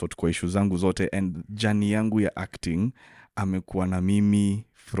atanisort kwa issue zangu zote. And journey yangu ya acting amekuwa na mimi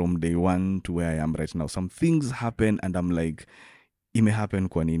from day one to where I am right now. Some things happen and I'm like, ime happen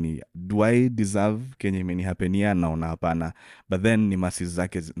kwa nini? Do I deserve kenye imenihapenia? Naona hapana. But then ni masi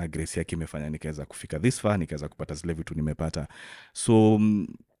zake na grace yake imefanya nikaweza kufika this far, nikaweza kupata zile vitu nimepata. So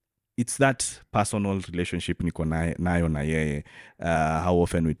it's that personal relationship niko nayo na yeye. How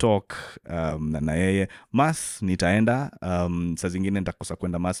often we talk na yeye. Mass nitaenda, saa zingine nitakosa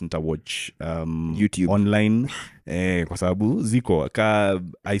kwenda mass, nitawatch YouTube online kwa sababu ziko ka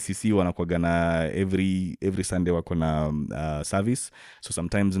ICC wanakuwaga na every Sunday wako na service, so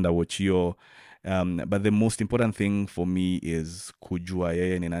sometimes ndawatch hiyo. But the most important thing for me is kujua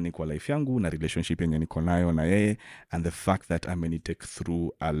yeye ni nani kwa life yangu na relationship yenye niko nayo na yeye, and the fact that amenitake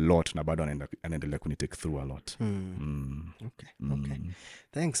through a lot na bado anaendelea kunitake through a lot. Okay.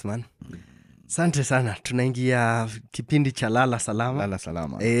 Thanks man. Asante sana. Tunaingia kipindi cha lala salama.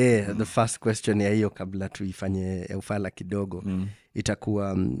 The first question ya hiyo kabla tuifanye ufala kidogo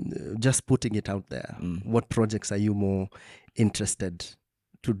itakuwa just putting it out there. What projects are you more interested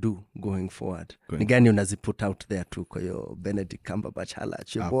to do going forward? Ni gani unaziput out there tu kwa hiyo Benedict Cumberbatch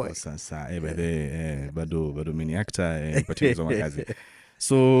Halach, your boy? Sasa bado mini actor patizo makazi.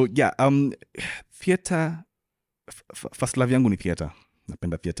 So yeah, theater, first love yangu ni theater.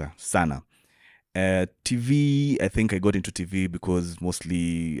 Napenda theater sana. TV, I think I got into TV because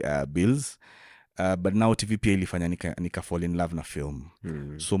mostly bills. But now TV pia ilifanya nika fall in love na film.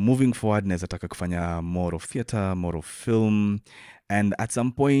 So moving forward naweza taka kufanya more of theater, more of film, and at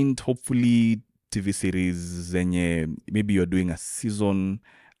some point hopefully TV series zenye maybe you're doing a season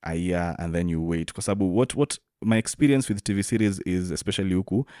a year and then you wait, kwa sababu what my experience with TV series is, especially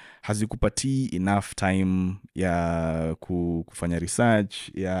huku, hazikupatii enough time ya kufanya research,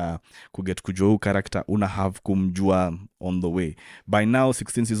 ya kuget kujua huu character, una have kumjua on the way. By now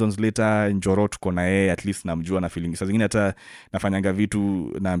 16 seasons later, Njoro tuko na yeye, at least namjua na feeling. Saa zingine hata nafanyanga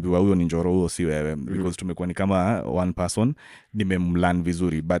vitu naambiwa huyo ni Njoro, huyo si wewe, because tumekuwa ni kama one person, nimemlearn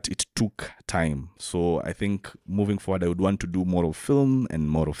vizuri, but it took time. So I think moving forward I would want to do more of film and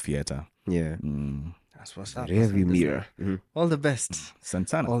more of theater. Yeah. That's what's up. Rearview mirror. All the best.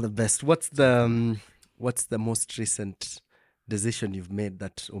 Santana. All the best. What's the most recent decision you've made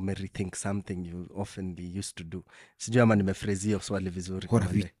that rethink something you oftenly used to do? Sijui ama nimephrase hiyo swali vizuri. What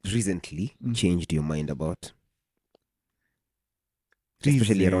have you recently changed your mind about?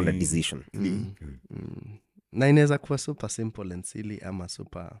 Especially around a decision. Na inaweza kuwa super simple and silly ama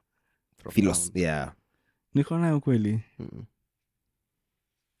super profound. Yeah. Niko nayo kweli.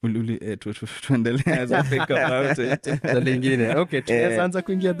 Tuendelea za think about it. Lingine. Okay, tuanza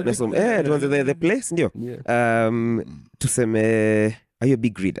kuingia the place ndio. Tuseme, are you a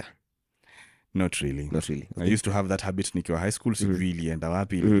big reader? Not really. Okay. I used to have that habit nikiwa high school, sijui ilienda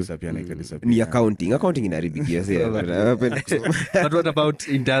wapi, ilisapia na ikadisapia. Ni accounting inaribikia But what about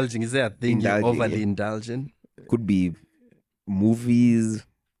indulging? Is there a thing you overly indulge in? Could be movies,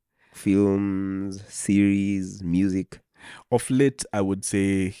 films, series, music. Of late, I would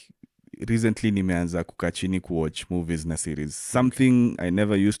say recently nimeanza kukaa chini kuwatch movies na series. Something I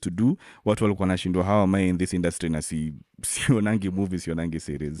never used to do. Watu walikuwa nashindwa, how am I in this industry na sionangi movies, sionangi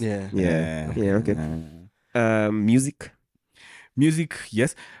series. Yeah, okay. Music,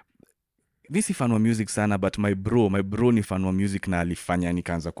 yes. Mi si fan wa music sana, but my bro ni fan wa music na alifanya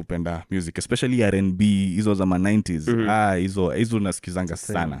nikaanza kupenda music, especially R&B, hizo za 90s. Hizo nasikizanga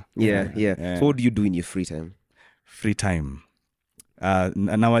sana. Yeah. So what do you do in your free time?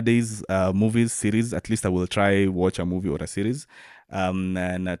 Nowadays, movies, series, at least I will try watch a movie or a series.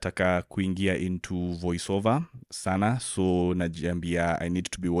 Nataka kuingia into voiceover sana, so najiambia I need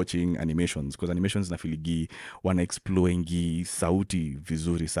to be watching animations, because animations nafiligi wana exploringi sauti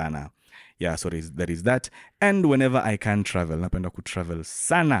vizuri sana. Yeah, so there is that. And whenever I can travel, napenda kutravel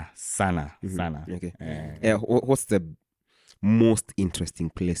sana. Okay. What's the most interesting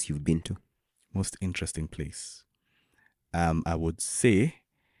place you've been to? Most interesting place? I would say,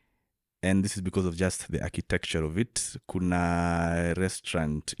 and this is because of just the architecture of it, kuna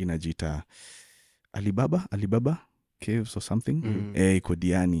restaurant inajita Alibaba Caves or something. Iko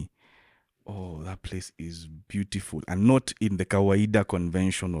Diani. Oh, that place is beautiful, and not in the kawaida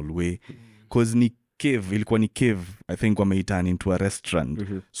conventional way, because ilikuwa ni cave, I think wameita into a restaurant.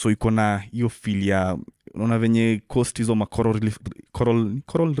 So iko na hiyo feel ya, unaona venye coast hizo ma coral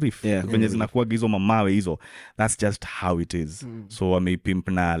reef, venye zinakuwa hizo mamawe hizo, that's just how it is. So wameipimp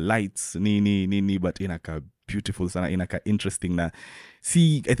na lights nini, but inaka beautiful sana, inaka interesting. Na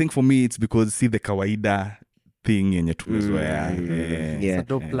I think for me it's because the kawaida thing yenye tumezoea. It's a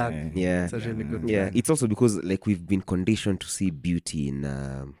dope plug. It's a really good plug. It's also because like we've been conditioned to see beauty in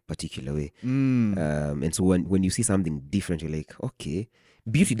a particular way. And so when you see something different, you're like, okay,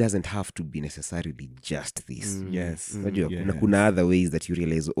 beauty doesn't have to be necessarily just this. Yes. Kuna other ways that you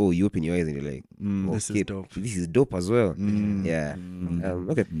realize, you open your eyes and you're like, okay, this is dope as well.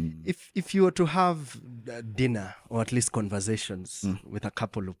 Okay. If you were to have dinner or at least conversations with a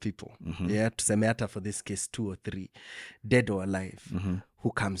couple of people, tuseme hata for this case 2 or 3, dead or alive,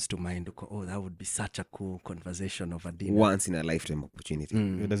 who comes to mind? That would be such a cool conversation of a dinner. Once in a lifetime opportunity.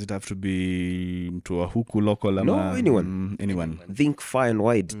 Does it have to be mtu wa huku local? No, anyone. Think far and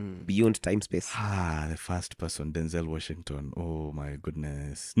wide, beyond time space. The first person, Denzel Washington. Oh my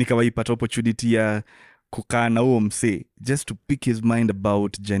goodness. Nikawaipata opportunity ya kukaa na huo mse, just to pick his mind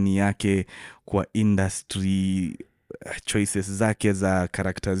about journey yake kwa industry, choices zake za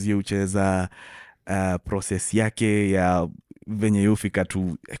characters ucheza, process yake ya venye yufika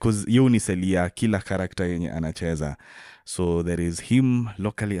tu, because yu ni selia kila character yenye anacheza. So there is him.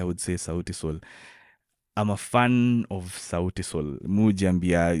 Locally I would say Sauti Sol. I'm a fan of Sauti Sol.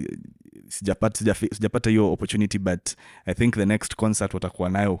 Mujiambia sijapata hiyo opportunity, but I think the next concert watakuwa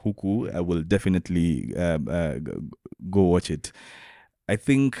nayo huku, I will definitely go watch it. I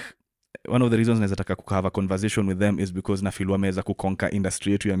think one of the reasons naweza taka kuhave a conversation with them is because na feel wameweza kuconquer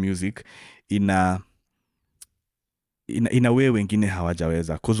industry yetu ya music in a way wengine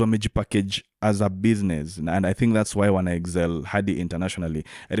hawajaweza, because wamejipackage as a business, and I think that's why wana excel hadi internationally.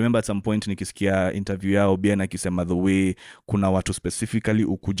 I remember at some point nikisikia interview yao Bien akisema the way kuna watu specifically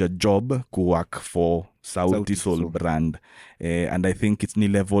ukuja job kuwork for Sauti Sol brand, and I think it's ni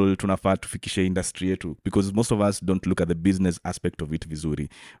level tunafaa tufikishe industry yetu, because most of us don't look at the business aspect of it vizuri.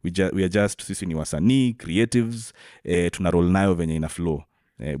 We are just, sisi ni wasanii creatives, tuna roll nayo venye ina flow.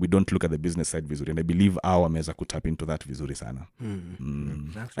 We don't look at the business side vizuri, and I believe ameweza kutap into that vizuri sana.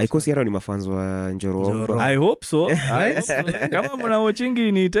 Aikosi yaro ni mafans wa Njoro. I hope so. Kama mna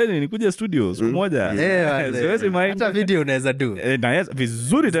watchingi ni tena nikuje studio siku moja. Siwezi mind. Hata video unaweza do. Na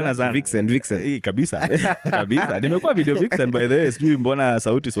vizuri tena sana. Vixen. Kabisa. Nimekuwa video vixen by the way, sijui mbona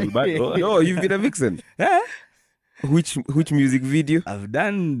Sauti Sol bado. Yo, you've been a vixen? Which music video? I've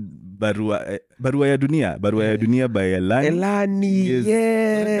done Barua ya Dunia by Elani.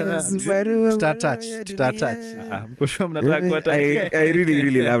 Yes. Barua. Star touch. Mkosho mnataka kuata. I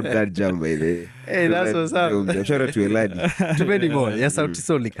really loved that jam by the way. Hey, that's what's up. Shout out to Elani. Too many more. Yes, Sauti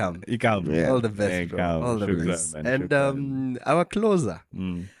Sol come. Yeah. All the best, bro. All the best. And our closer.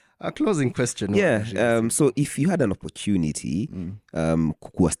 A closing question. So if you had an opportunity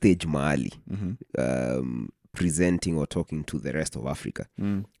kukua stage mahali, presenting or talking to the rest of Africa,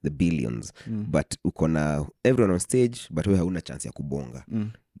 the billions, but ukona everyone on stage, but we hauna chance ya kubonga,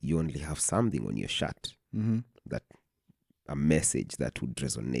 you only have something on your shirt that a message that would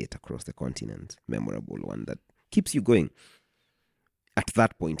resonate across the continent, memorable one that keeps you going. At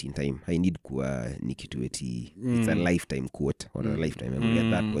that point in time, I need kuwa nikitueti. It's a lifetime quote or a lifetime memory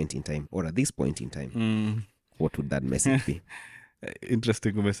at that point in time or at this point in time. What would that message be?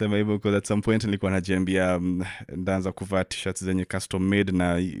 Interesting umesema hivyo, because at some point nilikuwa najiambia ndaanza kuvaa t-shirts zenye custom made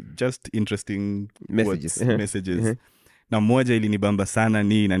na just interesting messages. Na moja ilinibamba sana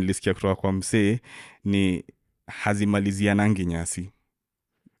na nilisikia kutoka kwa msee ni hazimalizianangi nyasi.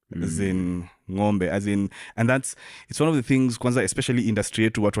 As in ngombe, and it's one of the things kwanza, especially industry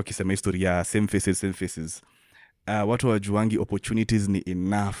yetu, watu wakisema historia same faces. Watu wajuangi opportunities ni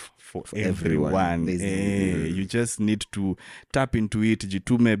enough for everyone. You just need to tap into it,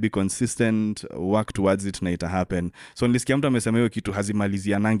 jitume, be consistent, work towards it na ita happen. So nilisikia mtu amesema hiyo kitu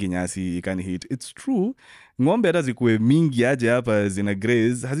hazimalizianangi nyasi ikani hit. It's true. Ngombe hata zikuwe mingi aje hapa zina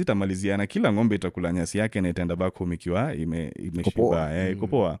graze, hazitamaliziana. Kila ngombe itakula nyasi yake na itaenda back home ikiwa imeshiba, iko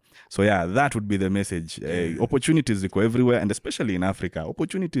poa. So yeah, that would be the message. Opportunities ziko everywhere, and especially in Africa,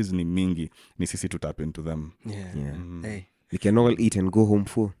 opportunities ni mingi. Ni sisi to tap into them. Hey, we can all eat and go home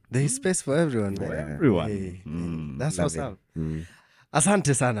full. there is space for everyone. For everyone. Hey, that's what's up.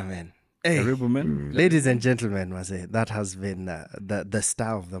 Asante sana, man. Hey, Karibu, man. ladies and gentlemen, Maze, that has been the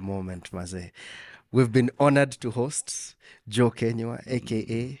star of the moment, Maze. We've been honored to host Joe Kinyua,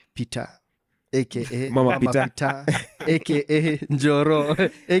 aka Peter, aka Mama Peter. aka Njoro,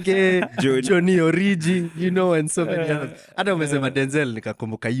 aka Johnny Origi, and so many others. Hata umesema Denzel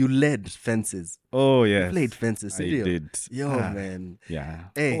nikakumbuka, you led fences. Oh yes, You played fences. I did. Yo, man. Yeah.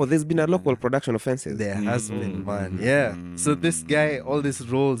 Hey. Oh, there's been a local production of Fences. There has been, man. Yeah. So this guy, all these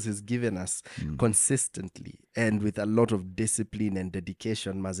roles he's given us consistently and with a lot of discipline and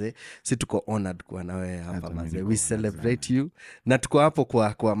dedication, Maze. Si tuko honored kuwa nawe hapa, Maze. We celebrate you. Na tuko hapo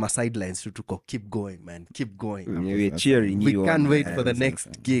kwa ma sidelines, tuko keep going, man. Keep going. We're cheering We you can't on. wait for the next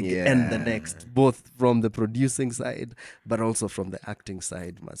gig and the next, both from the producing side, but also from the acting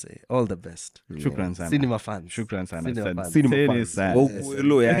side, Maze. All the best. Shukran sana. Cinema fans. Shukran sana. Cinema fans. Cinema Asante fans. sana.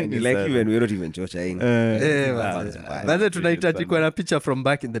 Hello, like even we're not even chochaing. Baadhi tunahitaji kuwa na picha from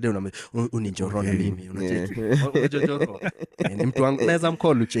back in the day, uninjoro na mimi unacheki unajoro ni mtu wangu naweza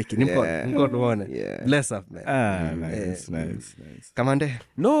mkolu cheki ni mkolu uone bless up, man. Nice. Kamande.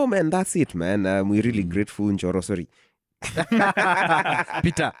 No, man, that's it, man. We're really grateful, Njoro. Sorry.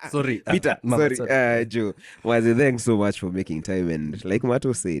 Peter, sorry. Mama, sorry. Joe. Wazi, thanks so much for making time. And like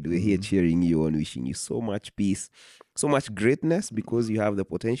Mato said, we're here cheering you on, wishing you so much peace, so much greatness, because you have the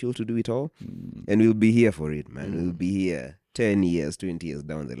potential to do it all. And we'll be here for it, man. We'll be here 10 years, 20 years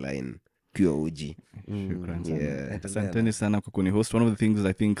down the line. QOG. Shukran sana. Asanteni sana kwa kunihost. One of the things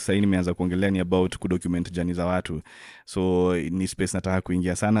I think sahi nimeanza kuongelea ni about kudocument journey za watu. So ni space nataka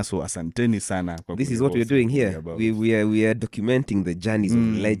kuingia sana. So asanteni sana kwa This is what we're doing here. We are documenting the journeys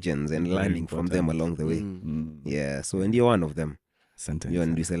of legends and learning from them along the way. Yeah, so and you're one of them.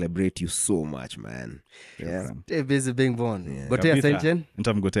 And we celebrate you so much, man. Yeah. Stay busy being born. Gotea Senjen.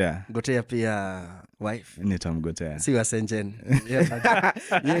 Nitamgotea. Gotea pia wife. Nitamgotea. Si wa Senjen.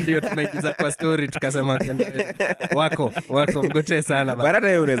 Yeye ndio tumeingiza kwa story tukasema wako mgotee sana. Barata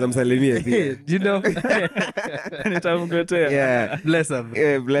yeye unaweza msalimia pia. You know. Nitamgotea. Yeah. Bless him.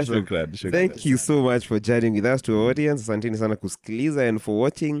 Yeah, bless him. Shukran. Thank you so much for joining with us, to our audience. Asanteni sana kusikiliza and for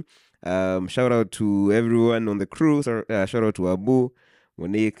watching. Shout out to everyone on the crew. Shout out to Abu,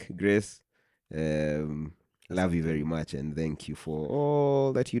 Monique, Grace. Love you very much and thank you for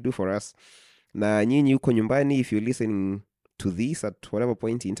all that you do for us. Na nyinyi uko nyumbani, if you're listening to this at whatever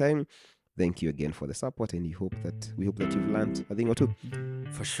point in time, thank you again for the support, and we hope that you've learned a thing or two.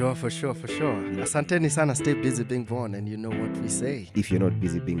 For sure. Asanteni sana. Stay busy being born, and you know what we say. If you're not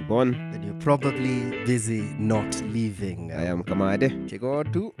busy being born, then you're probably busy not living. I am Kamade.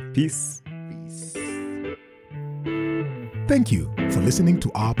 Kegotu. Peace. Thank you for listening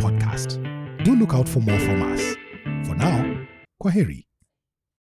to our podcast. Do look out for more from us. For now, kwaheri.